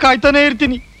ನಿನಗೋಸ್ಕರ ಕಾಯ್ತಾನೆ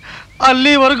ಇರ್ತೀನಿ.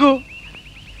 ಅಲ್ಲಿವರೆಗೂ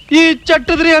ಈ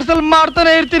ಚಟ್ಟದ ರಿಹರ್ಸಲ್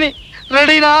ಮಾಡ್ತಾನೆ ಇರ್ತೀನಿ.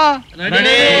 ರೆಡಿನಾ?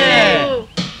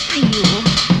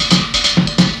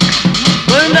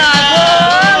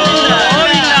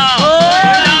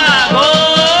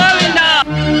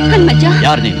 ಹನ್ಮಜ್ಜ.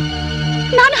 ಯಾರು ನೀನು?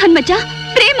 ನಾನು ಹನ್ಮಜ್ಜ.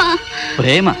 ಪ್ರೇಮ.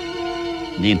 ಪ್ರೇಮ?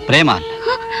 ನೀನ್ ಪ್ರೇಮ ಅಲ್ಲ,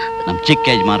 ನಮ್ ಚಿಕ್ಕ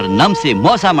ಯಜಮಾನ್ರು ನಂಬಿಸಿ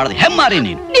ಮೋಸ ಮಾಡಿದ ಹೆಮ್ಮಾರಿ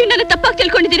ನೀನು. ನೀವು ನನ್ನ ತಪ್ಪಾಗಿ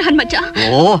ತಿಳ್ಕೊಂಡಿದ್ದೀರಿ ಹನ್ಮಜ್ಜ.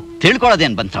 ಓ,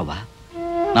 ತಿಳ್ಕೊಳ್ಳೋದೇನ್ ಬಂತ್ರವ್ವ?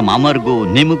 ನಮ್ಮ ಅಮರ್ಗೂ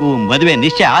ನಿಮಗೂ ಮದುವೆ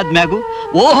ನಿಶ್ಚಯ ಆದ್ಮ್ಯಾಗು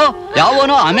ಓಹೋ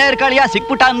ಯಾವನೋ ಅಮೇರಿಕಾಳಿಯ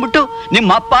ಸಿಕ್ಬಿಟ್ಟ ಅಂದ್ಬಿಟ್ಟು ನಿಮ್ಮ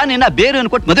ಅಪ್ಪ ನಿನ್ನ ಬೇರೆ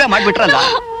ಕೊಟ್ಟು ಮದುವೆ ಮಾಡ್ಬಿಟ್ರಲ್ಲ,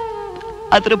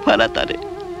 ಅದ್ರ ಫಲ ತಾನೆ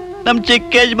ನಮ್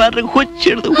ಚಿಕ್ಕ ಯಜಮಾನ್ರಿಗೆ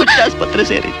ಹುಚ್ಚಿಡ್ದು ಹುಚ್ಚಾಸ್ಪತ್ರೆ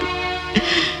ಸೇರಿತ್ತು.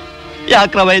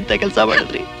 ಯಾಕ್ರವ ಇಂತ ಕೆಲಸ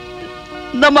ಮಾಡಿದ್ರಿ?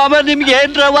 ನಮ್ಮ ಅಮರ್ ನಿಮ್ಗೆ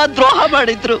ಏನ್ರವ ದ್ರೋಹ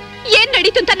ಮಾಡಿದ್ರು? ಏನ್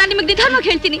ನಡೀತು ಅಂತ ನಾನು ನಿಮಗೆ ನಿಧಾನವಾಗಿ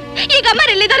ಹೇಳ್ತೀನಿ. ಈಗ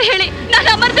ಅಮರ್ ಎಲ್ಲಿದ್ದಾರೆ ಹೇಳಿ? ನಾನು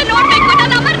ಅಮರ್ನ ನೋಡ್ಬೇಕು,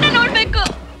 ನಾನು ಅಮರ್ನ ನೋಡ್ಬೇಕು.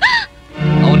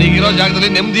 ಅವನಿಗಿರೋ ಜಾಗದಲ್ಲಿ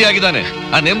ನೆಮ್ಮದಿ ಆಗಿದ್ದಾನೆ,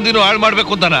 ಆ ನೆಮ್ಮದಿನೂ ಹಾಳು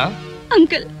ಮಾಡ್ಬೇಕು ಅಂತಾನ?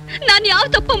 ಅಂಕಲ್, ನಾನು ಯಾವ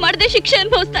ತಪ್ಪು ಮಾಡದೆ ಶಿಕ್ಷೆ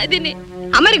ಅನುಭವಿಸ್ತಾ ಇದ್ದೀನಿ.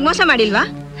 ಅಮರಿಗೆ ಮೋಸ ಮಾಡಿಲ್ವಾ?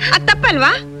 ಅದ್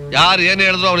ತಪ್ಪಲ್ವಾ? ಯಾರು ಏನ್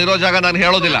ಹೇಳಿದ್ರು ಅವನಿರೋ ಜಾಗ ನಾನು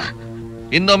ಹೇಳೋದಿಲ್ಲ.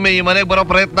 ಇನ್ನೊಮ್ಮೆ ಈ ಮನೆಗೆ ಬರೋ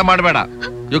ಪ್ರಯತ್ನ ಮಾಡಬೇಡ.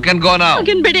 You can go now.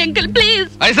 ಬಿಡಿ uncle, please.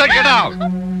 I said get out.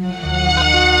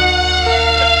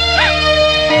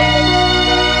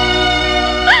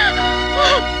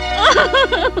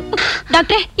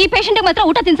 ಡಾಕ್ಟ್ರೆ, ಈ ಪೇಷಂಟ್ ಮಾತ್ರ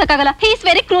ಊಟ ತಿನ್ಸಕ್ಕಾಗಲ್ಲ. He is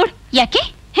very crude. ಯಾಕೆ?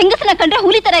 ಹೆಂಗಸನ ಕಂಡ್ರೆ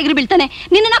ಹುಲಿ ತರ ಎಗರಿ ಬೀಳ್ತಾನೆ.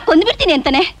 ನಿನ್ನ ಕೊಂದ್ಬಿಡ್ತೀನಿ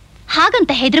ಅಂತಾನೆ.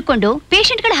 ಹಾಗಂತ ಹೆದರ್ಕೊಂಡು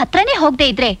ಪೇಷಂಟ್ಗಳ ಹತ್ರನೇ ಹೋಗದೆ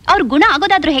ಇದ್ರೆ ಅವ್ರ ಗುಣ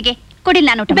ಆಗೋದಾದ್ರೂ ಹೇಗೆ? ಕೊಡಿಲ್ಲ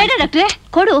ನಾನು ಊಟ. ಬೇಡ ಡಾಕ್ಟ್ರೆ,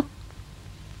 ಕೊಡು.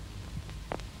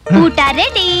 ಊಟ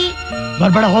ರೆಡಿ.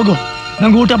 ಬರ್ಬೇಡ, ಹೋಗು.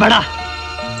 ನಂಗೆ ಊಟ ಬೇಡ.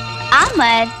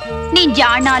 ಅಮರ್, ನೀನ್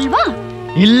ಜಾಣ ಅಲ್ವಾ?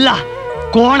 ಇಲ್ಲ,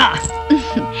 ಕೋಣ.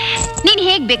 ನೀನ್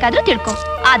ಹೇಗ್ ಬೇಕಾದ್ರೂ ತಿಳ್ಕೊ,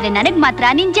 ಆದ್ರೆ ನನಗ್ ಮಾತ್ರ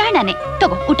ನೀನ್ ಜಾಣನೆ.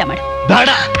 ತಗೋ, ಊಟ ಮಾಡು. ಬೇಡ.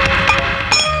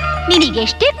 ನಿನಗೆ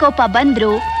ಎಷ್ಟೇ ಕೋಪ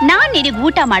ಬಂದ್ರು ನಾನ್ ನಿನಗ್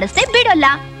ಊಟ ಮಾಡಿಸ್ದೆ ಬಿಡೋಲ್ಲ.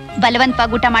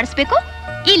 ಬಲವಂತವಾಗಿ ಊಟ ಮಾಡಿಸ್ಬೇಕು,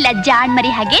 ಇಲ್ಲ ಜಾಣ್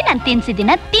ಮರಿ ಹಾಗೆ ನಾನ್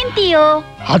ತಿನ್ಸಿದಿನ ತಿಂತೀಯೋ?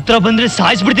 ಹತ್ರ ಬಂದ್ರೆ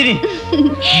ಸಾಯಿಸ್ಬಿಡ್ತೀನಿ.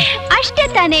 ಅಷ್ಟೇ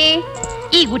ತಾನೇ.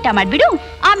 ಈಗ ಊಟ ಮಾಡ್ಬಿಡು,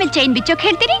 ಆಮೇಲೆ ಚೈನ್ ಬಿಚ್ಚೋಕ್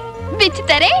ಹೇಳ್ತೀನಿ.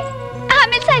 ಬಿಚ್ಚುತ್ತಾರೆ,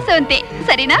 ಆಮೇಲೆ ಸಾಯಿಸೋಂತೆ.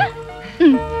 ಸರಿನಾ?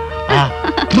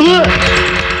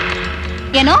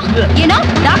 ಏನೋ ಏನೋ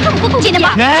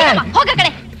ಹೋಗ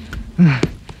ಕಡೆ.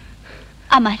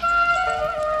 ಅಮರ್,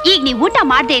 ಈಗ ನೀವ್ ಊಟ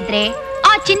ಮಾಡದೇ ಇದ್ರೆ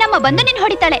ಆ ಚಿನ್ನಮ್ಮ ಬಂದು ನಿನ್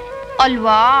ಹೊಡಿತಾಳೆ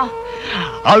ಅಲ್ವಾ?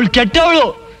 ಅವಳು ಕೆಟ್ಟವಳು,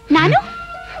 ನಾನು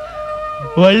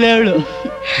ಒಳ್ಳೆಯವಳು.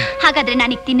 ಹಾಗಾದ್ರೆ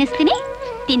ನಾನೀಗ ತಿನ್ನಿಸ್ತೀನಿ,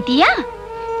 ತಿಂತೀಯಾ?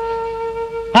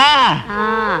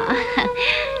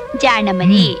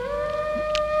 ಜಾಣಮರಿ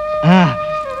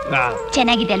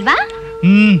ಚೆನ್ನಾಗಿದೆ ಅಲ್ವಾ?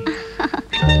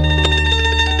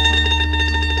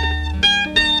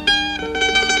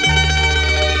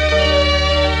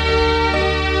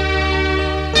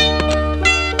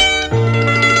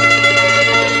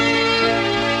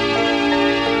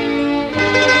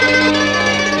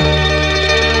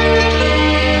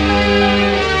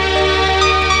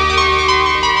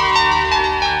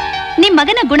 ನಿಮ್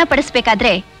ಮಗನ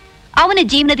ಗುಣಪಡಿಸ್ಬೇಕಾದ್ರೆ ಅವನ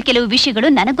ಜೀವನದ ಕೆಲವು ವಿಷಯಗಳು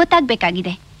ನನಗ್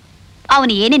ಗೊತ್ತಾಗ್ಬೇಕಾಗಿದೆ.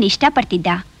 ಅವನು ಏನೇನ್ ಇಷ್ಟಪಡ್ತಿದ್ದ,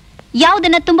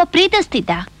 ಯಾವುದನ್ನ ತುಂಬಾ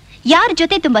ಪ್ರೀತಿಸ್ತಿದ್ದ, ಯಾರ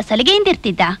ಜೊತೆ ತುಂಬಾ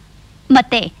ಸಲಿಗೆಯಿಂದಿರ್ತಿದ್ದ,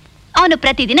 ಮತ್ತೆ ಅವನು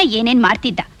ಪ್ರತಿದಿನ ಏನೇನ್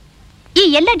ಮಾಡ್ತಿದ್ದ. ಈ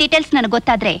ಎಲ್ಲ ಡೀಟೇಲ್ಸ್ ನನಗೆ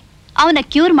ಗೊತ್ತಾದ್ರೆ ಅವನ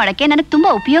ಕ್ಯೂರ್ ಮಾಡಕ್ಕೆ ನನಗೆ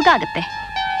ತುಂಬಾ ಉಪಯೋಗ ಆಗುತ್ತೆ.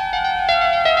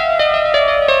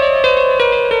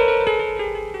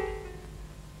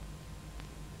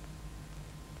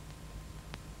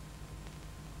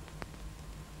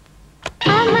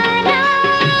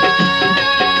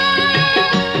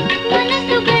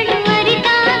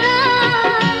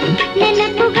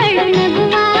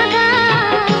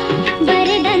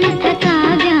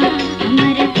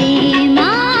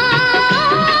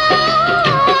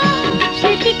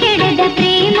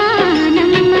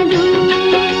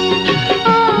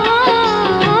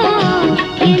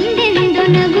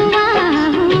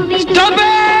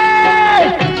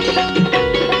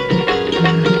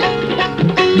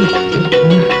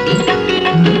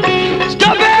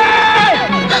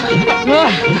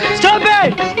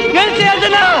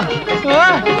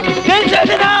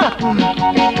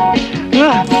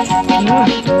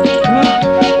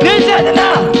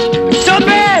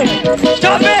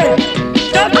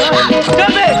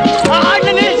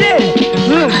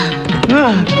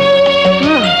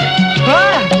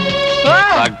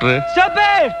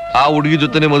 ಆ ಹುಡುಗಿ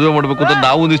ಜೊತೆನೆ ಮದುವೆ ಮಾಡ್ಬೇಕು ಅಂತ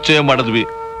ನಾವು ನಿಶ್ಚಯ ಮಾಡಿದ್ವಿ.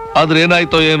 ಆದ್ರೆ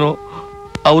ಏನಾಯ್ತೋ ಏನೋ,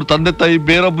 ಅವ್ರ ತಂದೆ ತಾಯಿ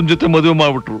ಬೇರೊಬ್ಬನ ಜೊತೆ ಮದುವೆ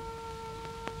ಮಾಡ್ಬಿಟ್ರು.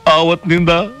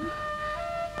 ಆವತ್ತಿನಿಂದ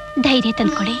ಧೈರ್ಯ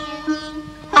ತಂದ್ಕೊಡಿ.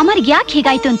 ಅಮರ್ಗೆ ಯಾಕೆ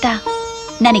ಹೀಗಾಯ್ತು ಅಂತ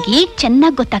ನನಗೆ ಈಗ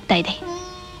ಚೆನ್ನಾಗಿ ಗೊತ್ತಾಗ್ತಾ ಇದೆ.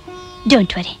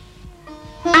 Don't worry,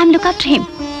 I am look after him.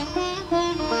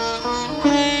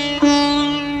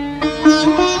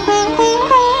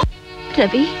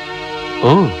 Ravi,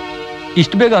 ಓ,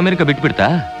 ಇಷ್ಟು ಬೇಗ America ಬಿಟ್ಬಿಡ್ತಾ?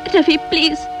 Ravi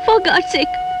please for god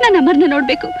sake ನಾನು ಅಮರ್ನ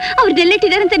ನೋಡ್ಬೇಕು. ಅವ್ರು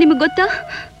ಎಲ್ಲಿಟ್ಟಿದ್ದಾರೆ ಅಂತ ನಿಮಗೆ ಗೊತ್ತಾ?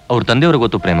 ಅವ್ರ ತಂದೆಯವರು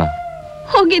ಗೊತ್ತು ಪ್ರೇಮ.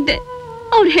 ಹೋಗಿದ್ದೆ,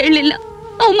 ಅವ್ರು ಹೇಳಿಲ್ಲ,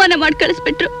 ಅವಮಾನ ಮಾಡಿ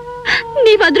ಕಳಿಸ್ಬಿಟ್ರು.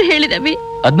 ನೀವಾದ್ರೂ ಹೇಳಿ ರವಿ.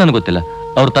 ಅದ್ ನನಗೆ ಗೊತ್ತಿಲ್ಲ.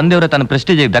 ಅವ್ರ ತಂದೆಯವರೇ ತನ್ನ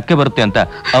ಪ್ರೆಸ್ಟೀಜ್ ಧಕ್ಕೆ ಬರುತ್ತೆ ಅಂತ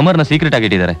ಅಮರ್ನ ಸೀಕ್ರೆಟ್ ಆಗಿ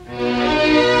ಇಟ್ಟಿದ್ದಾರೆ.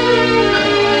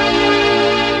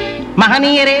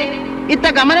 ಮಹನೀಯರೇ, ಇತ್ತ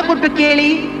ಗಮನ ಕೊಟ್ಟು ಕೇಳಿ.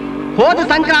 ಹೋದ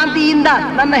ಸಂಕ್ರಾಂತಿಯಿಂದ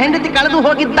ನನ್ನ ಹೆಂಡತಿ ಕಳೆದು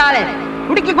ಹೋಗಿದ್ದಾಳೆ.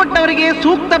 ಹುಡುಕಿ ಕೊಟ್ಟವರಿಗೆ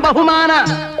ಸೂಕ್ತ ಬಹುಮಾನ.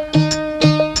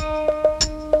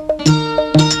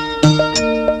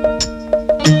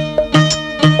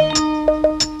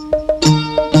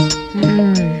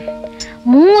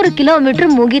 ಮೂರು ಕಿಲೋಮೀಟರ್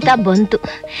ಮುಗಿತಾ ಬಂತು.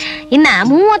 ಇನ್ನ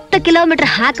 30 ಕಿಲೋಮೀಟರ್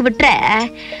ಹಾಕ್ಬಿಟ್ರೆ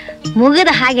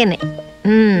ಮುಗಿದ ಹಾಗೇನೆ.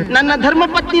 ನನ್ನ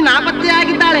ಧರ್ಮಪತ್ನಿ ನಾಪತ್ತೆ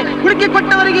ಆಗಿದ್ದಾಳೆ. ಹುಡುಕಿ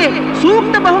ಕೊಟ್ಟವರಿಗೆ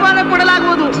ಸೂಕ್ತ ಬಹುಮಾನ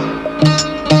ಕೊಡಲಾಗುವುದು.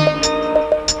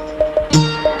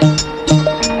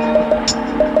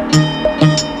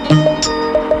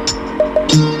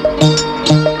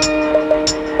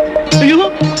 ಅಯ್ಯೋ,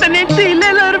 ನನ್ನ ಹೆಂಡತಿ ಇಲ್ಲೇ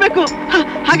ಎಲ್ಲ ಇರಬೇಕು.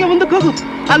 ಹಾಗೆ ಮುಂದಕ್ಕೆ ಹೋಗು.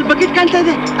 ಅಲ್ಲಿ ಬಕೆಟ್ ಕಾಣ್ತಾ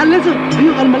ಇದೆ, ಅಲ್ಲಿ ನಿಲ್ಸು.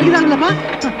 ಅಯ್ಯೋ, ಅಲ್ಲಿ ಮಲಗಿದಾಗಲ್ಲಪ್ಪ,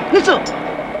 ನಿಲ್ಸು.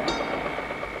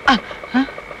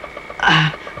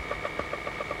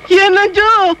 ಏನ್ ನಂಜು,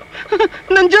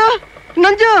 ನಂಜು,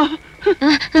 ನಂಜು,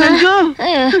 ನಂಜು,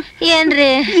 ಏನ್ರಿ?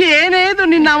 ಏನೇ ಇದು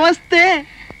ನಿನ್ನ ಅವಸ್ಥೆ?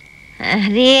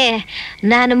 ರೀ,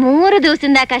 ನಾನು 3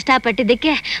 ದಿವಸದಿಂದ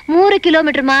ಕಷ್ಟಪಟ್ಟಿದ್ದಕ್ಕೆ 3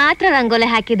 ಕಿಲೋಮೀಟರ್ ಮಾತ್ರ ರಂಗೋಲಿ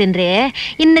ಹಾಕಿದ್ದೀನ್ರಿ.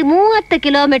 ಇನ್ನು 30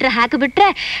 ಕಿಲೋಮೀಟರ್ ಹಾಕಿಬಿಟ್ರೆ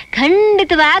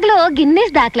ಖಂಡಿತವಾಗ್ಲೂ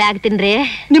ಗಿನ್ನಿಸ್ ದಾಖಲೆ ಆಗ್ತೀನ್ರಿ.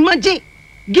 ನಿಮ್ಮಜ್ಜಿ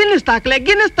ಗಿನ್ನಿಸ್ ದಾಖಲೆ,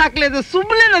 ಗಿನ್ನಿಸ್ ದಾಖಲೆ ಅದು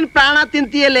ಸುಮ್ಮನೆ ನನ್ನ ಪ್ರಾಣ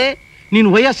ತಿಂತೀಯಲ್ಲೇ. ನೀನು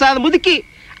ವಯಸ್ಸಾದ ಮುದುಕಿ,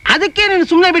 ಅದಕ್ಕೆ ನೀನು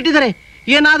ಸುಮ್ಮನೆ ಬಿಟ್ಟಿದ್ದಾರೆ.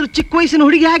 ಏನಾದ್ರೂ ಚಿಕ್ಕ ವಯಸ್ಸಿನ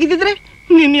ಹುಡುಗಿ ಆಗಿದ್ದಿದ್ರೆ,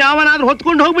 ನೀನು ಯಾವನಾದ್ರೂ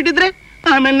ಹೊತ್ಕೊಂಡು ಹೋಗ್ಬಿಟ್ಟಿದ್ರೆ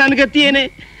ಆಮೇಲೆ ನನ್ನ ಗತಿ ಏನೇ,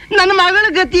 ನನ್ನ ಮಗಳ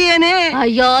ಗತಿ ಏನೇ?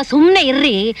 ಅಯ್ಯೋ, ಸುಮ್ನೆ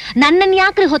ಇರ್ರಿ. ನನ್ನನ್ನು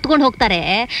ಯಾಕ್ರಿ ಹೊತ್ಕೊಂಡು ಹೋಗ್ತಾರೆ?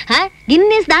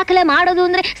 ಗಿನ್ನಿಸ್ ದಾಖಲೆ ಮಾಡೋದು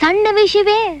ಅಂದ್ರೆ ಸಣ್ಣ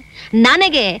ವಿಷಯವೇ.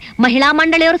 ನನಗೆ ಮಹಿಳಾ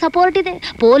ಮಂಡಳಿಯವರ ಸಪೋರ್ಟ್ ಇದೆ,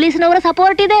 ಪೊಲೀಸ್ನವರ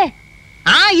ಸಪೋರ್ಟ್ ಇದೆ.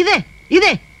 ಇದೆ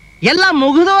ಇದೆ. ಎಲ್ಲ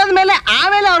ಮುಗಿದೋದ್ಮೇಲೆ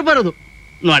ಆಮೇಲೆ ಅವ್ರು ಬರೋದು.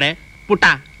 ನೋಡೆ ಪುಟ್ಟ,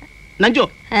 ನಂಜು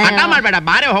ಹಠ ಮಾಡ್ಬೇಡ,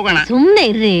 ಬಾರೆ ಹೋಗೋಣ. ಸುಮ್ನೆ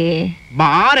ಇರ್ರಿ,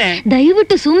 ಬಾರೆ,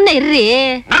 ದಯವಿಟ್ಟು ಸುಮ್ನೆ ಇರ್ರಿ.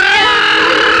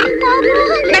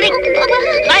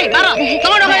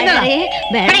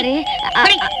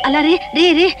 ಅಲ್ಲ ರೀ ರೀ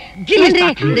ರೀ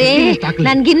ರೀ,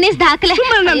 ನನ್ ಗಿನ್ನಿಸ್ ದಾಖಲೆ.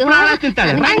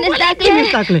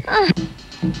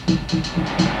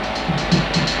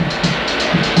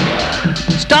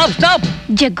 Stop stop.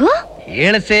 ಜಗ್ಗು,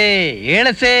 ಏಳಸೆ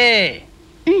ಏಳಸೆ.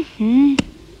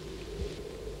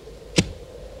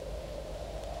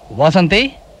 ವಾಸಂತಿ,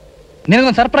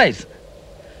 ನಿನಗೊಂದು ಸರ್ಪ್ರೈಸ್.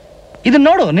 ಇದನ್ನ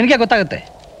ನೋಡು, ನಿನಗೆ ಗೊತ್ತಾಗುತ್ತೆ.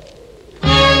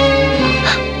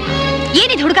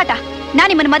 ಏನಿದು ಹುಡುಗಾಟ? ನಾನು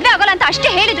ನಿಮ್ಮನ್ನ ಮದ್ವೆ ಆಗೋಲ್ಲ ಅಂತ ಅಷ್ಟೇ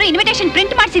ಹೇಳಿದ್ರು, ಇನ್ವಿಟೇಷನ್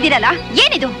ಪ್ರಿಂಟ್ ಮಾಡಿಸಿದಿರಲ್ಲ,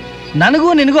 ಏನಿದು? ನನಗೂ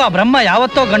ನಿನಗೂ ಆ ಬ್ರಹ್ಮ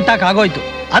ಯಾವತ್ತೋ ಗಂಟಾಕ್ ಆಗೋಯ್ತು.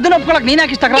 ಅದನ್ನ ಒಪ್ಕೊಳಕ್ ನೀನ್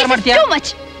ಯಾಕೆ ಇಷ್ಟ ತಕರಾರು ಮಾಡ್ತೀಯ?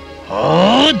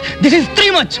 This is too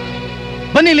much.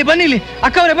 ಬನ್ನಿ ಇಲ್ಲಿ, ಬನ್ನಿ ಇಲ್ಲಿ,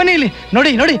 ಅಕ್ಕವ್ರೆ ಬನ್ನಿ ಇಲ್ಲಿ.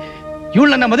 ನೋಡಿ ನೋಡಿ, ಇವಳು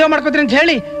ನನ್ನ ಮದುವೆ ಮಾಡ್ಕೋತೀನಿ ಅಂತ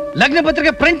ಹೇಳಿ ಲಗ್ನ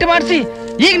ಪತ್ರಿಕೆ ಪ್ರಿಂಟ್ ಮಾಡಿಸಿ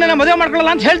ಈಗ ನನ್ನ ಮದುವೆ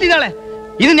ಮಾಡ್ಕೊಳ್ಳಲ್ಲ ಅಂತ ಹೇಳ್ತಿದ್ದಾಳೆ.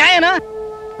 ಇದು ನ್ಯಾಯನಾ?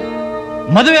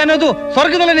 ಮದುವೆ ಅನ್ನೋದು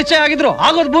ಸ್ವರ್ಗದಲ್ಲಿ ನಿಶ್ಚಯ ಆಗಿದ್ರು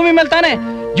ಆಗೋದು ಭೂಮಿ ಮೇಲೆ ತಾನೆ.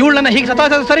 ಇವಳನ್ನ ಹೀಗೆ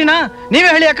ಸತಾಯಿಸೋದು ಸರಿನಾ? ನೀವೇ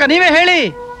ಹೇಳಿ ಅಕ್ಕ, ನೀವೇ ಹೇಳಿ.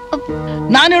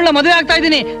 ನಾನು ಇವಳ ಮದುವೆ ಆಗ್ತಾ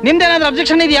ಇದ್ದೀನಿ, ನಿಮ್ದೇನಾದ್ರೂ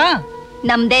ಅಬ್ಜೆಕ್ಷನ್ ಇದೆಯಾ?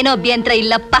 ನಮ್ದೇನೋ ಅಭ್ಯಂತರ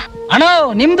ಇಲ್ಲಪ್ಪ. ಅಣ್ಣೋ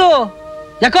ನಿಮ್ದು,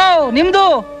 ಯಾಕೋ ನಿಮ್ದು,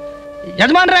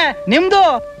 ಯಜಮಾನ್ರೆ ನಿಮ್ದು.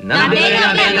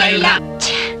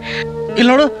 ಇಲ್ಲಿ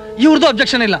ನೋಡು, ಇವ್ರದ್ದು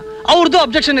ಅಬ್ಜೆಕ್ಷನ್ ಇಲ್ಲ, ಅವ್ರದ್ದು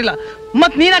ಅಬ್ಜೆಕ್ಷನ್ ಇಲ್ಲ,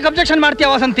 ಮತ್ ನೀನಾಕ ಅಬ್ಜೆಕ್ಷನ್ ಮಾಡ್ತೀಯ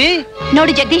ವಾಸಂತಿ?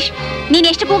 ನೋಡಿ ಜಗದೀಶ್, ನೀನ್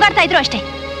ಎಷ್ಟು ಕೂಗಾಡ್ತಾ ಇದ್ರು ಅಷ್ಟೇ,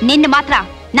 ನಿನ್ನ ಮಾತ್ರ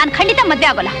ನಾನ್ ಖಂಡಿತ ಮದ್ವೆ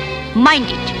ಆಗೋಲ್ಲ.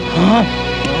 Mind it.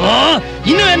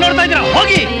 ಇನ್ನು ಏನ್ ನೋಡ್ತಾ ಇದ್ದೀರಾ?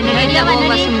 ಹೋಗಿ.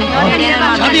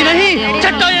 ಶಾದಿ ನಹಿ,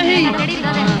 ಚಟ್ಟ ಯಹಿ.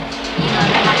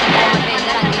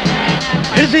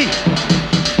 ಇಳಿಸಿ,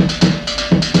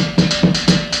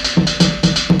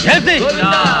 ಇಳಿಸಿ,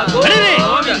 ನಡೀರಿ.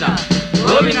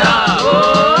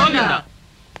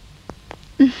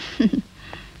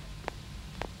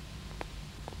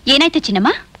 ಏನಾಯ್ತು ಚಿನ್ನಮ್ಮ?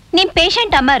 ನಿಮ್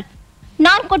ಪೇಷಂಟ್ ಅಮರ್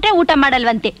ನಾನ್ ಕೊಟ್ರೆ ಊಟ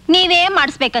ಮಾಡಲ್ವಂತೆ, ನೀವೇ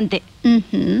ಮಾಡಿಸ್ಬೇಕಂತೆ.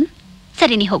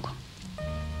 ಸರಿ, ನೀ ಹೋಗು.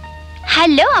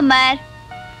 ಹಲೋ ಅಮರ್.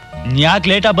 ಯಾಕೆ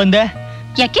ಲೇಟಾಗಿ ಬಂದೆ?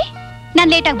 ಯಾಕೆ ನಾನ್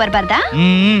ಲೇಟಾಗಿ ಬರ್ಬಾರ್ದಾ?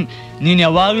 ನೀನ್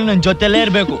ಯಾವಾಗ್ಲೂ ನನ್ ಜೊತೆಲೇ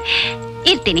ಇರ್ಬೇಕು.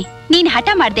 ಇರ್ತೀನಿ. ನೀನ್ ಹಠ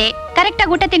ಮಾಡ್ದೆ ಕರೆಕ್ಟ್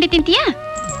ಆಗಿ ಊಟ ತಿಂಡಿ ತಿಂತೀಯಾ?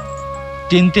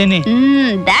 ತಿಂತೀನಿ.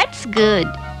 That's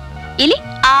good. ಇಲ್ಲಿ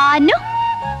ಆನು.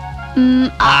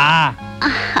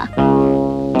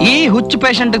 ಈ ಹುಚ್ಚು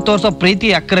ಪೇಷಂಟ್ ತೋರ್ಸೋ ಪ್ರೀತಿ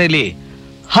ಅಕ್ಕರೆಯಲ್ಲಿ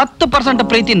 10%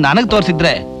 ಪ್ರೀತಿ ನನಗ್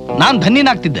ತೋರಿಸಿದ್ರೆ ನಾನ್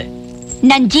ಧನ್ಯನಾಗ್ತಿದ್ದೆ.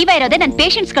 ನನ್ ಜೀವ ಇರೋದೇ ನನ್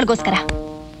ಪೇಷಂಟ್ಸ್ಗಳಿಗೋಸ್ಕರ.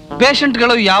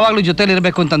 ಪೇಷಂಟ್ಗಳು ಯಾವಾಗ್ಲೂ ಜೊತೆಲಿ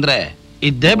ಇರ್ಬೇಕು ಅಂತಂದ್ರೆ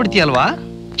ಇದ್ದೇ ಬಿಡ್ತೀಯಲ್ವಾ?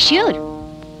 ಶ್ಯೂರ್.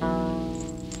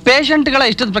 ಪೇಷಂಟ್ಗಳ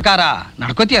ಇಷ್ಟದ ಪ್ರಕಾರ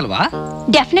ನಡ್ಕೋತೀಯಲ್ವಾ?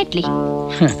 ಡೆಫಿನೆಟ್ಲಿ.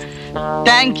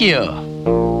 Thank you.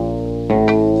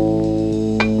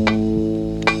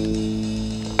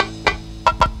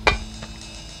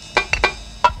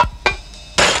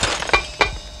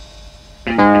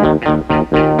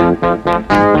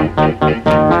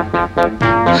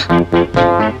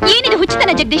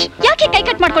 ಜಗದೀಶ್, ಯಾಕೆ ಕೈ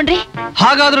ಕಟ್ ಮಾಡ್ಕೊಂಡ್ರಿ?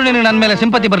 ಹಾಗಾದ್ರೂ ನಿನಗೆ ನನ್ನ ಮೇಲೆ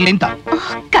ಸಿಂಪತಿ ಬರ್ಲಿ ಅಂತ.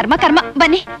 ಕರ್ಮ ಕರ್ಮ,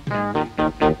 ಬನ್ನಿ.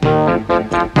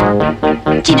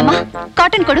 ಚಿನ್ನಮ್ಮ,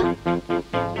 ಕಾಟನ್ ಕೊಡು.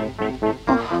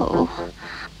 ಓಹೋ,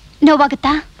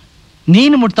 ನೋವಾಗುತ್ತಾ?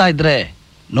 ನೀನು ಮುಟ್ತಾ ಇದ್ರೆ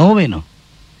ನೋವೇನು,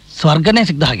 ಸ್ವರ್ಗನೇ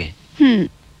ಸಿಗ್ದ ಹಾಗೆ.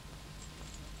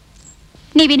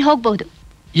 ನೀವಿನ್ ಹೋಗ್ಬಹುದು.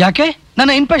 ಯಾಕೆ?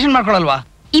 ನನ್ನ ಇನ್ಪೇಷಂಟ್ ಮಾಡ್ಕೊಳಲ್ವಾ?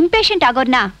 Impatient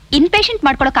ಆಗೋರ್ನ inpatient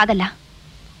ಮಾಡ್ಕೊಳಕ್ಕಾಗಲ್ಲ.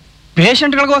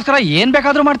 ಪೇಷಂಟ್ಗಳಿಗೋಸ್ಕರ ಏನ್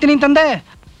ಬೇಕಾದ್ರೂ ಮಾಡ್ತೀನಿ ಅಂತಂದೆ,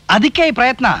 ಅದಕ್ಕೆ ಈ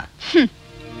ಪ್ರಯತ್ನ.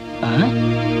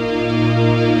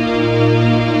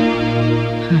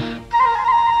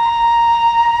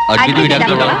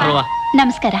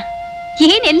 ನಮಸ್ಕಾರ.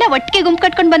 ಏನೆಲ್ಲ ಒಟ್ಟಿಗೆ ಗುಂಪು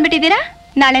ಕಟ್ಕೊಂಡ್ ಬಂದ್ಬಿಟ್ಟಿದ್ದೀರಾ?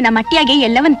 ನಾಳೆ ನಮ್ಮ ಅಟ್ಟಿಯಾಗೆ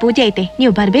ಎಲ್ಲವನ್ ಪೂಜೆ ಐತೆ,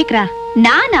 ನೀವು ಬರ್ಬೇಕ್ರಾ?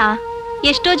 ನಾನಾ?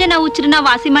 ಎಷ್ಟೋ ಜನ ಹುಚ್ಚರನ್ನ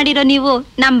ವಾಸಿ ಮಾಡಿರೋ ನೀವು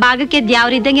ನಮ್ ಭಾಗಕ್ಕೆ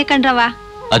ದ್ಯಾವ್ರಿದ್ದಂಗೆ ಕಣ್ರವ.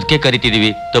 ಅದಕ್ಕೆ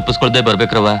ಕರಿತಿದೀವಿ, ತಪ್ಪಿಸ್ಕೊಳ್ದೆ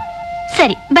ಬರ್ಬೇಕ್ರವ.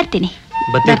 ಸರಿ, ಬರ್ತೀನಿ.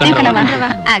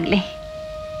 ಆಗ್ಲಿ.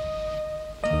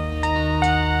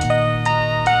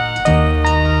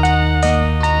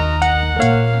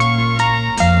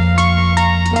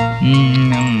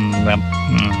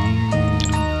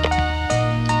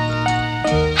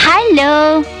 Hello.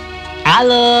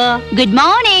 Hello. Good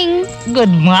morning.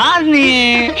 Good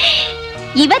morning.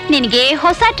 ಇವತ್ ನಿನಗೆ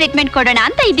ಹೊಸ ಟ್ರೀಟ್ಮೆಂಟ್ ಕೊಡೋಣ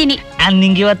ಅಂತ ಇದ್ದೀನಿ.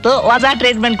 ನಿಂಗೆ ಇವತ್ತು ಹೊಸ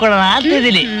ಟ್ರೀಟ್ಮೆಂಟ್ ಕೊಡೋಣ ಅಂತ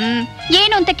ಇದ್ದೀನಿ.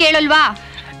 ಏನು ಅಂತ ಕೇಳಲ್ವಾ?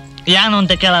 ಏನು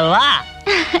ಅಂತ ಕೇಳಲ್ವಾ?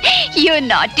 ಯು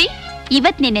ನಾಟಿ.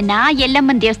 ಇವತ್ ನಿನ್ನ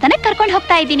ಎಲ್ಲಮ್ಮನ್ ದೇವಸ್ಥಾನಕ್ಕೆ ಕರ್ಕೊಂಡು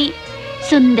ಹೋಗ್ತಾ ಇದ್ದೀನಿ.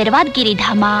 ಸುಂದರವಾದ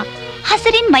ಗಿರಿಧಾಮ,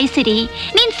 ಹಸಿರಿನ ಮೈಸೂರಿ,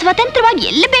 ನೀನ್ ಸ್ವತಂತ್ರವಾಗಿ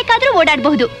ಎಲ್ಲಿ ಬೇಕಾದ್ರೂ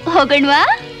ಓಡಾಡಬಹುದು. ಹೋಗೋಣವಾ?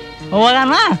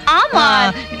 ಹೋಗೋಣ.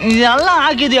 ಎಲ್ಲ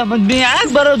ಆಗಿದ್ಯಾ, ಮತ್ತೆ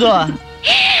ಯಾಕೆ ಬರೋದು?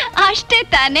 ಅಷ್ಟೇ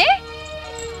ತಾನೇ.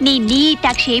 ನೀ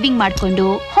ನೀಟಾಗಿ ಶೇವಿಂಗ್ ಮಾಡ್ಕೊಂಡು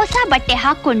ಹೊಸ ಬಟ್ಟೆ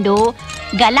ಹಾಕೊಂಡು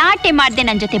ಗಲಾಟೆ ಮಾಡ್ದೆ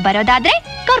ನನ್ ಜೊತೆ ಬರೋದಾದ್ರೆ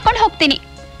ಕರ್ಕೊಂಡು ಹೋಗ್ತೀನಿ.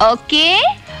 ಓಕೆ?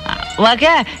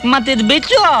 ಓಕೆ. ಮತ್ತಿದ್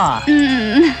ಬಿಚ್ಚು.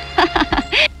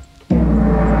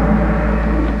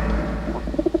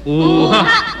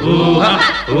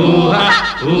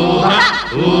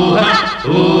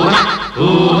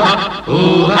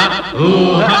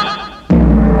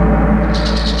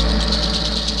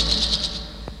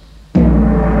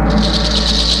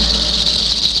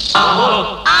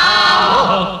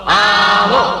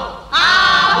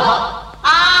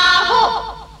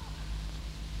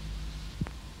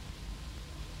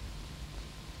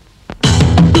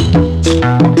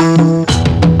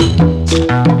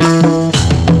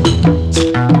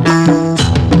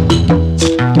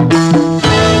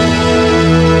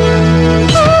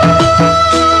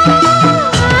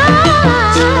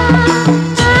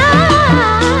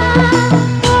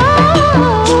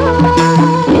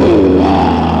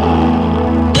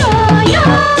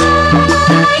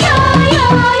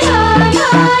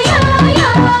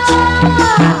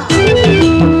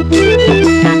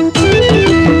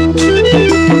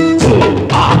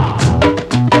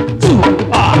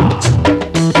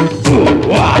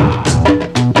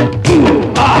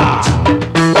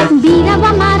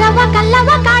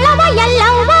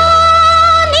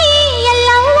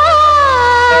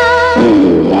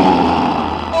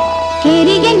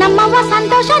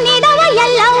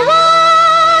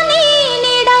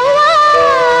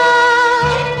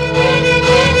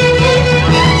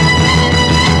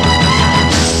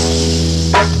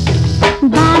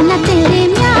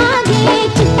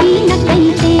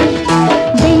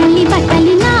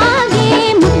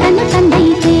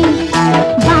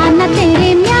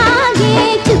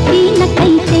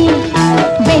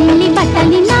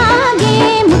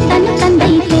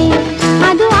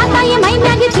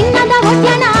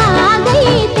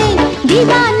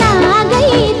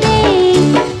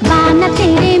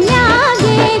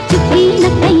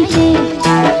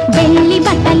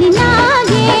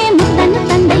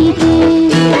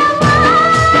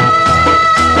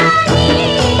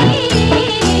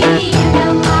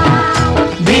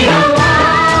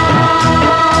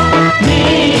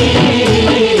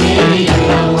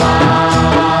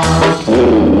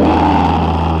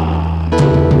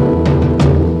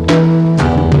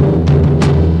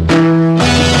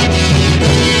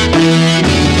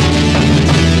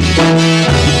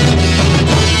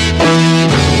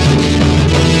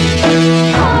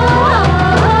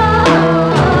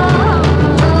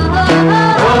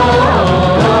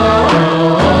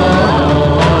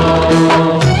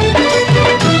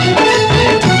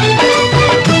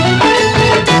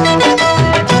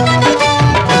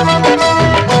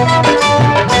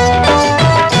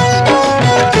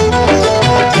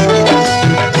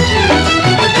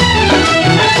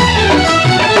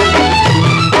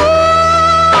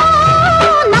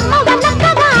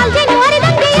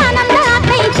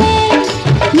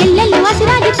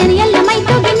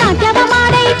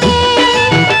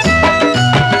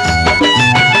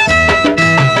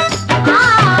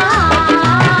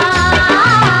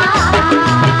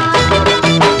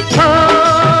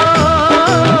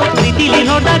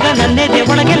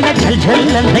 ಝಲ್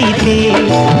ಝಲ್ ಅಂತೈತೆ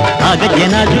ಆಗ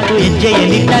ಜನಾದ್ರೂ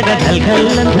ಹೆಜ್ಜೆಯಲ್ಲಿಟ್ಟಾಗ ಘಲ್ ಘಲ್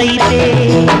ಅಂತೈತೆ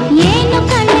ಏನು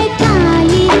ಕಳೆ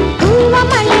ತಾಯಿ ಹೂವ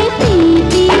ಮಳೆ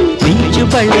ಪ್ರೀತಿ ಮಿಂಚು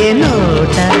ಬಳೆ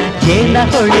ನೋಟ ಜೇನ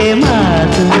ಹೊಳೆ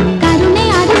ಮಾತು ಕರುಣೆ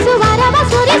ಅರಿಸುವರವ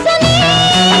ಸುರಿಸಲಿ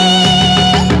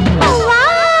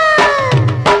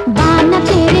ಬಾನ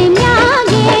ತೆರೆ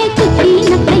ಮ್ಯಾಗೆ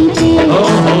ಚುಕ್ಕಿನ ಕೈತೆ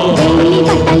ಬೆಳ್ಳಿ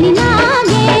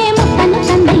ಬಟ್ಟಲಿನಾಗೆ ಮುತ್ತನ್ನು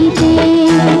ತಂದೈತೆ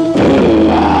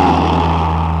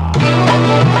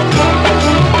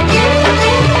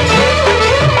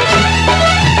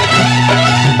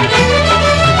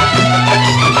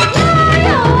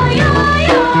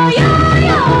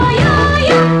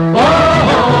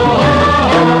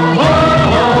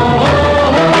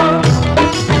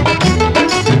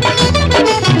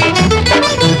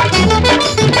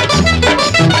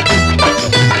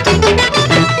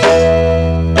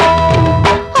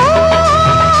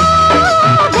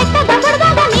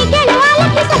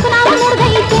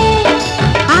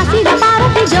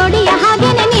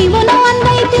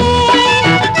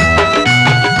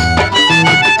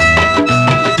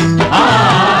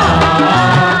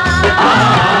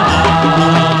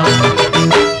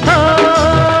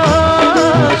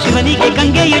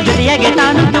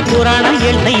ಪುರಾಣ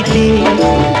ಹೇಳ್ತೈತೆ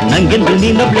ನಂಗೆಂದು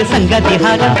ನೀನೊಬ್ಳೆ ಸಂಗಾತಿ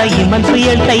ಹಾಗಂತ ಈ ಮನ್ಸು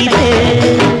ಹೇಳ್ತೈತೆ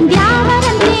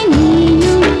ದ್ಯಾವರಂತೆ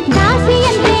ನೀನು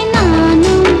ದಾಸಿಯಂತೆ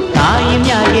ನಾನು ತಾಯಿ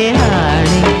ಮ್ಯಾಗೆ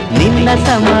ಹಾಣೆ ನಿನ್ನ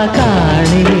ಸಮ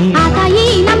ಕಾಣೆ ಆ ತಾಯಿ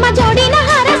ನಮ್ಮ ಜೋಡಿನ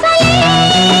ಹರಸಲಿ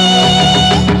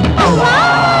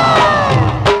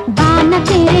ಬಾನ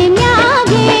ತೆರೆ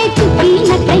ಮ್ಯಾಗೆ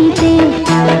ಚುಕ್ಕಿನ ಕೈತೆ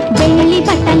ಬೆಳ್ಳಿ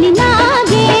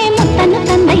ಬಟ್ಟಲಿನಾಗೆ ಮುತ್ತನ್ನು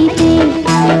ತಂದೈತೆ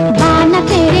ಬಾನ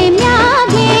ತೆರೆ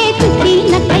ಮ್ಯಾಗೆ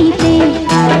ಚುಕ್ಕಿನ ಕೈತೆ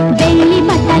ಬೆಳ್ಳಿ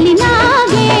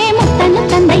ಬಟ್ಟಲಿನಾಗೆ ಮುತ್ತನ್ನು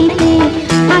ತಂದೈತೆ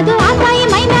ಅದು ಆ ತಾಯಿ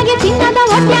ಮೈನಾಗೆ ಚಿನ್ನದ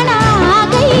ಒಡ್ಯಾಣ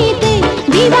ಆಗೈತೆ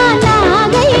ದಿವಾನ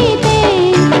ಆಗೈತೆ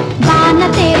ಬಾನ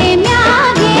ತೆರೆ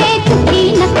ಮ್ಯಾಗೆ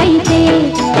ಚುಕ್ಕಿನ ಕೈತೆ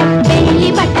ಬೆಳ್ಳಿ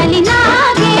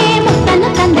ಬಟ್ಟಲಿನಾಗೆ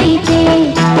ಮುತ್ತನ್ನು ತಂದೈತೆ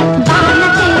ಬಾನ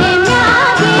ತೆರೆ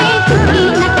ಮ್ಯಾಗೆ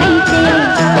ಚುಕ್ಕಿನ ಕೈತೆ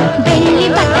ಬೆಳ್ಳಿ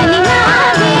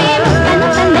ಬಟ್ಟಲಿನಾಗೆ ಮುತ್ತನ್ನು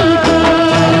ತಂದೈತೆ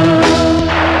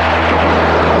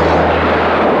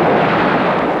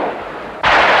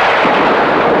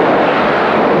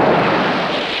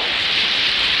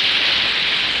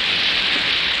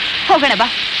ಹೋಗೋಣ ಬಾ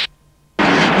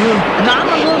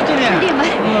ನಾನು ಹೋಗ್ತೀನಿ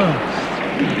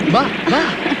ಬಾ ಬಾ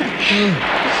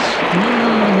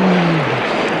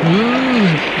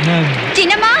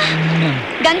ಚಿನ್ನಮ್ಮ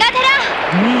ಗಂಗಾಧರ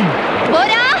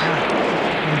ಬೋರಾ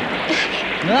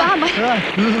ಬಾ ಅಮ್ಮ.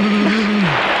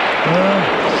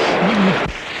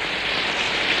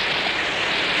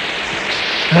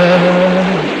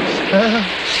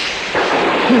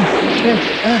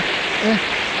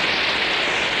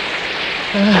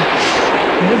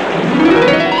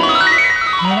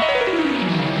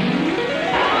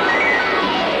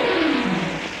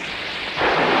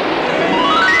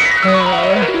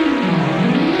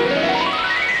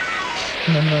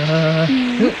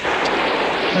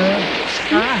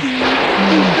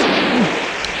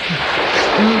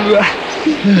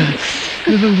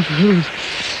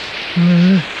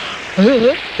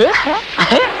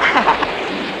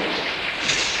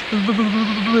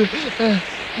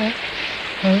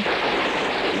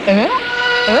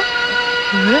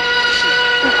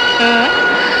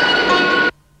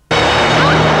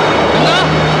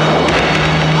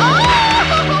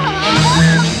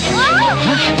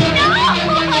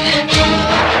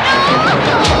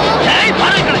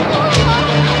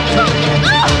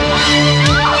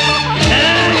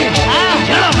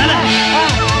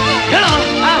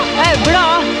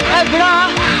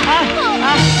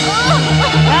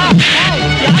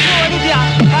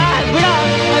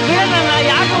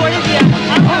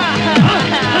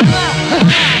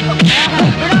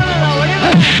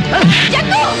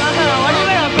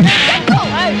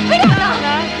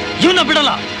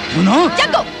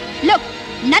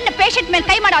 ನನ್ನ ಪೇಷಂಟ್ ಮೇಲೆ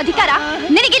ಕೈ ಮಾಡೋ ಅಧಿಕಾರ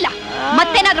ನಿನಗಿಲ್ಲ.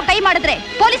 ಮತ್ತೇನಾದ್ರೂ ಕೈ ಮಾಡಿದ್ರೆ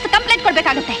police complaint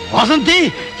ಕೊಡ್ಬೇಕಾಗುತ್ತೆ. Vasanthi,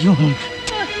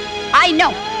 I know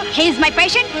he is my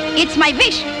patient. It's my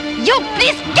wish. You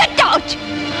please get out.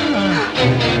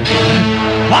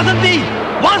 Vasanthi,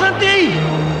 Vasanthi,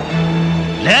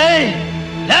 ಲೇ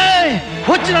ಲೇ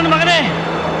ಹುಚ್ಚು ನನ್ನ ಮಗನೇ,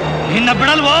 ನಿನ್ನ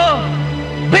ಬಿಡಲ್ವೋ?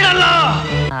 ಬಿಡಲ್ಲ.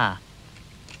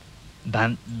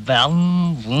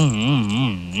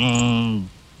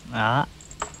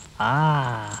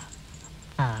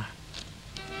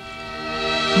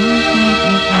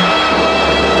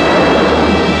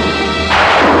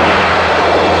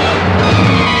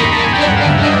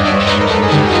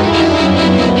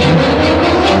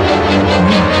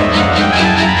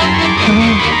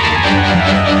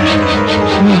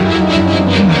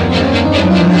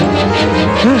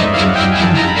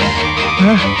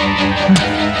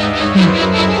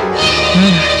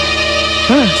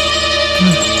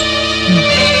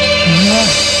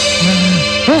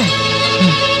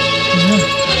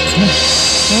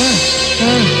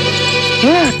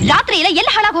 ರಾತ್ರಿ ಎಲ್ಲ ಎಲ್ಲ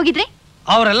ಹಾಳಾಗಿ ಹೋಗಿದ್ರಿ?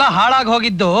 ಅವರೆಲ್ಲ ಹಾಳಾಗಿ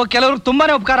ಹೋಗಿದ್ದು ಕೆಲವ್ರಿಗೆ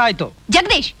ತುಂಬಾನೇ ಉಪಕಾರ ಆಯ್ತು.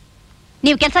 ಜಗದೀಶ್,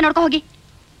 ನೀವು ಕೆಲಸ ನೋಡ್ಕೊ ಹೋಗಿ.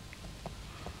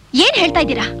 ಏನ್ ಹೇಳ್ತಾ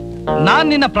ಇದ್ದೀರಾ? ನಾನ್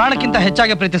ನಿನ್ನ ಪ್ರಾಣಕ್ಕಿಂತ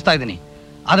ಹೆಚ್ಚಾಗಿ ಪ್ರೀತಿಸ್ತಾ ಇದ್ದೀನಿ.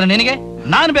 ಆದ್ರೆ ನಿನಗೆ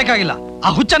ನಾನ್ ಬೇಕಾಗಿಲ್ಲ. ಆ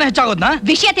ಹುಚ್ಚನ ಹೆಚ್ಚಾಗೋದ್ನಾ?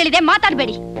 ವಿಷಯ ತಿಳಿದೆ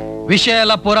ಮಾತಾಡ್ಬೇಡಿ. ವಿಷಯ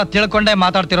ಎಲ್ಲ ಪೂರಾ ತಿಳ್ಕೊಂಡೇ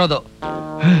ಮಾತಾಡ್ತಿರೋದು.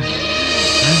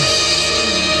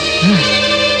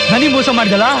 ನನಗೆ ಮೋಸ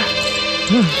ಮಾಡಿದಲ್ಲ?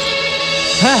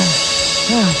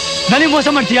 ನನಗೆ ಮೋಸ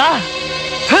ಮಾಡ್ತೀಯಾ?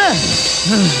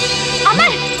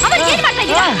 ಅಮರ್, ಅಮರ್ ಏನ್ ಮಾಡ್ತಾ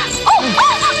ಇದ್ದೀರಾ?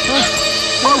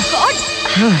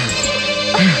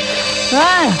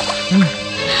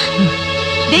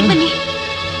 ಬೇಗ ಬನ್ನಿ.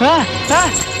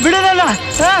 ಬಿಡೋದಲ್ಲ.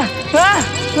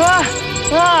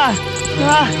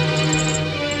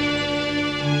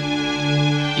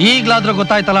 ಈಗ್ಲಾದ್ರೂ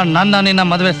ಗೊತ್ತಾಯ್ತಲ್ಲ ನನ್ನ ನಿನ್ನ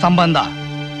ಮದುವೆ ಸಂಬಂಧ.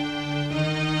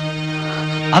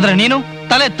 ಆದ್ರೆ ನೀನು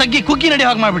ತಲೆ ತಗ್ಗಿ ಕುಕ್ಕಿ ನಡಿ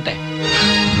ಹಾಗೆ ಮಾಡ್ಬಿಟ್ಟೆ.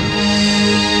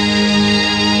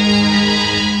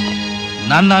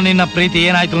 ನನ್ನ ನಿನ್ನ ಪ್ರೀತಿ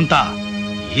ಏನಾಯ್ತು ಅಂತ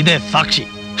ಇದೇ ಸಾಕ್ಷಿ.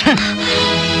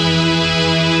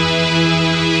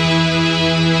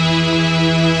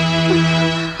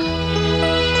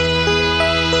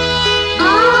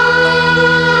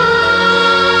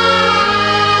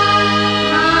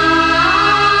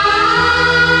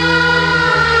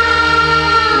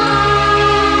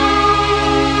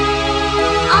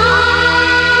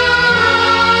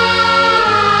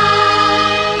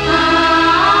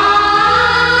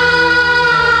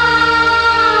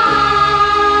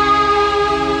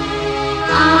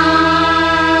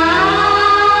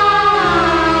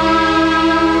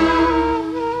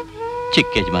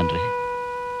 ಚಿಕ್ಕ ಯಜಮಾನ್ರೆ,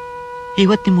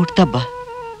 ಇವತ್ತು ನಿಮ್ಮ ಹುಟ್ಟುಹಬ್ಬ.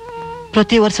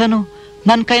 ಪ್ರತಿ ವರ್ಷನೂ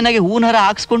ನನ್ನ ಕೈನಾಗೆ ಹೂನಾರ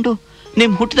ಹಾಕ್ಸ್ಕೊಂಡು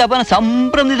ನಿಮ್ಮ ಹುಟ್ಟುಹಬ್ಬನ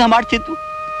ಸಂಭ್ರಮದಿಂದ ಮಾಡ್ತಿದ್ದು.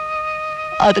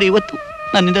 ಆದರೆ ಇವತ್ತು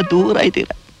ನನ್ನಿಂದ ದೂರ ಆಯ್ತೀರ.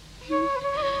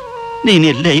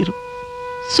 ನೀನೆಲ್ಲೇ ಇರು,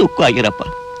 ಸುಖವಾಗಿರಪ್ಪ,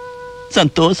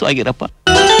 ಸಂತೋಷವಾಗಿರಪ್ಪ.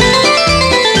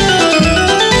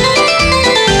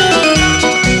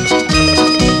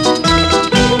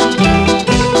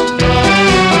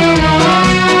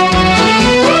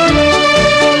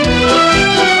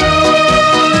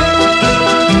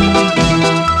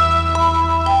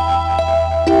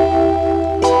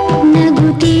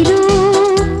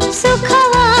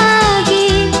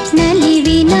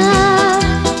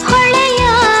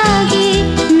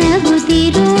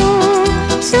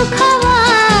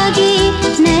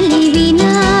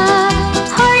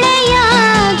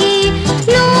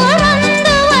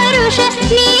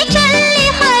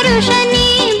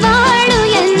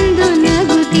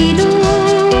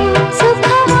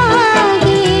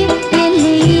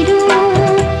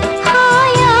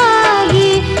 ಹಾಯಾಗಿ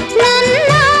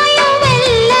ನನ್ನ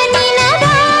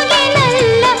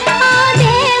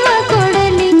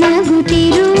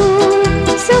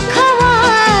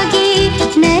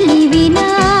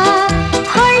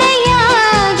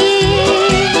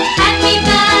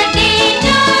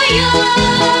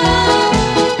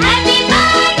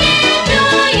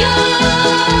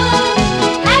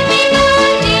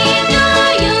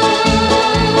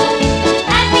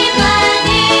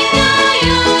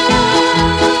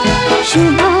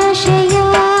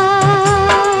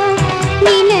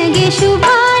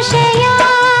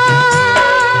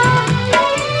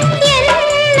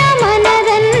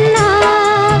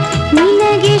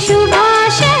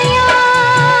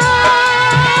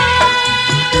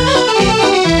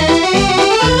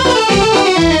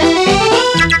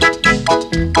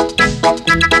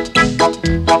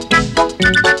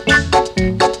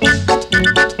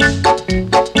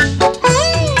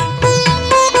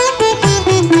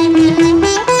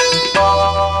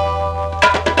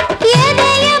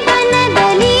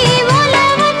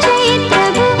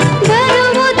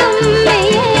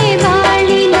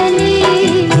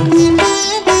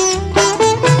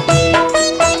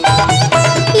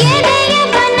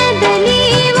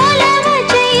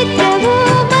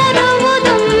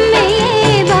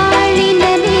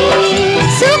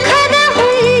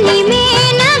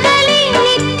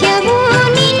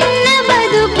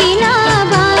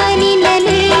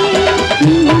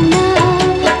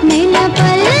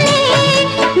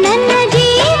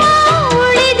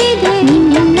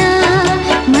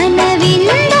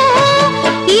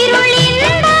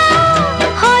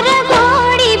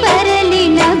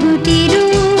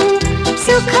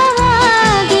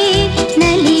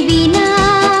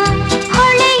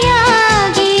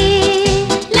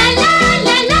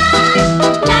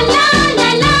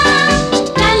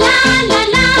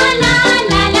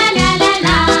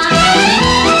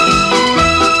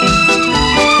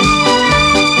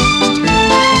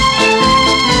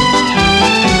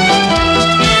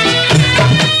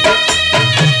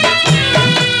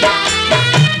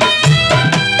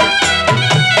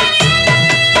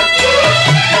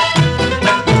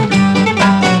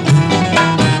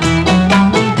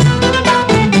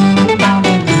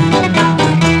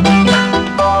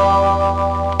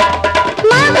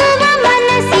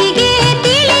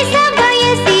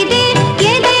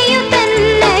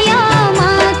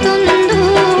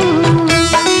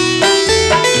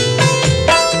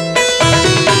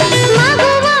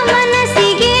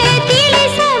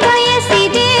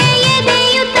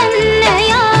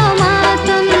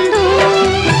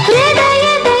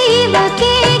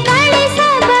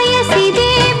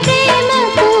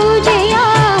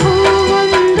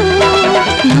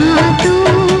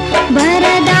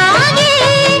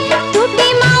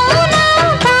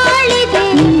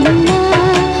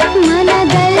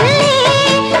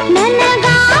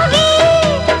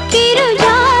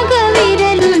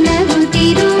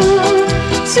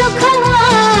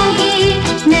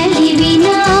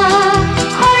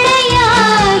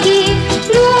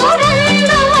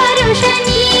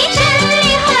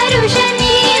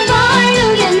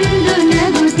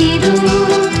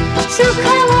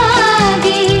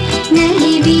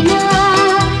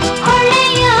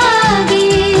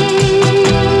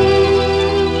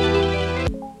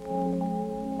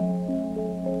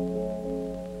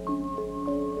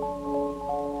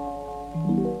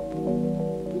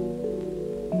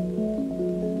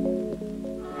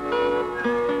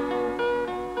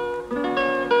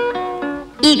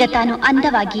ಈಗ ತಾನು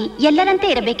ಅಂದವಾಗಿ ಎಲ್ಲರಂತೆ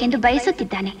ಇರಬೇಕೆಂದು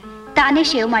ಬಯಸುತ್ತಿದ್ದಾನೆ. ತಾನೇ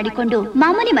ಶೇವ್ ಮಾಡಿಕೊಂಡು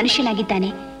ಮಾಮೂಲಿ ಮನುಷ್ಯನಾಗಿದ್ದಾನೆ.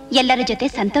 ಎಲ್ಲರ ಜೊತೆ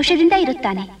ಸಂತೋಷದಿಂದ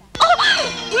ಇರುತ್ತಾನೆ.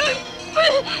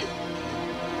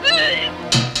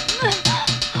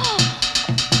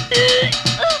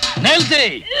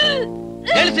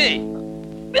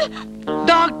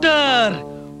 डॉक्टर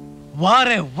वाह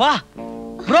रे वाह,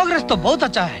 प्रोग्रेस तो बहुत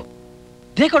अच्छा है.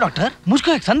 देखो डॉक्टर, मुझको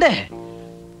एक संदेह है.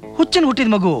 ಹುಚ್ಚಿನ ಹುಟ್ಟಿದ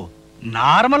ಮಗು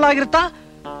ನಾರ್ಮಲ್ ಆಗಿರುತ್ತಾ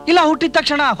ಇಲ್ಲ ಹುಟ್ಟಿದ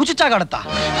ತಕ್ಷಣ ಹುಚ್ಚುಚ್ಚಾಗಾಡುತ್ತಾ?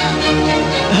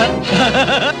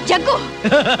 ಜಗ್ಗು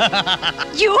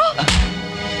ಯು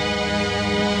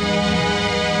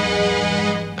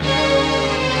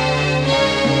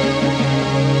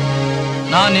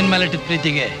ನಾನು ನಿನ್ ಮೇಲೆ ಇಟ್ಟಿದ್ದ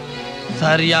ಪ್ರೀತಿಗೆ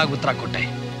ಸರಿಯಾಗಿ ಉತ್ತರ ಕೊಟ್ಟೆ.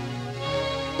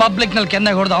 ಪಬ್ಲಿಕ್ ನಲ್ಲಿ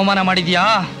ಕೆನ್ನೆಗೆ ಹೊಡೆದು ಅವಮಾನ ಮಾಡಿದ್ಯಾ?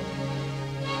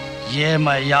 ಯೇ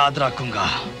ಮೈ ಯಾದ್ ರಖೂಂಗಾ.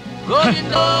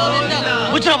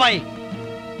 ಮುಚ್ಚರ ಬಾಯಿ,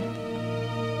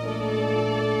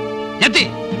 ಎತ್ತಿ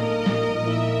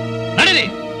ನಡೀರಿ.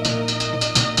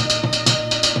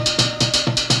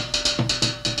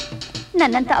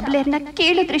 ನನ್ನಂತ ಅಬಲೆಯರ್ನ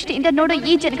ಕೇಳು ದೃಷ್ಟಿಯಿಂದ ನೋಡೋ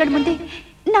ಈ ಜನಗಳ ಮುಂದೆ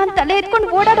ನಾನ್ ತಲೆ ಎತ್ಕೊಂಡು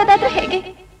ಓಡಾಡೋದಾದ್ರೆ ಹೇಗೆ?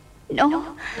 ನೋ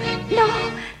ನೋ,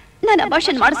 ನಾನು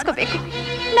ಅಬಾರ್ಷನ್ ಮಾಡಿಸ್ಕೋಬೇಕು,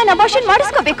 ನಾನು ಅಬಾರ್ಷನ್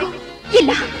ಮಾಡಿಸ್ಕೋಬೇಕು.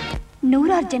 ಇಲ್ಲ,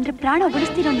 100 ಜನರ ಪ್ರಾಣ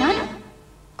ಉಳಿಸ್ತಿರೋ ನಾನು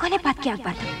ಕೊಲೆ ಪಾತ್ಕೆ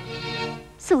ಆಗ್ಬಾರ್ದು.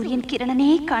 ಸೂರ್ಯನ ಕಿರಣನೇ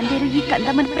ಕಾಣದಿರೋ ಈ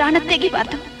ಕಂದಮ್ಮನ ಪ್ರಾಣ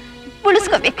ತೆಗಿಬಾರ್ದು.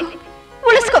 ಉಳಿಸ್ಕೋಬೇಕು,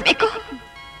 ಉಳಿಸ್ಕೋಬೇಕು.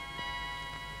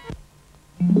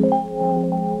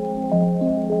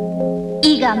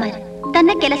 ಈಗ ಅಮರ್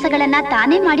ತನ್ನ ಕೆಲಸಗಳನ್ನ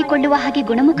ತಾನೇ ಮಾಡಿಕೊಳ್ಳುವ ಹಾಗೆ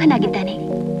ಗುಣಮುಖನಾಗಿದ್ದಾನೆ.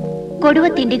 ಕೊಡುವ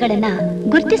ತಿಂಡಿಗಳನ್ನ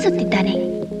ಗುರ್ತಿಸುತ್ತಿದ್ದಾನೆ.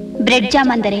 ಬ್ರೆಡ್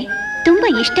ಜಾಮ್ ಅಂದರೆ ತುಂಬಾ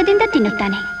ಇಷ್ಟದಿಂದ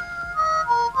ತಿನ್ನುತ್ತಾನೆ.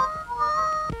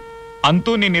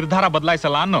 ಅಂತೂ ನೀ ನಿರ್ಧಾರ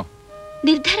ಬದಲಾಯಿಸಲ್ಲ ಅನ್ನೋ?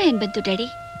 ನಿರ್ಧಾರ ಏನ್ ಬಂತು ಡ್ಯಾಡಿ?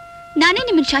 ನಾನೇ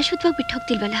ನಿಮ್ಮನ್ನ ಶಾಶ್ವತವಾಗಿ ಬಿಟ್ಟು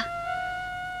ಹೋಗ್ತಿಲ್ವಲ್ಲ.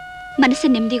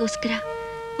 ಮನಸ್ಸಿನ ನೆಮ್ಮದಿಗೋಸ್ಕರ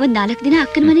ಒಂದ್ 4 ದಿನ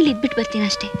ಅಕ್ಕನ ಮನೇಲಿ ಇದ್ಬಿಟ್ಟು ಬರ್ತೀನಿ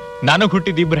ಅಷ್ಟೇ. ನನಗ್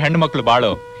ಹುಟ್ಟಿದ 2 ಹೆಣ್ಣು ಮಕ್ಳು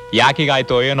ಬಾಳು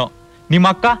ಯಾಕೀಗಾಯ್ತೋ ಏನೋ. ನಿಮ್ಮ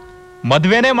ಅಕ್ಕ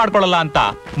ಮದ್ವೆನೇ ಮಾಡ್ಕೊಳಲ್ಲ ಅಂತ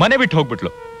ಮನೆ ಬಿಟ್ಟು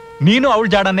ಹೋಗ್ಬಿಟ್ಲು. ನೀನು ಅವಳ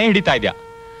ಜಾಡನ್ನೇ ಹಿಡಿತಾ ಇದ್ಯಾ.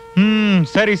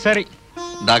 ಸರಿ ಸರಿ.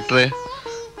 ಡಾಕ್ಟ್ರೇ,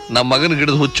 ನಮ್ಮ ಮಗನ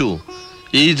ಗಿಡದ ಹುಚ್ಚು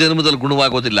ಈ ಜನ್ಮದಲ್ಲಿ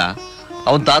ಗುಣವಾಗೋದಿಲ್ಲ.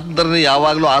 ಅವನ್ ತಾತಂತರನೇ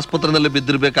ಯಾವಾಗ್ಲೂ ಆಸ್ಪತ್ರೆನಲ್ಲೇ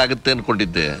ಬಿದ್ದಿರ್ಬೇಕಾಗತ್ತೆ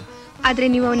ಅನ್ಕೊಂಡಿದ್ದೆ. ಆದ್ರೆ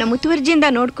ನೀವು ಅವನ ಮುತುವರ್ಜಿಯಿಂದ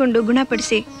ನೋಡ್ಕೊಂಡು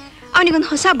ಗುಣಪಡಿಸಿ ಅವನಿಗೊಂದು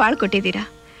ಹೊಸ ಬಾಳ್ ಕೊಟ್ಟಿದ್ದೀರಾ.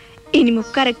 ಈ ನಿಮ್ಮ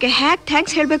ಉಪಕಾರಕ್ಕೆ ಹ್ಯಾಕ್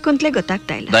ಥ್ಯಾಂಕ್ಸ್ ಹೇಳ್ಬೇಕು ಅಂತಲೇ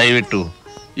ಗೊತ್ತಾಗ್ತಾ ಇಲ್ಲ. ದಯವಿಟ್ಟು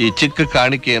ಈ ಚಿಕ್ಕ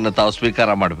ಕಾಣಿಕೆಯನ್ನು ತಾವು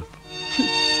ಸ್ವೀಕಾರ ಮಾಡಬೇಕು.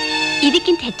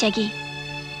 ಇದಕ್ಕಿಂತ ಹೆಚ್ಚಾಗಿ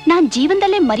ನಾನ್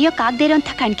ಜೀವನದಲ್ಲೇ ಮರೆಯೋಕಾಗದೇ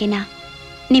ಇರೋಂಥ ಕಾಣಿಕೆನ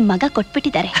ನಿಮ್ ಮಗ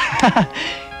ಕೊಟ್ಬಿಟ್ಟಿದ್ದಾರೆ.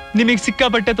 ನಿಮಗ್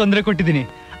ಸಿಕ್ಕಾಪಟ್ಟೆ ತೊಂದರೆ ಕೊಟ್ಟಿದ್ದೀನಿ,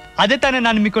 ಅದೇ ತಾನೇ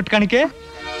ನಾನು ನಿಮಗೆ ಕೊಟ್ಟು ಕಾಣಿಕೆ.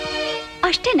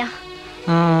 ಅಷ್ಟೇನಾ?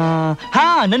 ಹಾ,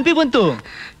 ನೆನಪಿ ಬಂತು.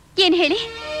 ಏನ್ ಹೇಳಿ?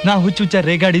 ನಾ ಹುಚ್ಚುಚ್ಚ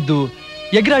ರೇಗಾಡಿದ್ದು,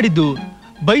 ಎಗರಾಡಿದ್ದು,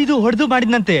 ಬೈದು ಹೊಡೆದು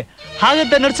ಮಾಡಿದ್ನಂತೆ.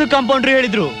 ಹಾಗಂತ ನರ್ಸು ಕಾಂಪೌಂಡ್ರು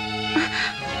ಹೇಳಿದ್ರು.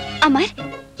 ಅಮರ್,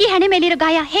 ಈ ಹಣೆ ಮೇಲಿರೋ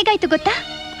ಗಾಯ ಹೇಗಾಯ್ತು ಗೊತ್ತಾ?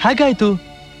 ಹಾಗಾಯ್ತು?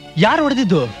 ಯಾರು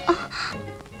ಹೊಡೆದಿದ್ದು?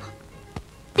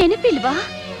 ನೆನಪಿಲ್ವಾ?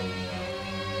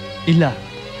 ಇಲ್ಲ,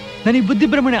 ನನಗೆ ಬುದ್ಧಿ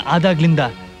ಭ್ರಮಣೆ ಆದಾಗ್ಲಿಂದ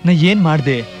ನಾ ಏನ್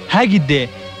ಮಾಡ್ದೆ, ಹೇಗಿದ್ದೆ,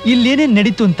 ಇಲ್ಲೇನೇನ್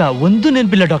ನಡೀತು ಅಂತ ಒಂದು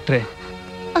ನೆನಪಿಲ್ಲ ಡಾಕ್ಟ್ರೆ.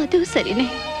 ಅದು ಸರಿನೇ.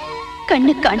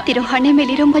 ಕಣ್ಣಿಗೆ ಕಾಣ್ತಿರೋ ಹಣೆ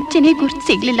ಮೇಲಿರೋ ಮಚ್ಚೆನೇ ಗುರ್ತು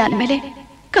ಸಿಗ್ಲಿಲ್ಲ ಅಂದ್ಮೇಲೆ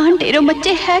ಕಾಣ್ದೇ ಇರೋ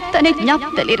ಮಚ್ಚೆ ಹೇಗ್ ತಾನೇ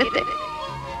ಜ್ಞಾಪಕದಲ್ಲಿರುತ್ತೆ.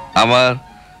 ಅಮರ್,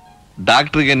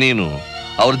 ಡಾಕ್ಟ್ರಿಗೆ ನೀನು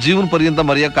ಅವ್ರ ಜೀವನ ಪರ್ಯಂತ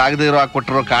ಮರೆಯಕ್ಕಾಗದೇ ಇರೋ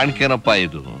ಕೊಟ್ಟಿರೋ ಕಾಣಿಕೆನಪ್ಪ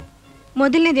ಇದು.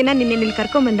 ಮೊದಲನೇ ದಿನ ನಿನ್ನೆ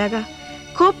ಕರ್ಕೊಂಡ್ ಬಂದಾಗ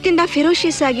ಕೋಪದಿಂದ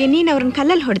ಫಿರೋಶಿಯಸ್ ಆಗಿ ನೀನ್ ಅವ್ರನ್ನ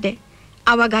ಕಲ್ಲಲ್ಲಿ ಹೊಡೆದೆ.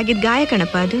 ಅವಾಗ ಆಗಿದ್ ಗಾಯ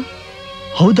ಕಣಪ್ಪ ಅದು.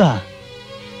 ಹೌದಾ?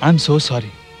 I am so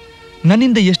sorry.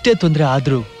 ನನ್ನಿಂದ ಎಷ್ಟೇ ತೊಂದರೆ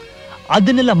ಆದ್ರೂ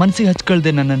ಅದನ್ನೆಲ್ಲ ಮನಸ್ಸಿಗೆ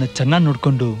ಹಚ್ಕೊಳ್ದೆ ನನ್ನನ್ನು ಚೆನ್ನಾಗಿ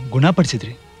ನೋಡ್ಕೊಂಡು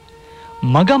ಗುಣಪಡಿಸಿದ್ರಿ.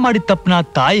 ಮಗ ಮಾಡಿದ ತಪ್ಪನ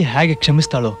ತಾಯಿ ಹೇಗೆ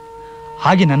ಕ್ಷಮಿಸ್ತಾಳೋ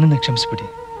ಹಾಗೆ ನನ್ನನ್ನು ಕ್ಷಮಿಸ್ಬಿಡಿ.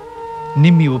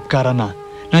 ನಿಮ್ಮ ಈ ಉಪಕಾರನ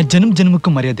ನಾ ಜನ್ಮಕ್ಕೂ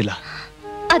ಮರೆಯೋದಿಲ್ಲ.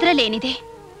 ಅದ್ರಲ್ಲೇನಿದೆ,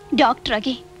 ಡಾಕ್ಟರ್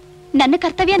ಆಗಿ ನನ್ನ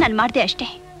ಕರ್ತವ್ಯ ನಾನು ಮಾಡ್ದೆ ಅಷ್ಟೇ.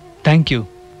 Thank you.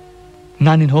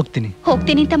 ನಾನಿನ್ ಹೋಗ್ತೀನಿ.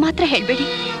 ಹೋಗ್ತೀನಿ ಅಂತ ಮಾತ್ರ ಹೇಳ್ಬೇಡಿ,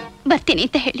 ಬರ್ತೀನಿ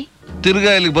ಅಂತ ಹೇಳಿ.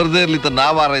 ತಿರ್ಗಾ ಇಲ್ಲಿ ಬರ್ದೇ ಇರ್ಲಿ ಅಂತ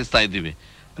ನಾವು ಹಾರೈಸ್ತಾ ಇದ್ದೀವಿ.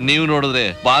 ನೀವು ನೋಡಿದ್ರೆ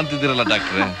ಬಾ ಅಂತಿದ್ದೀರಲ್ಲ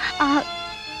ಡಾಕ್ಟ್ರೆ.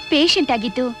 ಪೇಷಂಟ್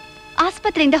ಆಗಿದ್ದು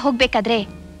ಆಸ್ಪತ್ರೆಯಿಂದ ಹೋಗ್ಬೇಕಾದ್ರೆ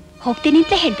ಹೋಗ್ತೀನಿ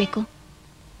ಅಂತ ಹೇಳ್ಬೇಕು,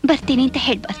 ಬರ್ತೀನಿ ಅಂತ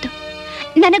ಹೇಳ್ಬಾರ್ದು.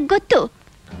 ನನಗ್ ಗೊತ್ತು,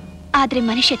 ಆದ್ರೆ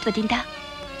ಮನುಷ್ಯತ್ವದಿಂದ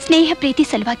ಸ್ನೇಹ ಪ್ರೀತಿ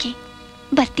ಸಲುವಾಗಿ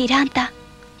ಬರ್ತೀರಾ ಅಂತ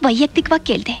ವೈಯಕ್ತಿಕವಾಗಿ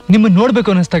ಕೇಳ್ದೆ. ನಿಮ್ಮನ್ನ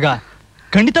ನೋಡ್ಬೇಕು ಅನ್ನಿಸ್ದಾಗ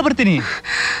ಖಂಡಿತ ಬರ್ತೀನಿ.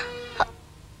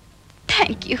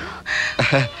 Thank you.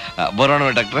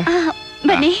 ಬರೋಣ ಡಾಕ್ಟ್ರೆ.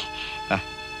 ಬನ್ನಿ.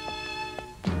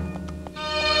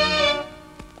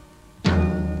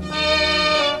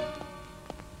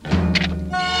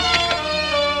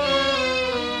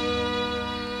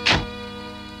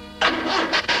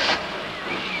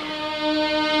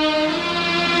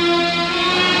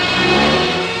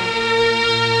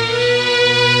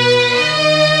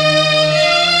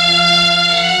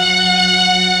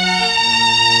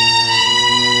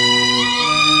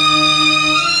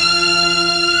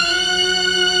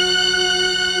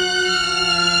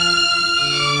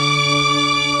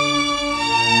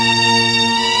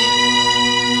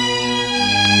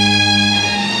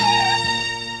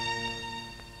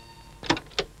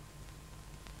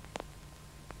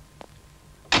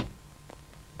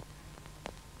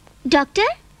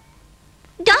 ಡಾಕ್ಟರ್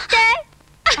ಡಾಕ್ಟರ್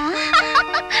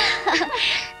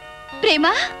ಪ್ರೇಮ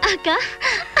ಅಕ್ಕ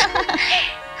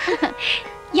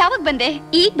ಯಾವಾಗ ಬಂದೆ?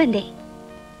 ಈಗ ಬಂದೆ.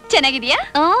 ಚೆನ್ನಾಗಿದ್ಯಾ?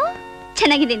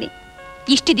 ಚೆನ್ನಾಗಿದ್ದೀನಿ.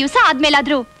 ಇಷ್ಟು ದಿವಸ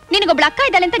ಆದ್ಮೇಲಾದ್ರೂ ನಿನಗೊಬ್ಳ ಅಕ್ಕ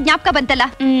ಇದ್ದಾಳೆ ಅಂತ ಜ್ಞಾಪಕ ಬಂತಲ್ಲ.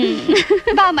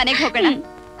 ಬಾ ಮನೆಗೆ ಹೋಗೋಣ.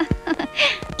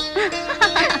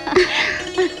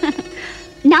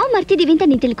 ನಾವು ಮರ್ತಿದೀವಿ ಅಂತ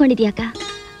ನೀನ್ ತಿಳ್ಕೊಂಡಿದ್ಯಾಕ?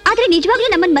 ಆದ್ರೆ ನಿಜವಾಗ್ಲೂ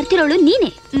ನಮ್ಮನ್ ಮರ್ತಿರೋಳು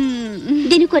ನೀನೆ.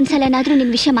 ದಿನಕ್ಕೊಂದ್ಸಲನಾದ್ರೂ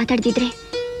ನಿನ್ ವಿಷಯ ಮಾತಾಡ್ದಿದ್ರೆ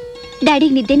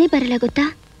ಡ್ಯಾಡಿಗೆ ನಿದ್ದೆನೇ ಬರಲ್ಲ ಗೊತ್ತಾ?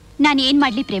 ನಾನು ಏನ್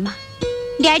ಮಾಡ್ಲಿ ಪ್ರೇಮ,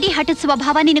 ಡ್ಯಾಡಿ ಹಠದ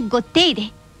ಸ್ವಭಾವ ನಿನಗ್ ಗೊತ್ತೇ ಇದೆ.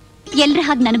 ಎಲ್ರ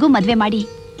ಹಾಗೆ ನನಗೂ ಮದ್ವೆ ಮಾಡಿ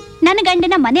ನನ್ನ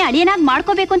ಗಂಡನ ಮನೆ ಅಳಿಯನಾಗಿ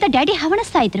ಮಾಡ್ಕೋಬೇಕು ಅಂತ ಡ್ಯಾಡಿ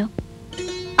ಹವಣಿಸ್ತಾ ಇದ್ರು.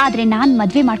 ಆದ್ರೆ ನಾನ್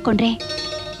ಮದ್ವೆ ಮಾಡ್ಕೊಂಡ್ರೆ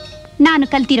ನಾನು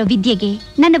ಕಲ್ತಿರೋ ವಿದ್ಯೆಗೆ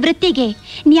ನನ್ನ ವೃತ್ತಿಗೆ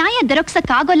ನ್ಯಾಯ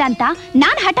ದೊರಕ್ಸಕ್ಕಾಗೋಲ್ಲ ಅಂತ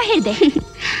ನಾನ್ ಹಠ ಹೇಳ್ದೆ.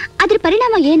 ಅದ್ರ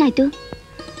ಪರಿಣಾಮ ಏನಾಯ್ತು?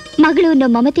 ಮಗಳು ಅನ್ನೋ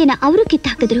ಮಮತೆನ ಅವರು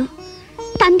ಕಿತ್ತಾಕಿದ್ರು,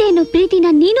 ತಂದೆ ಅನ್ನೋ ಪ್ರೀತಿನ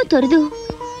ನೀನು ತೊರೆದು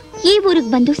ಈ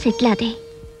ಊರಿಗೆ ಬಂದು ಸೆಟ್ಲ್ ಆದೆ.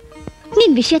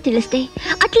 ನಿನ್ ವಿಷಯ ತಿಳಿಸ್ದೆ,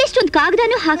 ಅಟ್ಲೀಸ್ಟ್ ಒಂದು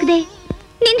ಕಾಗದನೂ ಹಾಕದೆ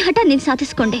ನಿನ್ ಹಠ ನೀನ್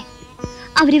ಸಾಧಿಸ್ಕೊಂಡೆ.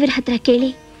 ಅವರಿವರ ಹತ್ರ ಕೇಳಿ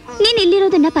ನೀನ್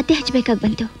ಇಲ್ಲಿರೋದನ್ನ ಪತ್ತೆ ಹಚ್ಚಬೇಕಾಗಿ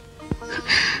ಬಂತು.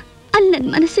 ಅಲ್ಲಿ ನನ್ನ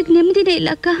ಮನಸ್ಸಿಗೆ ನೆಮ್ಮದಿನೇ ಇಲ್ಲ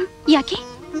ಅಕ್ಕ. ಯಾಕೆ?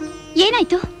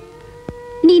 ಏನಾಯ್ತು?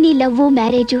 ನೀನ್ ಈ ಲವ್ವು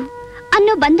ಮ್ಯಾರೇಜು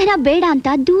ಅನ್ನೋ ಬಂಧನ ಬೇಡ ಅಂತ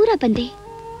ದೂರ ಬಂದೆ.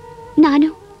 ನಾನು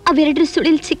ಅವೆರಡರ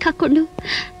ಸುಳಿಲ್ ಸಿಕ್ಕಾಕೊಂಡು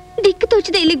ದಿಕ್ಕು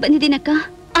ತೋಚದೆ ಇಲ್ಲಿಗೆ ಬಂದಿದ್ದೀನಕ್ಕ.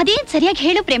 ಅದೇನ್ ಸರಿಯಾಗಿ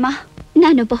ಹೇಳು ಪ್ರೇಮ.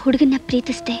 ನಾನೊಬ್ಬ ಹುಡುಗನ್ನ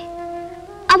ಪ್ರೀತಿಸ್ದೆ,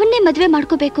 ಅವನ್ನೇ ಮದ್ವೆ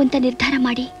ಮಾಡ್ಕೋಬೇಕು ಅಂತ ನಿರ್ಧಾರ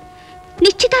ಮಾಡಿ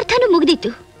ನಿಶ್ಚಿತಾರ್ಥನೂ ಮುಗ್ದಿತ್ತು.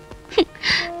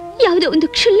 ಯಾವುದೋ ಒಂದು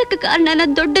ಕ್ಷುಲ್ಲಕ ಕಾರಣನ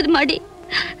ದೊಡ್ಡದ್ ಮಾಡಿ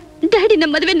ಡ್ಯಾಡಿ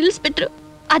ನಮ್ಮ ಮದ್ವೆ ನಿಲ್ಲಿಸ್ಬಿಟ್ರು.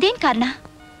 ಅದೇನ್ ಕಾರಣ?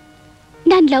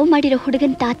 ನಾನ್ ಲವ್ ಮಾಡಿರೋ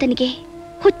ಹುಡುಗನ್ ತಾತನಿಗೆ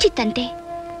ಹುಚ್ಚಿತ್ತಂತೆ.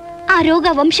 ಆ ರೋಗ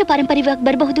ವಂಶ ಪಾರಂಪರ್ಯವಾಗಿ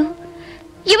ಬರಬಹುದು,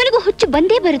 ಇವನಿಗೂ ಹುಚ್ಚು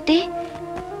ಬಂದೇ ಬರುತ್ತೆ.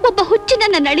 ಒಬ್ಬ ಹುಚ್ಚನ್ನ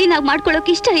ನನ್ನ ಅಳಿನಾಗ್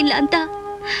ಮಾಡ್ಕೊಳ್ಳೋಕೆ ಇಷ್ಟ ಇಲ್ಲ ಅಂತ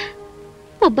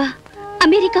ಒಬ್ಬ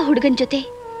ಅಮೆರಿಕ ಹುಡುಗನ್ ಜೊತೆ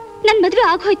ನನ್ ಮದ್ವೆ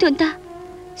ಆಗೋಯ್ತು ಅಂತ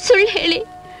ಸುಳ್ಳು ಹೇಳಿ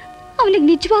ಅವನಿಗೆ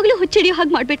ನಿಜವಾಗ್ಲೂ ಹುಚ್ಚಿಡಿಯೋ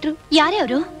ಹಾಗೆ ಮಾಡ್ಬಿಟ್ರು. ಯಾರೇ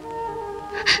ಅವರು?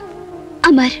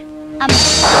 ಅಮರ್.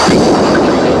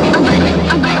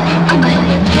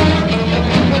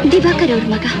 ದಿವಾಕರ್ ಅವ್ರ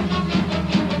ಮಗ.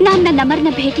 ನಾನ್ ನನ್ನ ಅಮರ್ನ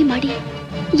ಭೇಟಿ ಮಾಡಿ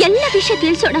ಎಲ್ಲ ವಿಷಯ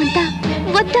ತಿಳಿಸೋಣ ಅಂತ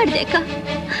ಒದ್ದಾಡ್ಬೇಕ.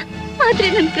 ಆದ್ರೆ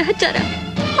ನನ್ ಗ್ರಹಚಾರ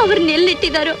ಅವ್ರನ್ನ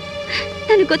ಎಲ್ಲಿಟ್ಟಿದಾರೋ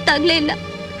ನನಗೆ ಗೊತ್ತಾಗ್ಲೇ ಇಲ್ಲ.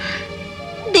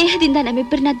 ದೇಹದಿಂದ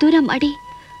ನಮ್ಮಿಬ್ಬರನ್ನ ದೂರ ಮಾಡಿ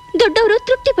ದೊಡ್ಡವರು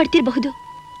ತೃಪ್ತಿ ಪಡ್ತಿರಬಹುದು,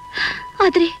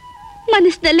 ಆದ್ರೆ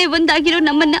ಮನಸ್ಸಿನಲ್ಲೇ ಒಂದಾಗಿರೋ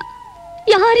ನಮ್ಮನ್ನ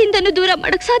ಯಾರಿಂದನೂ ದೂರ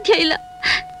ಮಾಡಕ್ ಸಾಧ್ಯ ಇಲ್ಲ.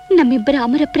 ನಮ್ಮಿಬ್ಬರ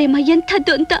ಅಮರ ಪ್ರೇಮ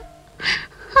ಎಂಥದ್ದು ಅಂತ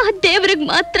ಆ ದೇವರಿಗೆ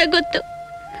ಮಾತ್ರ ಗೊತ್ತು.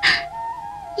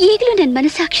 ಈಗಲೂ ನನ್ನ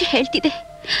ಮನಸ್ಸಾಕ್ಷಿ ಹೇಳ್ತಿದೆ,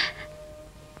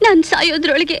 ನಾನ್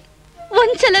ಸಾಯೋದ್ರೊಳಗೆ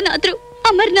ಒಂದ್ಸಲನಾದ್ರೂ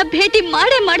ಅಮರ್ನ ಭೇಟಿ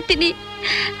ಮಾಡೇ ಮಾಡ್ತೀನಿ,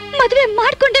 ಮದುವೆ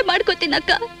ಮಾಡ್ಕೊಂಡೇ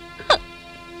ಮಾಡ್ಕೋತೀನಕ್ಕ.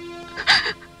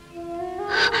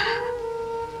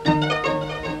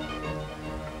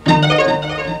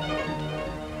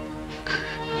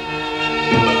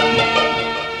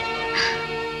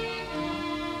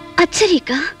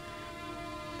 ಅಚ್ಚರಿಕ,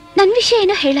 ನನ್ ವಿಷಯ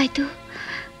ಏನೋ ಹೇಳಾಯ್ತು,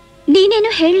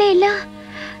 ನೀನೇನೋ ಹೇಳಲೇ ಇಲ್ಲ.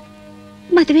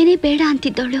 ಮದುವೆನೇ ಬೇಡ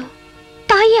ಅಂತಿದ್ದವಳು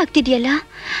ತಾಯಿ ಆಗ್ತಿದ್ಯಲ್ಲ,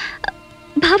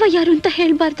 ಭಾವ ಯಾರು ಅಂತ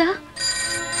ಹೇಳ್ಬಾರ್ದಾ?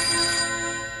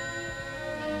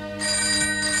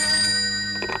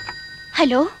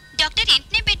 ಹಲೋ ಡಾಕ್ಟರ್,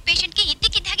 8ನೇ ಬೆಡ್ ಪೇಷಂಟ್ಗೆ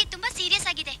ಇದ್ದಕ್ಕಿದ್ದ ಹಾಗೆ ತುಂಬಾ ಸೀರಿಯಸ್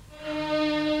ಆಗಿದೆ.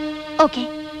 ಓಕೆ,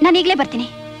 ನಾನು ಈಗಲೇ ಬರ್ತೀನಿ.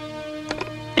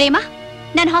 ಪ್ರೇಮ,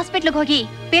 ನಾನು ಹಾಸ್ಪಿಟ್ಲಿಗೆ ಹೋಗಿ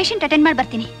ಪೇಷಂಟ್ ಅಟೆಂಡ್ ಮಾಡಿ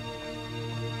ಬರ್ತೀನಿ.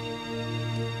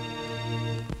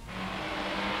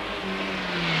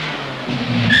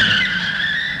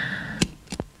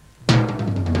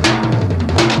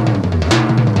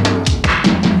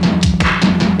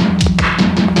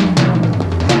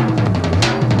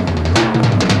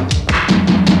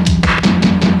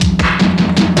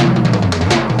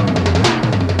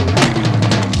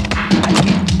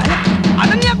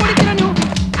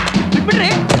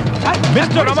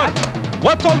 Mr. Amar,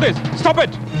 what's all this? Stop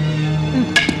it!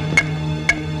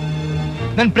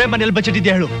 ನನ್ ಪ್ರೇಮ ಎಲ್ಲಿ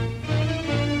ಬಚ್ಚಿಟ್ಟಿದ್ಯಾ ಹೇಳು.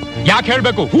 ಯಾಕೆ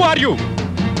ಹೇಳ್ಬೇಕು? Who are you?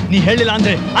 ನೀ ಹೇಳಿಲ್ಲ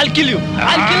ಅಂದ್ರೆ I'll kill you.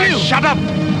 Shut up!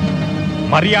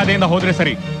 ಮರ್ಯಾದೆಯಿಂದ ಹೋದ್ರೆ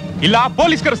ಸರಿ, ಇಲ್ಲ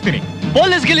ಪೊಲೀಸ್ ಕರೆಸ್ತೀನಿ.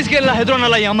 ಪೊಲೀಸ್ ಗಿಲೀಸ್ಗೆ ಎಲ್ಲ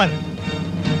ಹೆದರೋನಲ್ಲ ಈ ಅಮರ್.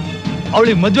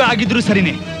 ಅವಳಿಗೆ ಮದುವೆ ಆಗಿದ್ರು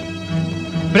ಸರಿನೇ,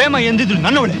 ಪ್ರೇಮ ಎಂದಿದ್ರು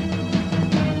ನನ್ನವಳೆ.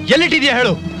 ಎಲ್ಲಿಟ್ಟಿದ್ಯಾ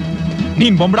ಹೇಳು.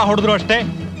 ನೀನ್ ಬೊಂಬಡ ಹೊಡೆದ್ರು ಅಷ್ಟೇ,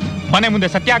 ಮನೆ ಮುಂದೆ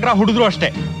ಸತ್ಯಾಗ್ರಹ ಹುಡಿದ್ರು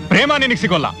ಅಷ್ಟೇ, ಪ್ರೇಮ ನಿನಗೆ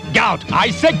ಸಿಗೋಲ್ಲ. Get out! I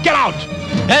said get out!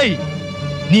 ಏಯ್,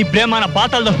 ನೀ ಪ್ರೇಮನ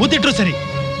ಪಾತಾಳದ ಹೂತಿಟ್ರು ಸರಿ,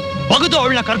 ಬಗದು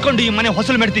ಅವಳನ್ನ ಕರ್ಕೊಂಡು ಈ ಮನೆ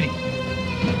ಹೊಸಲು ಮಾಡ್ತೀನಿ.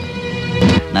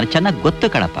 ನನಗೆ ಚೆನ್ನಾಗಿ ಗೊತ್ತು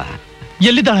ಕಣಪ್ಪ.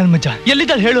 ಎಲ್ಲಿದ್ದಾಳ ಹನುಮಜ್ಜ?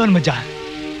 ಎಲ್ಲಿದ್ದಾಳ ಹೇಳು ಹನುಮಜ್ಜ.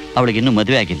 ಅವಳಿಗೆ ಇನ್ನೂ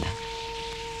ಮದುವೆ ಆಗಿಲ್ಲ.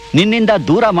 ನಿನ್ನಿಂದ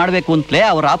ದೂರ ಮಾಡ್ಬೇಕು ಅಂತಲೇ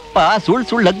ಅವ್ರ ಅಪ್ಪ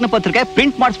ಸುಳ್ಳು ಲಗ್ನ ಪತ್ರಿಕೆ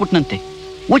ಪ್ರಿಂಟ್ ಮಾಡಿಸ್ಬಿಟ್ನಂತೆ.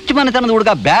 ಹುಚ್ಚ ಮನೆತನದ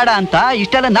ಹುಡುಗ ಬೇಡ ಅಂತ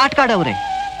ಇಷ್ಟೆಲ್ಲ ನಾಟಕ ಆಡವ್ರೆ.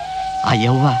 ಆ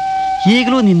ಯವ್ವ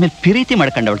ಈಗಲೂ ನಿನ್ ಮೇಲೆ ಪ್ರೀತಿ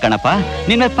ಮಾಡ್ಕೊಂಡವಳು ಕಣಪ್ಪ,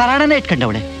 ನಿನ್ ಮೇಲೆ ಪರಾಣನೇ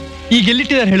ಇಟ್ಕೊಂಡವಳೆ. ಈಗ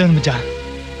ಎಲ್ಲಿಟ್ಟಿದ್ದಾರೆ ಹೇಳು ಹನುಮಜ್ಜ.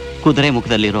 ಕುದುರೆ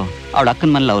ಮುಖದಲ್ಲಿರೋ ಅವಳ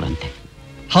ಅಕ್ಕನ ಮನೇಲಿ ಅವರಂತೆ.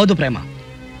 ಹೌದು ಪ್ರೇಮ,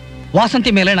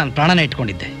 ವಾಸಂತಿ ಮೇಲೆ ನಾನು ಪ್ರಾಣನೇ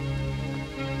ಇಟ್ಕೊಂಡಿದ್ದೆ.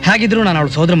 ಹೇಗಿದ್ರು ನಾನು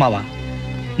ಅವಳು ಸೋದರ ಮಾವ,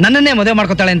 ನನ್ನನ್ನೇ ಮದುವೆ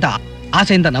ಮಾಡ್ಕೋತಾಳೆ ಅಂತ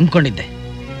ಆಸೆಯಿಂದ ನಂಬ್ಕೊಂಡಿದ್ದೆ.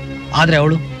 ಆದ್ರೆ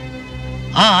ಅವಳು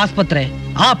ಆ ಆಸ್ಪತ್ರೆ,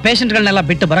 ಆ ಪೇಷಂಟ್ಗಳನ್ನೆಲ್ಲ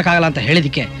ಬಿಟ್ಟು ಬರಕ್ಕಾಗಲ್ಲ ಅಂತ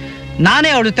ಹೇಳಿದಕ್ಕೆ ನಾನೇ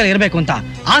ಅವಳ ಜೊತೆ ಇರಬೇಕು ಅಂತ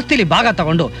ಆಸ್ತಿಲಿ ಭಾಗ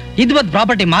ತಗೊಂಡು ಇದ್ಬದ್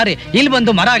ಪ್ರಾಪರ್ಟಿ ಮಾರಿ ಇಲ್ಲಿ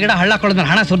ಬಂದು ಮರ ಗಿಡ ಹಳ್ಳ ಕೊಳ್ಳೋದನ್ನ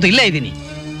ಹಣ ಸುರಿದು ಇಲ್ಲೇ ಇದ್ದೀನಿ.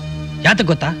 ಯಾತಕ್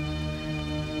ಗೊತ್ತಾ?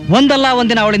 ಒಂದಲ್ಲ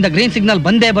ಒಂದಿನ ಅವಳಿಂದ ಗ್ರೀನ್ ಸಿಗ್ನಲ್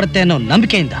ಬಂದೇ ಬರುತ್ತೆ ಅನ್ನೋ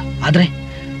ನಂಬಿಕೆಯಿಂದ. ಆದ್ರೆ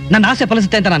ನನ್ನ ಆಸೆ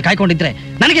ಫಲಿಸುತ್ತೆ ಅಂತ ನಾನು ಕಾಯ್ಕೊಂಡಿದ್ರೆ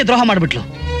ನನಗೆ ದ್ರೋಹ ಮಾಡ್ಬಿಟ್ಲು.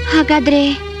 ಹಾಗಾದ್ರೆ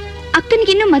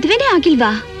ಅಕ್ಕನಿಗಿನ್ನೂ ಮದುವೆನೇ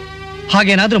ಆಗಿಲ್ವಾ?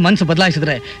 ಹಾಗೇನಾದ್ರೂ ಮನಸ್ಸು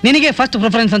ಬದಲಾಯಿಸಿದ್ರೆ ನಿನಗೆ ಫಸ್ಟ್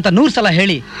ಪ್ರಿಫರೆನ್ಸ್ ಅಂತ 100 ಸಲ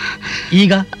ಹೇಳಿ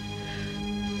ಈಗ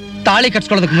ತಾಳಿ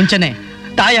ಕಟ್ಸ್ಕೊಳ್ಳೋದಕ್ಕೆ ಮುಂಚೆನೆ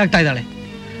ತಾಯಿ ಆಗ್ತಾ ಇದ್ದಾಳೆ.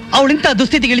 ಅವಳಿಂತ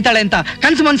ದುಸ್ಥಿತಿಗೆ ಇಳಿತಾಳೆ ಅಂತ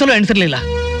ಕನ್ಸು ಮನ್ಸಲ್ಲೂ ಎಣಿಸಿರ್ಲಿಲ್ಲ.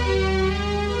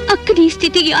 ಅಕ್ಕನ ಈ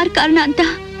ಸ್ಥಿತಿಗೆ ಯಾರು ಕಾರಣ ಅಂತ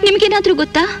ನಿಮ್ಗೇನಾದ್ರೂ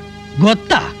ಗೊತ್ತಾ?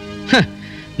 ಗೊತ್ತಾ?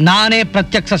 ನಾನೇ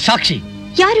ಪ್ರತ್ಯಕ್ಷ ಸಾಕ್ಷಿ.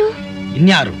 ಯಾರು?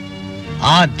 ಇನ್ಯಾರು?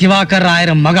 ಆ ದಿವಾಕರ್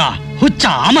ರಾಯರ ಮಗ ಹುಚ್ಚ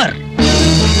ಅಮರ್.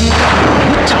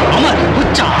 ಹುಚ್ಚ ಅಮರ್,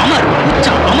 ಹುಚ್ಚ ಅಮರ್, ಹುಚ್ಚ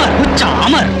ಅಮರ್, ಹುಚ್ಚ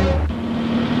ಅಮರ್.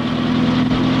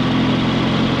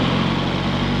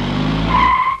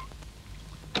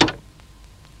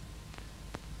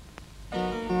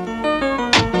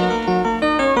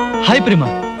 ಹಾಯ್ ಪ್ರೇಮ,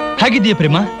 ಹೇಗಿದ್ದೀಯ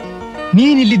ಪ್ರೇಮ?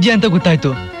 ನೀನ್ ಇಲ್ಲಿದ್ಯಾ ಅಂತ ಗೊತ್ತಾಯ್ತು,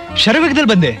 ಶರವೇಗದಲ್ಲಿ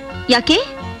ಬಂದೆ. ಯಾಕೆ?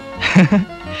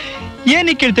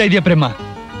 ಏನಕ್ಕೆ ಕೇಳ್ತಾ ಇದೀಯ ಪ್ರೇಮ?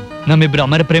 ನಮ್ಮಿಬ್ರು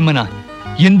ಅಮರ ಪ್ರೇಮನ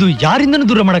ಎಂದು ಯಾರಿಂದನೂ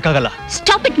ದೂರ ಮಾಡಕ್ಕಾಗಲ್ಲ.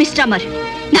 ಸ್ಟಾಪ್ ಇಟ್ ಮಿಸ್ಟರ್ ಅಮರ್,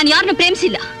 ನಾನು ಯಾರನ್ನೂ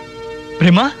ಪ್ರೇಮಿಸಿಲ್ಲ.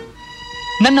 ಪ್ರೇಮ,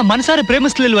 ನನ್ನ ಮನಸಾರೆ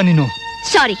ಪ್ರೇಮಿಸ್ಲಿಲ್ವಾ ನೀನು?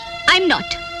 ಸಾರಿ, ಐ ಆಮ್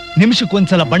ನಾಟ್.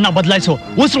 ನಿಮಿಷಕ್ಕೊಂದ್ಸಲ ಬಣ್ಣ ಬದಲಾಯಿಸೋ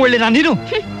ಉಸಿರು ಒಳ್ಳೆ ನೀನು.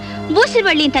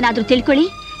 ಉಸಿರುವಳ್ಳಿ ಅಂತನಾದ್ರೂ ತಿಳ್ಕೊಳ್ಳಿ,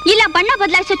 ಇಲ್ಲ ಬಣ್ಣ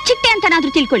ಬದಲಾಯಿಸೋ ಚಿಟ್ಟೆ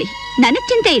ಅಂತನಾದ್ರೂ ತಿಳ್ಕೊಳ್ಳಿ, ನನಗ್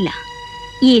ಚಿಂತೆ ಇಲ್ಲ.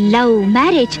 ಈ love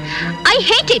marriage I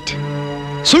hate it.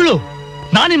 ಸುಳ್ಳು,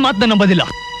 ನಾನಿನ್ ಮಾತನ್ನ ನಂಬೋದಿಲ್ಲ.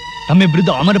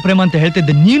 ನಮ್ಮಿಬ್ರದ್ದು ಅಮರ ಪ್ರೇಮ ಅಂತ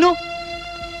ಹೇಳ್ತಿದ್ದೆ, ನೀನು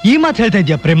ಈ ಮಾತು ಹೇಳ್ತಾ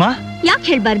ಇದ್ಯಾ ಪ್ರೇಮ? ಯಾಕೆ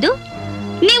ಹೇಳ್ಬಾರ್ದು?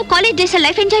 ನೀವು ಕಾಲೇಜ್ ಡೇಸ್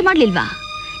ಲೈಫ್ ಎಂಜಾಯ್ ಮಾಡ್ಲಿಲ್ವಾ?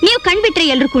 ನೀವು ಕಣ್ಬಿಟ್ರೆ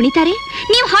ಎಲ್ರು ಕುಣಿತಾರೆ,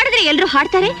 ನೀವು ಹಾಡಿದ್ರೆ ಎಲ್ರು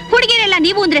ಹಾಡ್ತಾರೆ, ಹುಡುಗಿರೆಲ್ಲ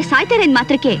ನೀವು ಅಂದ್ರೆ ಸಾಯ್ತಾರೆ ಅಂದ್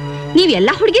ಮಾತ್ರಕ್ಕೆ ನೀವ್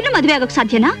ಎಲ್ಲಾ ಹುಡುಗಿರ್ನು ಮದ್ವೆ ಆಗೋಕ್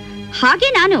ಸಾಧ್ಯನಾ? ಹಾಗೆ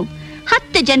ನಾನು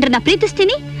 10 ಜನರನ್ನ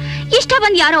ಪ್ರೀತಿಸ್ತೀನಿ, ಇಷ್ಟ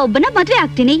ಬಂದ್ ಯಾರೋ ಒಬ್ಬನ ಮದ್ವೆ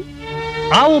ಆಗ್ತೀನಿ.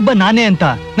 ಆ ಒಬ್ಬ ನಾನೇ ಅಂತ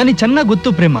ನನಗೆ ಚೆನ್ನಾಗ್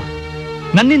ಗೊತ್ತು ಪ್ರೇಮ.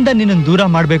 ನನ್ನಿಂದ ನಿನ್ನನ್ನು ದೂರ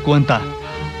ಮಾಡ್ಬೇಕು ಅಂತ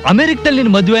ಅಮೆರಿಕದಲ್ಲಿ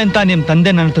ನಿನ್ ಮದುವೆ ಅಂತ ನಿಮ್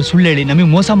ತಂದೆ ನನ್ನ ಹತ್ರ ಸುಳ್ಳು ಹೇಳಿ ನಮಗೆ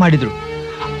ಮೋಸ ಮಾಡಿದ್ರು.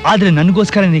 ಆದ್ರೆ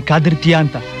ನನಗೋಸ್ಕರ ನೀ ಕಾದಿರ್ತೀಯಾ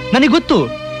ಅಂತ ನನಗೆ ಗೊತ್ತು.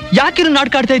 ಯಾಕೆ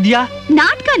ನಾಟಕ ಆಡ್ತಾ ಇದೀಯಾ?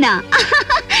 ನಾಟಕನಾ?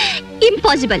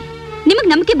 ಇಂಪಾಸಿಬಲ್. ನಿಮಗ್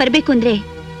ನಂಬಿಕೆ ಬರ್ಬೇಕು ಅಂದ್ರೆ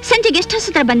ಸಂಜೆ ಗೆಸ್ಟ್ ಹೌಸ್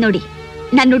ಹತ್ರ ಬಂದ್ ನೋಡಿ,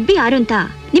 ನಾನ್ ನುಡ್ಬಿ ಯಾರು ಅಂತ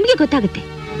ನಿಮ್ಗೆ ಗೊತ್ತಾಗುತ್ತೆ.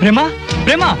 ಪ್ರೇಮ,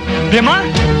 ಪ್ರೇಮ, ಪ್ರೇಮ.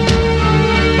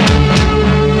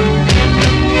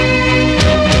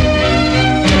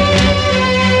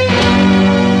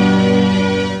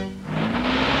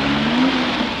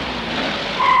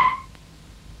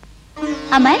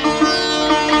 ಅಮರ್,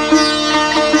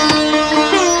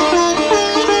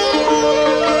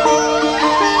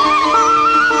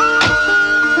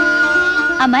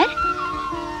 ಅಮರ್,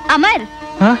 ಅಮರ್,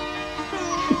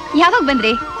 ಯಾವಾಗ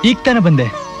ಬಂದ್ರಿ? ಈಗ ತಾನೇ ಬಂದೆ.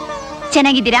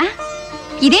 ಚೆನ್ನಾಗಿದ್ದೀರಾ?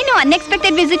 ಇದೇನು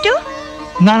ಅನ್ಎಕ್ಸ್ಪೆಕ್ಟೆಡ್ ವಿಸಿಟ್?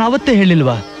 ನಾನು ಅವತ್ತೇ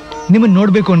ಹೇಳಿಲ್ವಾ ನಿಮ್ಮನ್ನ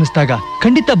ನೋಡ್ಬೇಕು ಅನ್ನಿಸ್ದಾಗ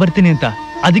ಖಂಡಿತ ಬರ್ತೀನಿ ಅಂತ,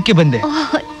 ಅದಕ್ಕೆ ಬಂದೆ.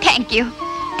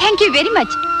 Thank you very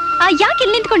much. ಯಾಕೆ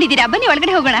ಇಲ್ಲಿ ನಿಂತ್ಕೊಂಡಿದ್ದೀರಾ? ಬನ್ನಿ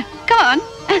ಒಳಗಡೆ ಹೋಗೋಣ. Come on.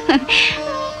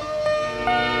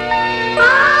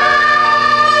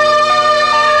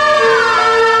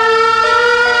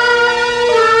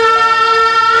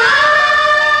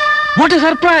 What a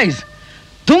surprise!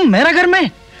 तुम मेरा घर में?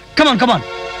 Come on, come on.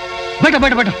 बैठो,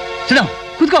 बैठो, बैठो. Sit down.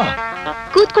 ಕೂತ್ಕೋ.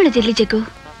 ಕೂತ್ಕೊಳ್ಳೋದಿರ್ಲಿ ಜಗ್ಗು,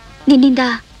 ನಿನ್ನಿಂದ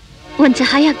ಒಂದ್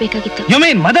ಸಹಾಯ ಆಗ್ಬೇಕಾಗಿತ್ತು. You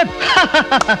mean ಮದದ್?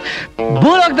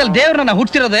 ಭೂಲೋಕದಲ್ಲಿ ದೇವ್ರನ್ನ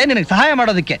ಹುಟ್ಟಿರೋದೇ ನಿನಗೆ ಸಹಾಯ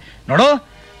ಮಾಡೋದಕ್ಕೆ. ನೋಡು,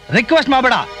 ರಿಕ್ವೆಸ್ಟ್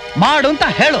ಮಾಡಬೇಡ, ಮಾಡು ಅಂತ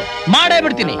ಹೇಳು, ಮಾಡೇ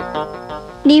ಬಿಡ್ತೀನಿ.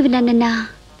 ನೀವು ನನ್ನನ್ನ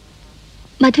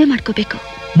ಮದುವೆ ಮಾಡ್ಕೋಬೇಕು.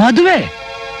 ಮದುವೆ?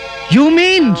 ಯು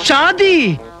ಮೀನ್ ಶಾದಿ?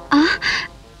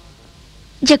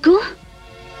 ಜಗ್ಗು,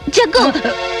 ಜಗ್ಗು,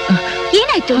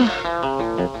 ಏನಾಯ್ತು?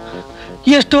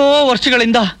 ಎಷ್ಟೋ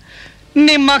ವರ್ಷಗಳಿಂದ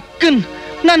ನಿಮ್ಮ ಅಕ್ಕನ್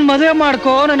ನನ್ ಮದುವೆ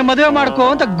ಮಾಡ್ಕೋ, ನನ್ನ ಮದುವೆ ಮಾಡ್ಕೋ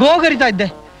ಅಂತ ಗೋಗರಿತಾ ಇದ್ದೆ.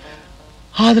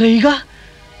 ಆದ್ರೆ ಈಗ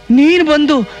ನೀನ್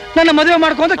ಬಂದು ನನ್ನ ಮದುವೆ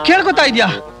ಮಾಡ್ಕೋ ಅಂತ ಕೇಳ್ಕೊತಾ ಇದ್ಯಾ?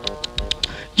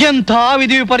 ಎಂಥ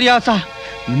ವಿಧಿ ವಿಪರ್ಯಾಸ.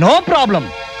 ನೋ ಪ್ರಾಬ್ಲಮ್,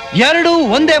 ಎರಡು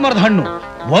ಒಂದೇ ಮರದ ಹಣ್ಣು.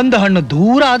 ಒಂದು ಹಣ್ಣು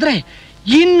ದೂರ ಆದ್ರೆ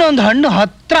ಇನ್ನೊಂದು ಹಣ್ಣು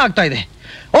ಹತ್ರ ಆಗ್ತಾ ಇದೆ.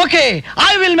 Okay,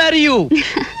 I will marry you.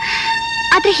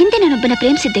 ಆದ್ರೆ ಹಿಂದೆ ನಾನೊಬ್ಬನ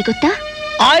ಪ್ರೇಮಿಸಿದ್ದೆ ಗೊತ್ತಾ?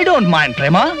 ಐ ಡೋಂಟ್ ಮೈಂಡ್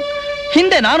ಪ್ರೇಮ.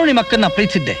 ಹಿಂದೆ ನಾನು ನಿಮ್ಮ ಅಕ್ಕನ್ನ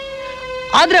ಪ್ರೀತಿಸಿದ್ದೆ.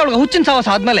 ಆದ್ರೆ ಅವಳಿಗೆ ಹುಚ್ಚಿನ ಸವಾಸ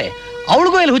ಆದ್ಮೇಲೆ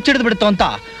ಅವಳಿಗೂ ಎಲ್ಲಿ ಹುಚ್ಚಿಡಿದು ಬಿಡ್ತು ಅಂತ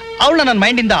ಅವಳನ್ನ ನನ್ನ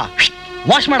ಮೈಂಡಿಂದ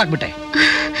ವಾಶ್ ಮಾಡಾಕ್ಬಿಟ್ಟೆ.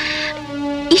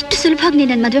 ಇಷ್ಟು ಸುಲಭವಾಗಿ ನೀನು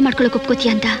ನನ್ನ ಮದುವೆ ಮಾಡ್ಕೊಳ್ಳೋಕೆ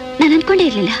ಒಪ್ಕೋತೀಯ ಅಂತ ನಾನು ಅನ್ಕೊಂಡೇ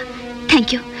ಇರಲಿಲ್ಲ.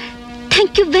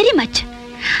 Thank you very much.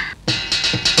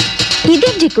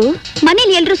 ಇದೇನ್ ಜಿಕ್ಕು,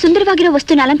 ಮನೇಲಿ ಎಲ್ರು ಸುಂದರವಾಗಿರೋ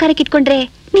ವಸ್ತುನ ಅಲಂಕಾರಕ್ಕೆ ಇಟ್ಕೊಂಡ್ರೆ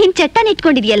ನೀನ್ ಚಟ್ಟನ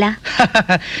ಇಟ್ಕೊಂಡಿದ್ಯಲ್ಲ?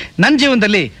 ನನ್ನ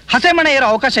ಜೀವನದಲ್ಲಿ ಹಸೆ ಮಣೆ ಏರೋ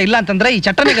ಅವಕಾಶ ಇಲ್ಲ ಅಂತಂದ್ರೆ ಈ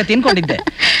ಚಟ್ಟನಿಗೆ ತಿನ್ಕೊಂಡಿದ್ದೆ.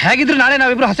 ಹೇಗಿದ್ರು ನಾಳೆ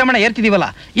ನಾವಿಬ್ರು ಹಸೆ ಮಣೆ ಏರ್ತಿದೀವಲ್ಲ,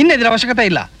 ಇನ್ನಿದ್ರ ಅವಶ್ಯಕತೆ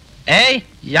ಇಲ್ಲ. ಏಯ್,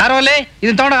 ಯಾರೋ ಅಲ್ಲೇ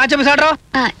ಇದನ್ನ ತಗೊಂಡು ಆಚೆ ಬಿಸಾಡ್ರೋ.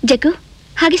 ಜಗ್ಗು,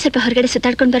 ಹಾಗೆ ಸ್ವಲ್ಪ ಹೊರಗಡೆ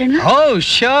ಸುತ್ತಾಡ್ಕೊಂಡು ಬರೋಣ. ಓ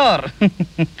sure.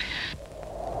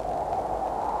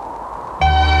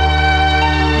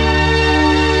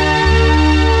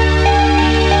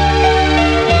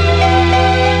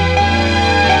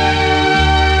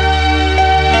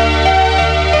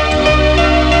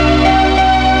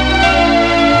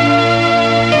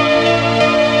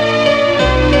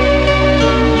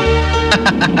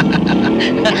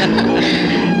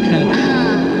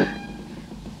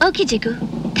 Okay jug,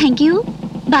 thank you.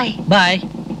 ಬಾಯ್ ಬಾಯ್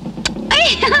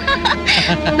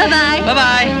ಬಾಯ್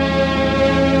ಬಾಯ್.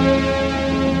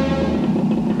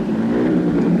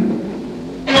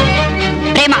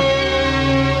 ಪ್ರೇಮ,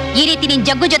 ಈ ರೀತಿ ನಿನ್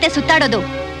ಜಗ್ಗು ಜೊತೆ ಸುತ್ತಾಡೋದು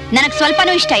ನನಗ್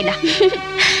ಸ್ವಲ್ಪನೂ ಇಷ್ಟ ಇಲ್ಲ.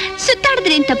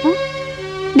 ಸುತ್ತಾಡಿದ್ರೇನ್ ತಪ್ಪು?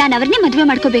 ನಾನು ಅವ್ರನ್ನೇ ಮದುವೆ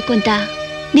ಮಾಡ್ಕೋಬೇಕು ಅಂತ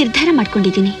ನಿರ್ಧಾರ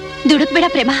ಮಾಡ್ಕೊಂಡಿದ್ದೀನಿ. ದುಡುಕ್ಬೇಡ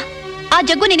ಪ್ರೇಮ, ಆ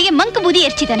ಜಗ್ಗು ನಿನಗೆ ಮಂಕ ಬೂದಿ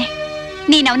ಎರ್ಚಿದಾನೆ.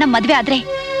 ನೀನ್ ಅವನ ಮದ್ವೆ ಆದ್ರೆ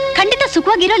ಖಂಡಿತ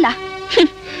ಸುಖವಾಗಿರೋಲ್ಲ.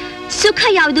 ಸುಖ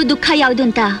ಯಾವುದು ದುಃಖ ಯಾವುದು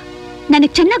ಅಂತ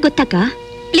ನನಗ್ ಚೆನ್ನಾಗ್ ಗೊತ್ತಕ್ಕ.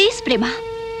 ಪ್ಲೀಸ್ ಪ್ರೇಮ,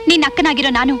 ನಿನ್ನ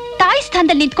ಅಕ್ಕನಾಗಿರೋ ನಾನು ತಾಯಿ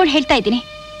ಸ್ಥಾನದಲ್ಲಿ ನಿಂತ್ಕೊಂಡು ಹೇಳ್ತಾ ಇದ್ದೀನಿ,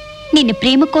 ನಿನ್ನ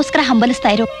ಪ್ರೇಮಕ್ಕೋಸ್ಕರ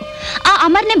ಹಂಬಲಿಸ್ತಾ ಇರೋ ಆ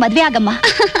ಅಮರ್ನೇ ಮದ್ವೆ ಆಗಮ್ಮ.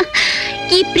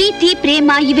 ಈ ಪ್ರೀತಿ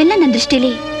ಪ್ರೇಮ ಇವೆಲ್ಲ ನನ್ನ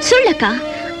ದೃಷ್ಟಿಲಿ ಸುಳ್ಳಕ್ಕ.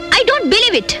 I don't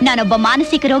believe it. ನಾನೊಬ್ಬ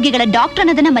ಮಾನಸಿಕ ರೋಗಿಗಳ ಡಾಕ್ಟರ್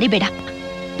ಅನ್ನೋದನ್ನ ಮರಿಬೇಡ.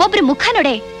 ಒಬ್ರು ಮುಖ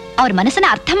ನೋಡೆ ಅವ್ರ ಮನಸ್ಸನ್ನ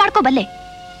ಅರ್ಥ ಮಾಡ್ಕೋಬಲ್ಲೆ.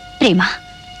 ಪ್ರೇಮ,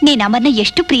 ನೀನ್ ಅಮರ್ನ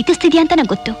ಎಷ್ಟು ಪ್ರೀತಿಸ್ತಿದ್ಯಾ ಅಂತ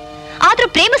ನಂಗೆ ಗೊತ್ತು. ಆದ್ರೂ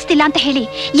ಪ್ರೇಮಿಸ್ತಿಲ್ಲ ಅಂತ ಹೇಳಿ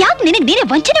ಯಾಕೆ ನಿನಗ್ ನೀನೇ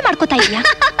ವಂಚನೆ ಮಾಡ್ಕೋತಾ ಇದೀಯಾ?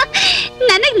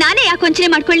 ನನಗ್ ನಾನೇ ಯಾಕೆ ವಂಚನೆ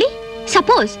ಮಾಡ್ಕೊಳ್ಳಿ?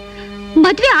 ಸಪೋಸ್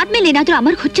ಮದ್ವೆ ಆದ್ಮೇಲೆ ಏನಾದ್ರೂ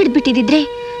ಅಮರ್ ಹುಚ್ಚಿಡ್ ಬಿಟ್ಟಿದ್ರೆ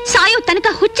ಸಾಯೋ ತನಕ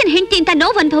ಹುಚ್ಚಿನ ಹೆಂಡತಿ ಅಂತ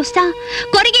ನೋವು ಅನುಭವಿಸ್ತಾ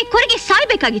ಕೊರಗೆ ಕೊರಗೆ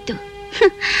ಸಾಯ್ಬೇಕಾಗಿತ್ತು.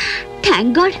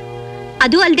 Thank god.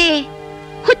 ಅದು ಅಲ್ದೆ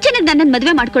ಹುಚ್ಚನಿಗೆ ನನ್ನನ್ನು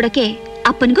ಮದ್ವೆ ಮಾಡ್ಕೊಡಕ್ಕೆ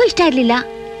ಅಪ್ಪನಿಗೂ ಇಷ್ಟ ಇರ್ಲಿಲ್ಲ.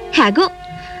 ಹೇಗೋ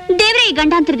ದೇವ್ರೆ ಈ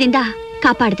ಗಂಡಾಂತರದಿಂದ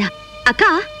ಕಾಪಾಡ್ದ. ಅಕ್ಕ,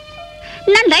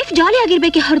 ನನ್ ಲೈಫ್ ಜಾಲಿ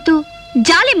ಆಗಿರ್ಬೇಕೆ ಹೊರತು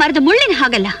ಜಾಲಿ ಮರದ ಮುಳ್ಳಿನ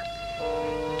ಹಾಗಲ್ಲ.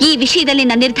 ಈ ವಿಷಯದಲ್ಲಿ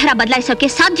ನನ್ನ ನಿರ್ಧಾರ ಬದಲಾಯಿಸೋಕೆ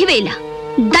ಸಾಧ್ಯವೇ ಇಲ್ಲ.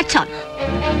 That's all.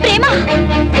 ಪ್ರೇಮ,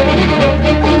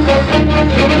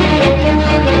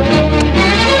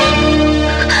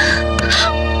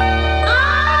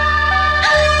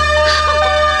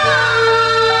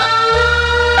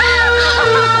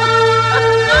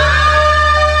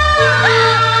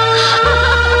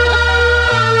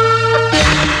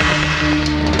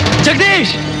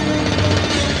 ಜಗದೀಶ್,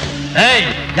 ಏಯ್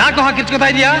ಯಾಕೋ ಹಾಕಿರ್ಚ್ಕೋತಾ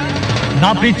ಇದೀಯಾ? ನಾ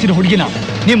ಪ್ರೀತಿಸಿರೋ ಹುಡುಗಿನ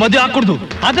ನೀ ಮದುವೆ ಹಾಕೊಡ್ದು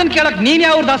ಅದನ್ನ ಕೇಳಕ್ ನೀನ್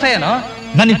ಯಾವ ದಾಸಯ್ಯನೋ?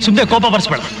 ನನಗೆ ಸುಮ್ಮನೆ ಕೋಪ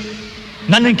ಬರ್ಸ್ಬೇಡ.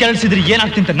 ನನ್ನ ಕೆರಳಿಸಿದ್ರೆ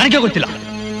ಏನಾಗ್ತಿಂತ ನನಗೆ ಗೊತ್ತಿಲ್ಲ.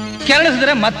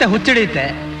 ಕೆರಳಿಸಿದ್ರೆ ಮತ್ತೆ ಹುಚ್ಚಿಡಿಯುತ್ತೆ,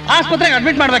 ಆಸ್ಪತ್ರೆಗೆ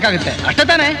ಅಡ್ಮಿಟ್ ಮಾಡ್ಬೇಕಾಗುತ್ತೆ, ಅಷ್ಟೇ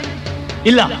ತಾನೇ?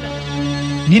 ಇಲ್ಲ,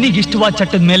 ನಿನಗಿಷ್ಟವಾದ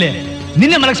ಚಟ್ಟದ ಮೇಲೆ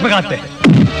ನಿನ್ನೆ ಮಲಗಿಸ್ಬೇಕಾಗತ್ತೆ.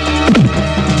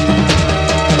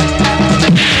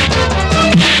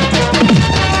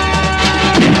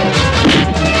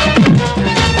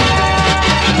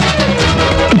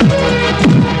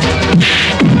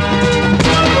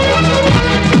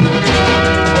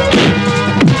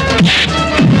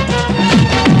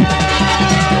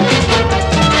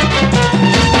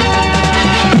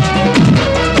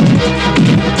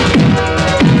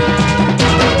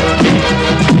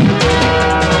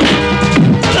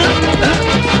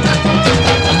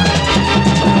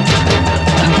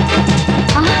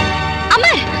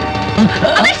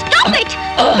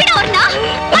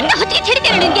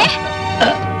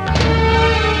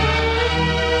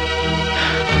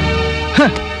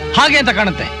 ಹಾಗೆ ಅಂತ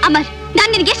ಕಾಣುತ್ತೆ. ಅಮರ್,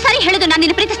 ನಾನ್ ನಿನಗೆ ಸರಿ ಹೇಳುದು ನಾನು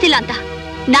ನಿನ್ನ ಪ್ರೀತಿಸ್ತಿಲ್ಲ ಅಂತ.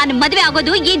 ನಾನು ಮದುವೆ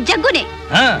ಆಗೋದು ಈ ಜಗ್ಗುನೇ.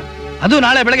 ಅದು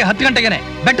ನಾಳೆ ಬೆಳಗ್ಗೆ 10 ಗಂಟೆಗೆನೆ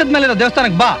ಬೆಟ್ಟದ ಮೇಲಿರೋ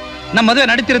ದೇವಸ್ಥಾನಕ್ಕೆ ಬಾ. ನಮ್ಮ ಮದುವೆ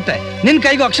ನಡೀತಿರುತ್ತೆ. ನಿನ್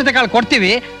ಕೈಗೂ ಅಕ್ಷತೆ ಕಾಳು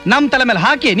ಕೊಡ್ತೀವಿ, ನಮ್ ತಲೆ ಮೇಲೆ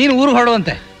ಹಾಕಿ ನೀನು ಊರು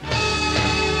ಹೊರಡುವಂತೆ.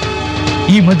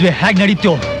 ಈ ಮದುವೆ ಹೇಗ್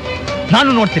ನಡೀತೀಯೋ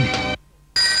ನಾನು ನೋಡ್ತೀನಿ.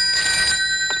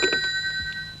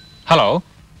 Hello,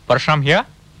 Parashuram here.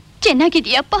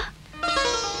 ಚೆನ್ನಾಗಿದೀಯಪ್ಪ?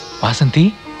 ವಾಸಂತಿ,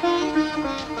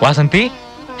 ವಾಸಂತಿ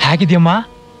ಹೇಗಿದ್ಯಮ್ಮ?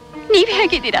 ನೀವ್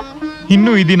ಹೇಗಿದ್ದೀರಾ?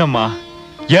 ಇನ್ನೂ ಇದೀನಮ್ಮ.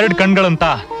 2 ಕಣ್ಗಳಂತ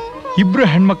ಇಬ್ರು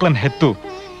ಹೆಣ್ಮಕ್ಳನ್ನ ಹೆತ್ತು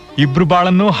ಇಬ್ರು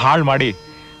ಬಾಳನ್ನು ಹಾಳು ಮಾಡಿ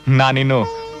ನಾನಿನ್ನು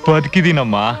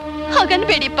ಬದುಕಿದೀನಮ್ಮ.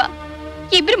 ಹಾಗನ್ಬೇಡಿಪ್ಪ,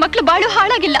 ಇಬ್ರು ಮಕ್ಳು ಬಾಳು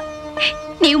ಹಾಳಾಗಿಲ್ಲ.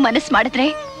 ನೀವು ಮನಸ್ ಮಾಡಿದ್ರೆ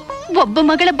ಒಬ್ಬ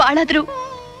ಮಗಳ ಬಾಳಾದ್ರೂ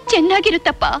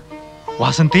ಚೆನ್ನಾಗಿರುತ್ತಪ್ಪ.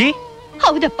 ವಾಸಂತಿ,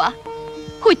 ಹೌದಪ್ಪ.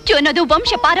 ಹುಚ್ಚು ಅನ್ನೋದು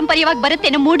ವಂಶ ಪಾರಂಪರ್ಯವಾಗಿ ಬರುತ್ತೆ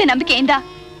ಅನ್ನೋ ಮೂಢನಂಬಿಕೆಯಿಂದ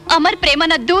ಅಮರ್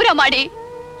ಪ್ರೇಮನ ದೂರ ಮಾಡಿ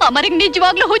ಅಮರ್ಗ್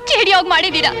ನಿಜವಾಗ್ಲೂ ಹುಚ್ಚು ಹಿಡಿಯೋಗ್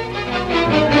ಮಾಡಿದೀರಾ.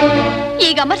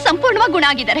 ಈಗ ಅಮರ್ ಸಂಪೂರ್ಣವಾಗಿ ಗುಣ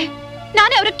ಆಗಿದ್ದಾರೆ.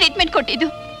 ನಾನೇ ಅವ್ರಿಗೆ ಟ್ರೀಟ್ಮೆಂಟ್ ಕೊಟ್ಟಿದ್ದು.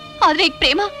 ಆದ್ರೆ ಈಗ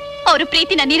ಪ್ರೇಮ ಅವ್ರ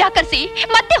ಪ್ರೀತಿನ ನಿರಾಕರಿಸಿ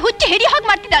ಮತ್ತೆ ಹುಚ್ಚು ಹಿಡಿಯೋ ಹಾಗೆ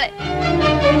ಮಾಡ್ತಿದ್ದಾಳೆ.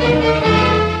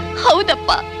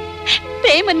 ಹೌದಪ್ಪ,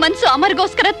 ಪ್ರೇಮನ್ ಮನ್ಸು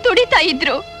ಅಮರ್ಗೋಸ್ಕರ ತುಡಿತಾ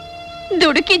ಇದ್ರು.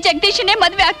 ದುಡುಕಿ ಜಗದೀಶನೇ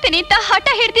ಮದ್ವೆ ಆಗ್ತೇನೆ ಅಂತ ಹಠ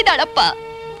ಹಿಡ್ತಿದ್ದಾಳಪ್ಪ.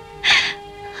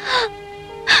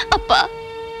 ಅಪ್ಪ,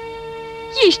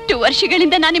 ಇಷ್ಟು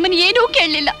ವರ್ಷಗಳಿಂದ ನಾನು ನಿಮ್ಮನ್ನ ಏನೂ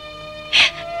ಕೇಳಲಿಲ್ಲ.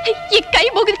 ಈ ಕೈ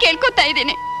ಮುಗಿದು ಕೇಳ್ಕೊತಾ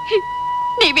ಇದ್ದೇನೆ.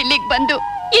 ನೀವಿಲ್ಲಿಗೆ ಬಂದು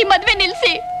ಈ ಮದ್ವೆ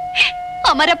ನಿಲ್ಸಿ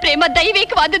ಅಮರ ಪ್ರೇಮ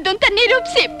ದೈವಿಕವಾದದ್ದು ಅಂತ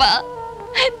ನಿರೂಪಿಸಿ ಅಪ್ಪ,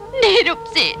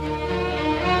 ನಿರೂಪಿಸಿ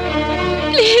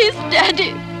ಪ್ಲೀಸ್ ಡ್ಯಾಡಿ.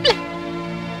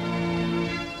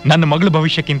 ನನ್ನ ಮಗಳ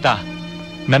ಭವಿಷ್ಯಕ್ಕಿಂತ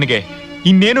ನನಗೆ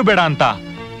ಇನ್ನೇನು ಬೇಡ ಅಂತ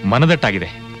ಮನದಟ್ಟಾಗಿದೆ.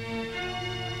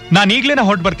 ನಾನೀಗ್ಲೇನ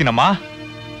ಹೊರಟು ಬರ್ತೀನಮ್ಮ.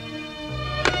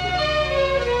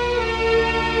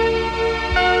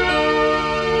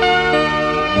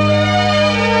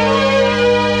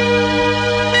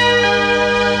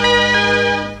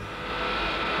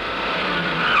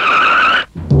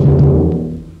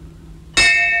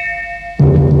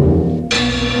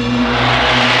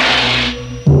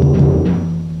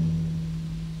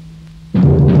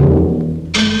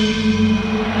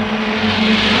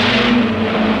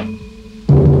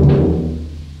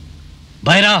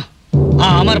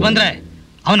 ಬಂದ್ರೆ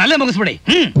ಅವನಲ್ಲೇ ಮುಗಿಸ್ಬಿಡಿ.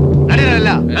 ನಡೀರಲ್ಲ.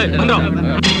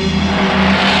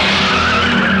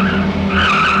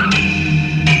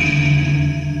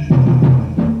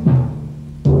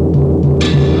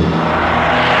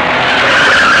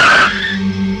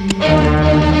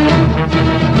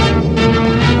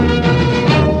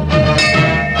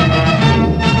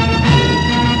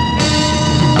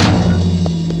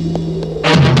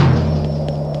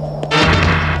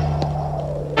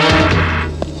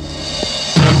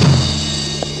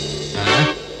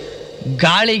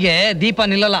 ಗಾಳಿಗೆ ದೀಪ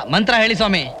ನಿಲ್ಲಲ್ಲ. ಮಂತ್ರ ಹೇಳಿ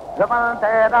ಸ್ವಾಮಿ.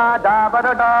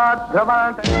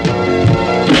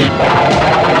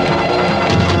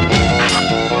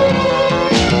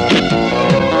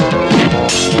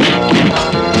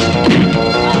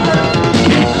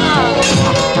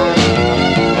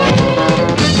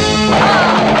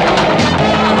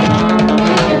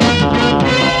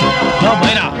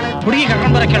 ಹುಡುಗಿ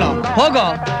ಕರ್ಕೊಂಡ್ ಬರ ಕೇಳೋ. ಹೋಗೋ.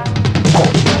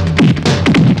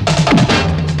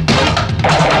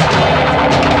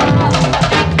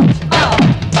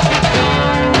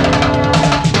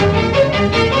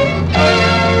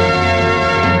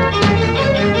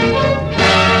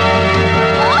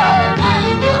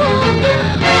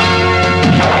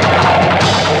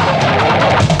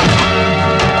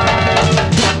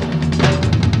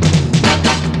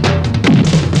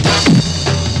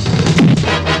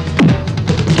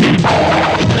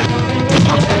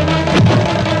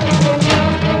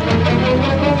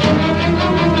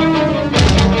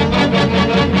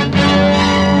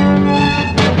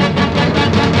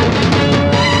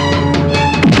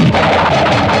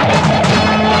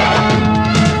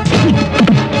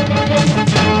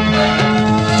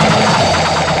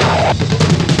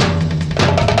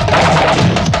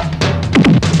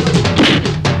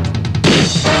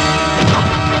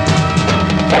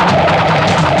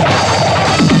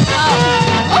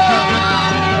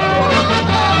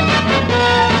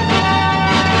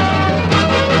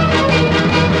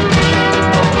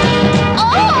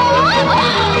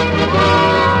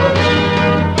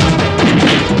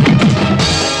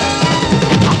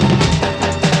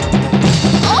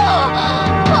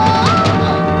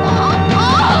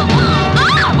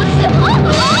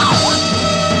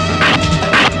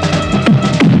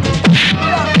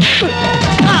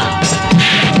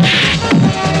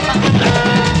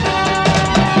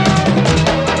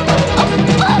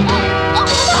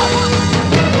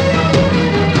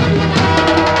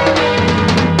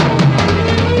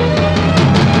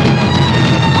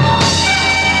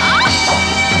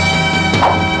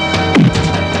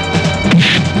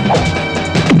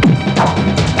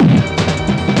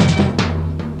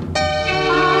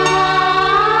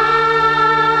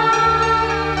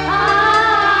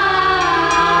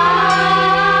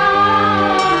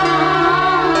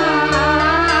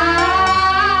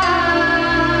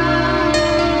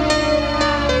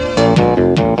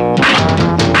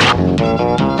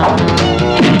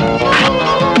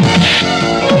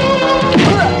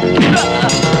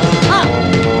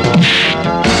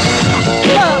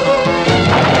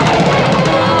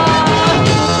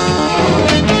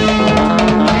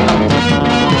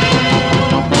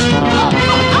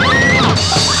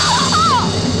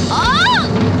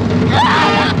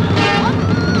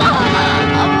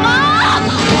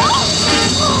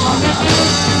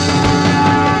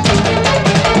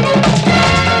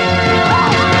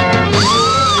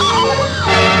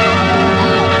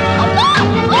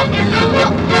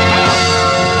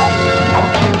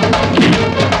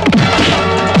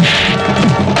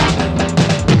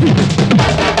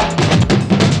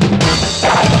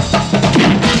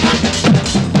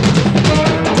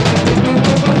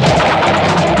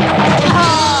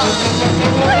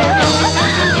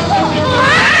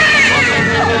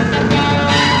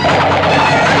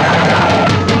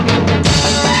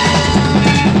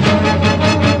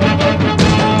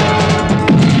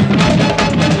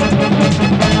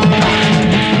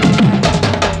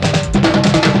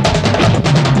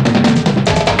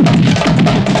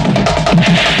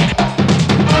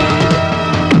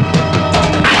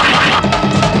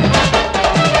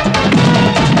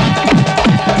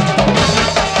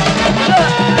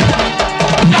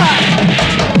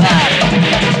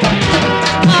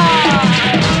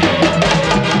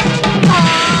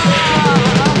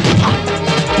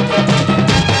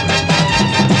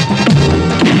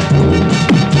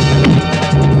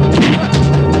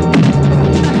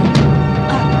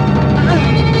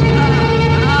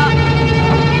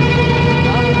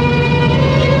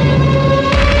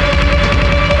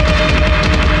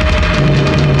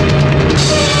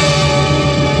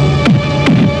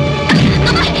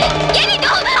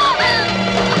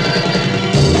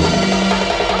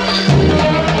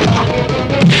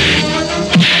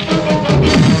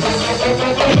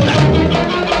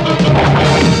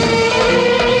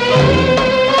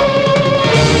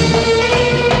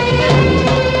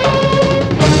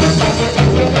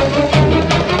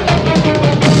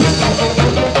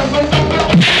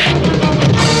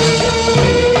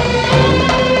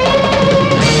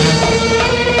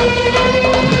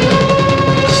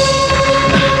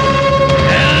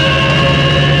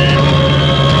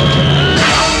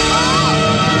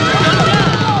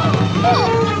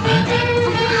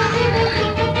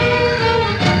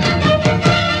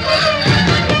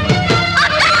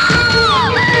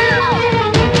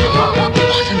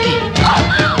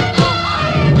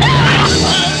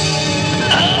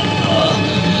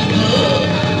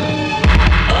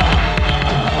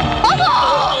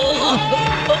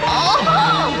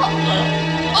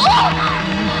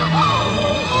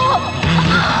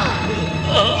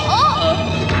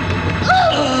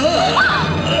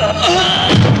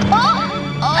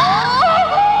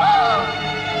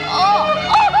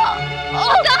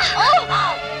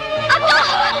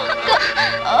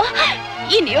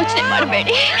 ಇನ್ ಯೋಚನೆ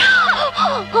ಮಾಡಬೇಡಿ.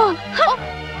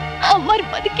 ಅಮರ್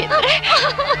ಬದುಕಿದ್ರೆ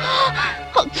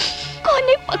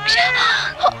ಕೊನೆ ಪಕ್ಷ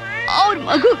ಅವ್ರ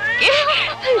ಮಗುಗೆ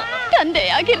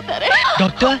ತಂದೆಯಾಗಿರ್ತಾರೆ.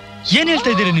 ಡಾಕ್ಟರ್ ಏನ್ ಹೇಳ್ತಾ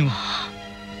ಇದ್ದೀರಿ ನೀವು?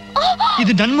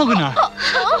 ಇದು ನನ್ ಮಗುನಾ?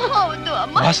 ಹೌದು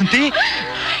ಅಮ್ಮ. ವಾಸಂತಿ,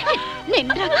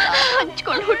 ನಿನ್ನ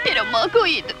ಹಂಚ್ಕೊಂಡು ಹುಟ್ಟಿರೋ ಮಗು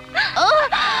ಇದು.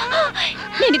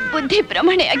 ನಿನಗ್ ಬುದ್ಧಿ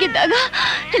ಭ್ರಮಣೆಯಾಗಿದ್ದಾಗ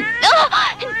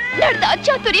ನಡೆದ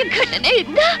ಚಾತುರ್ಯ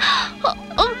ಘಟನೆಯಿಂದ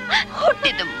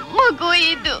ಹುಟ್ಟಿದ ಮಗು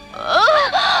ಇದು.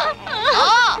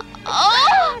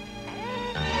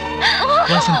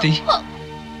 ವಾಸಂತಿ,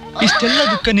 ಇಷ್ಟೆಲ್ಲ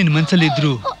ದುಃಖ ನಿನ್ ಮನ್ಸಲ್ಲಿ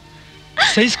ಇದ್ರು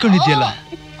ಸಹಿಸ್ಕೊಂಡಿದ್ಯಲ್ಲ,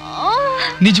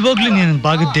 ನಿಜವಾಗ್ಲೂ ನೀನ್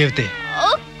ಭಾಗದ ದೇವತೆ.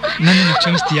 ನನ್ನನ್ನು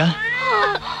ಕ್ಷಮಿಸ್ತೀಯಾ?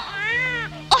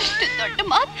 ಅಷ್ಟು ದೊಡ್ಡ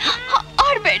ಮಾತು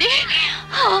ಆಡ್ಬೇಡಿ.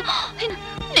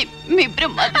 ನಿಮ್ಮಿಬ್ರು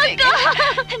ಮದುವೆಗೆ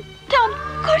ನಾನ್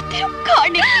ಕೊಡ್ತಿರೋ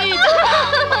ಕಾಣಿಕೆ ಇದು.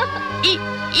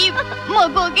 ಈ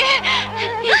ಮಗುಗೆ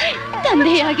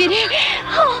ತಂದೆಯಾಗಿರಿ,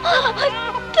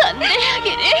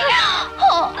 ತಂದೆಯಾಗಿರಿ.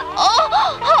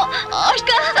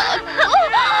 ಅಷ್ಟ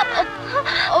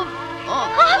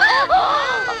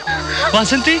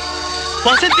Vasanthi,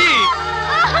 Vasanthi.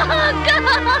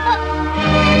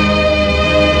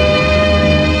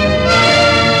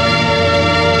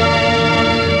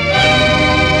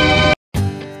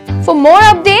 For more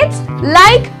updates,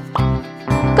 like,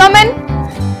 comment,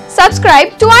 subscribe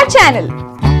to our channel.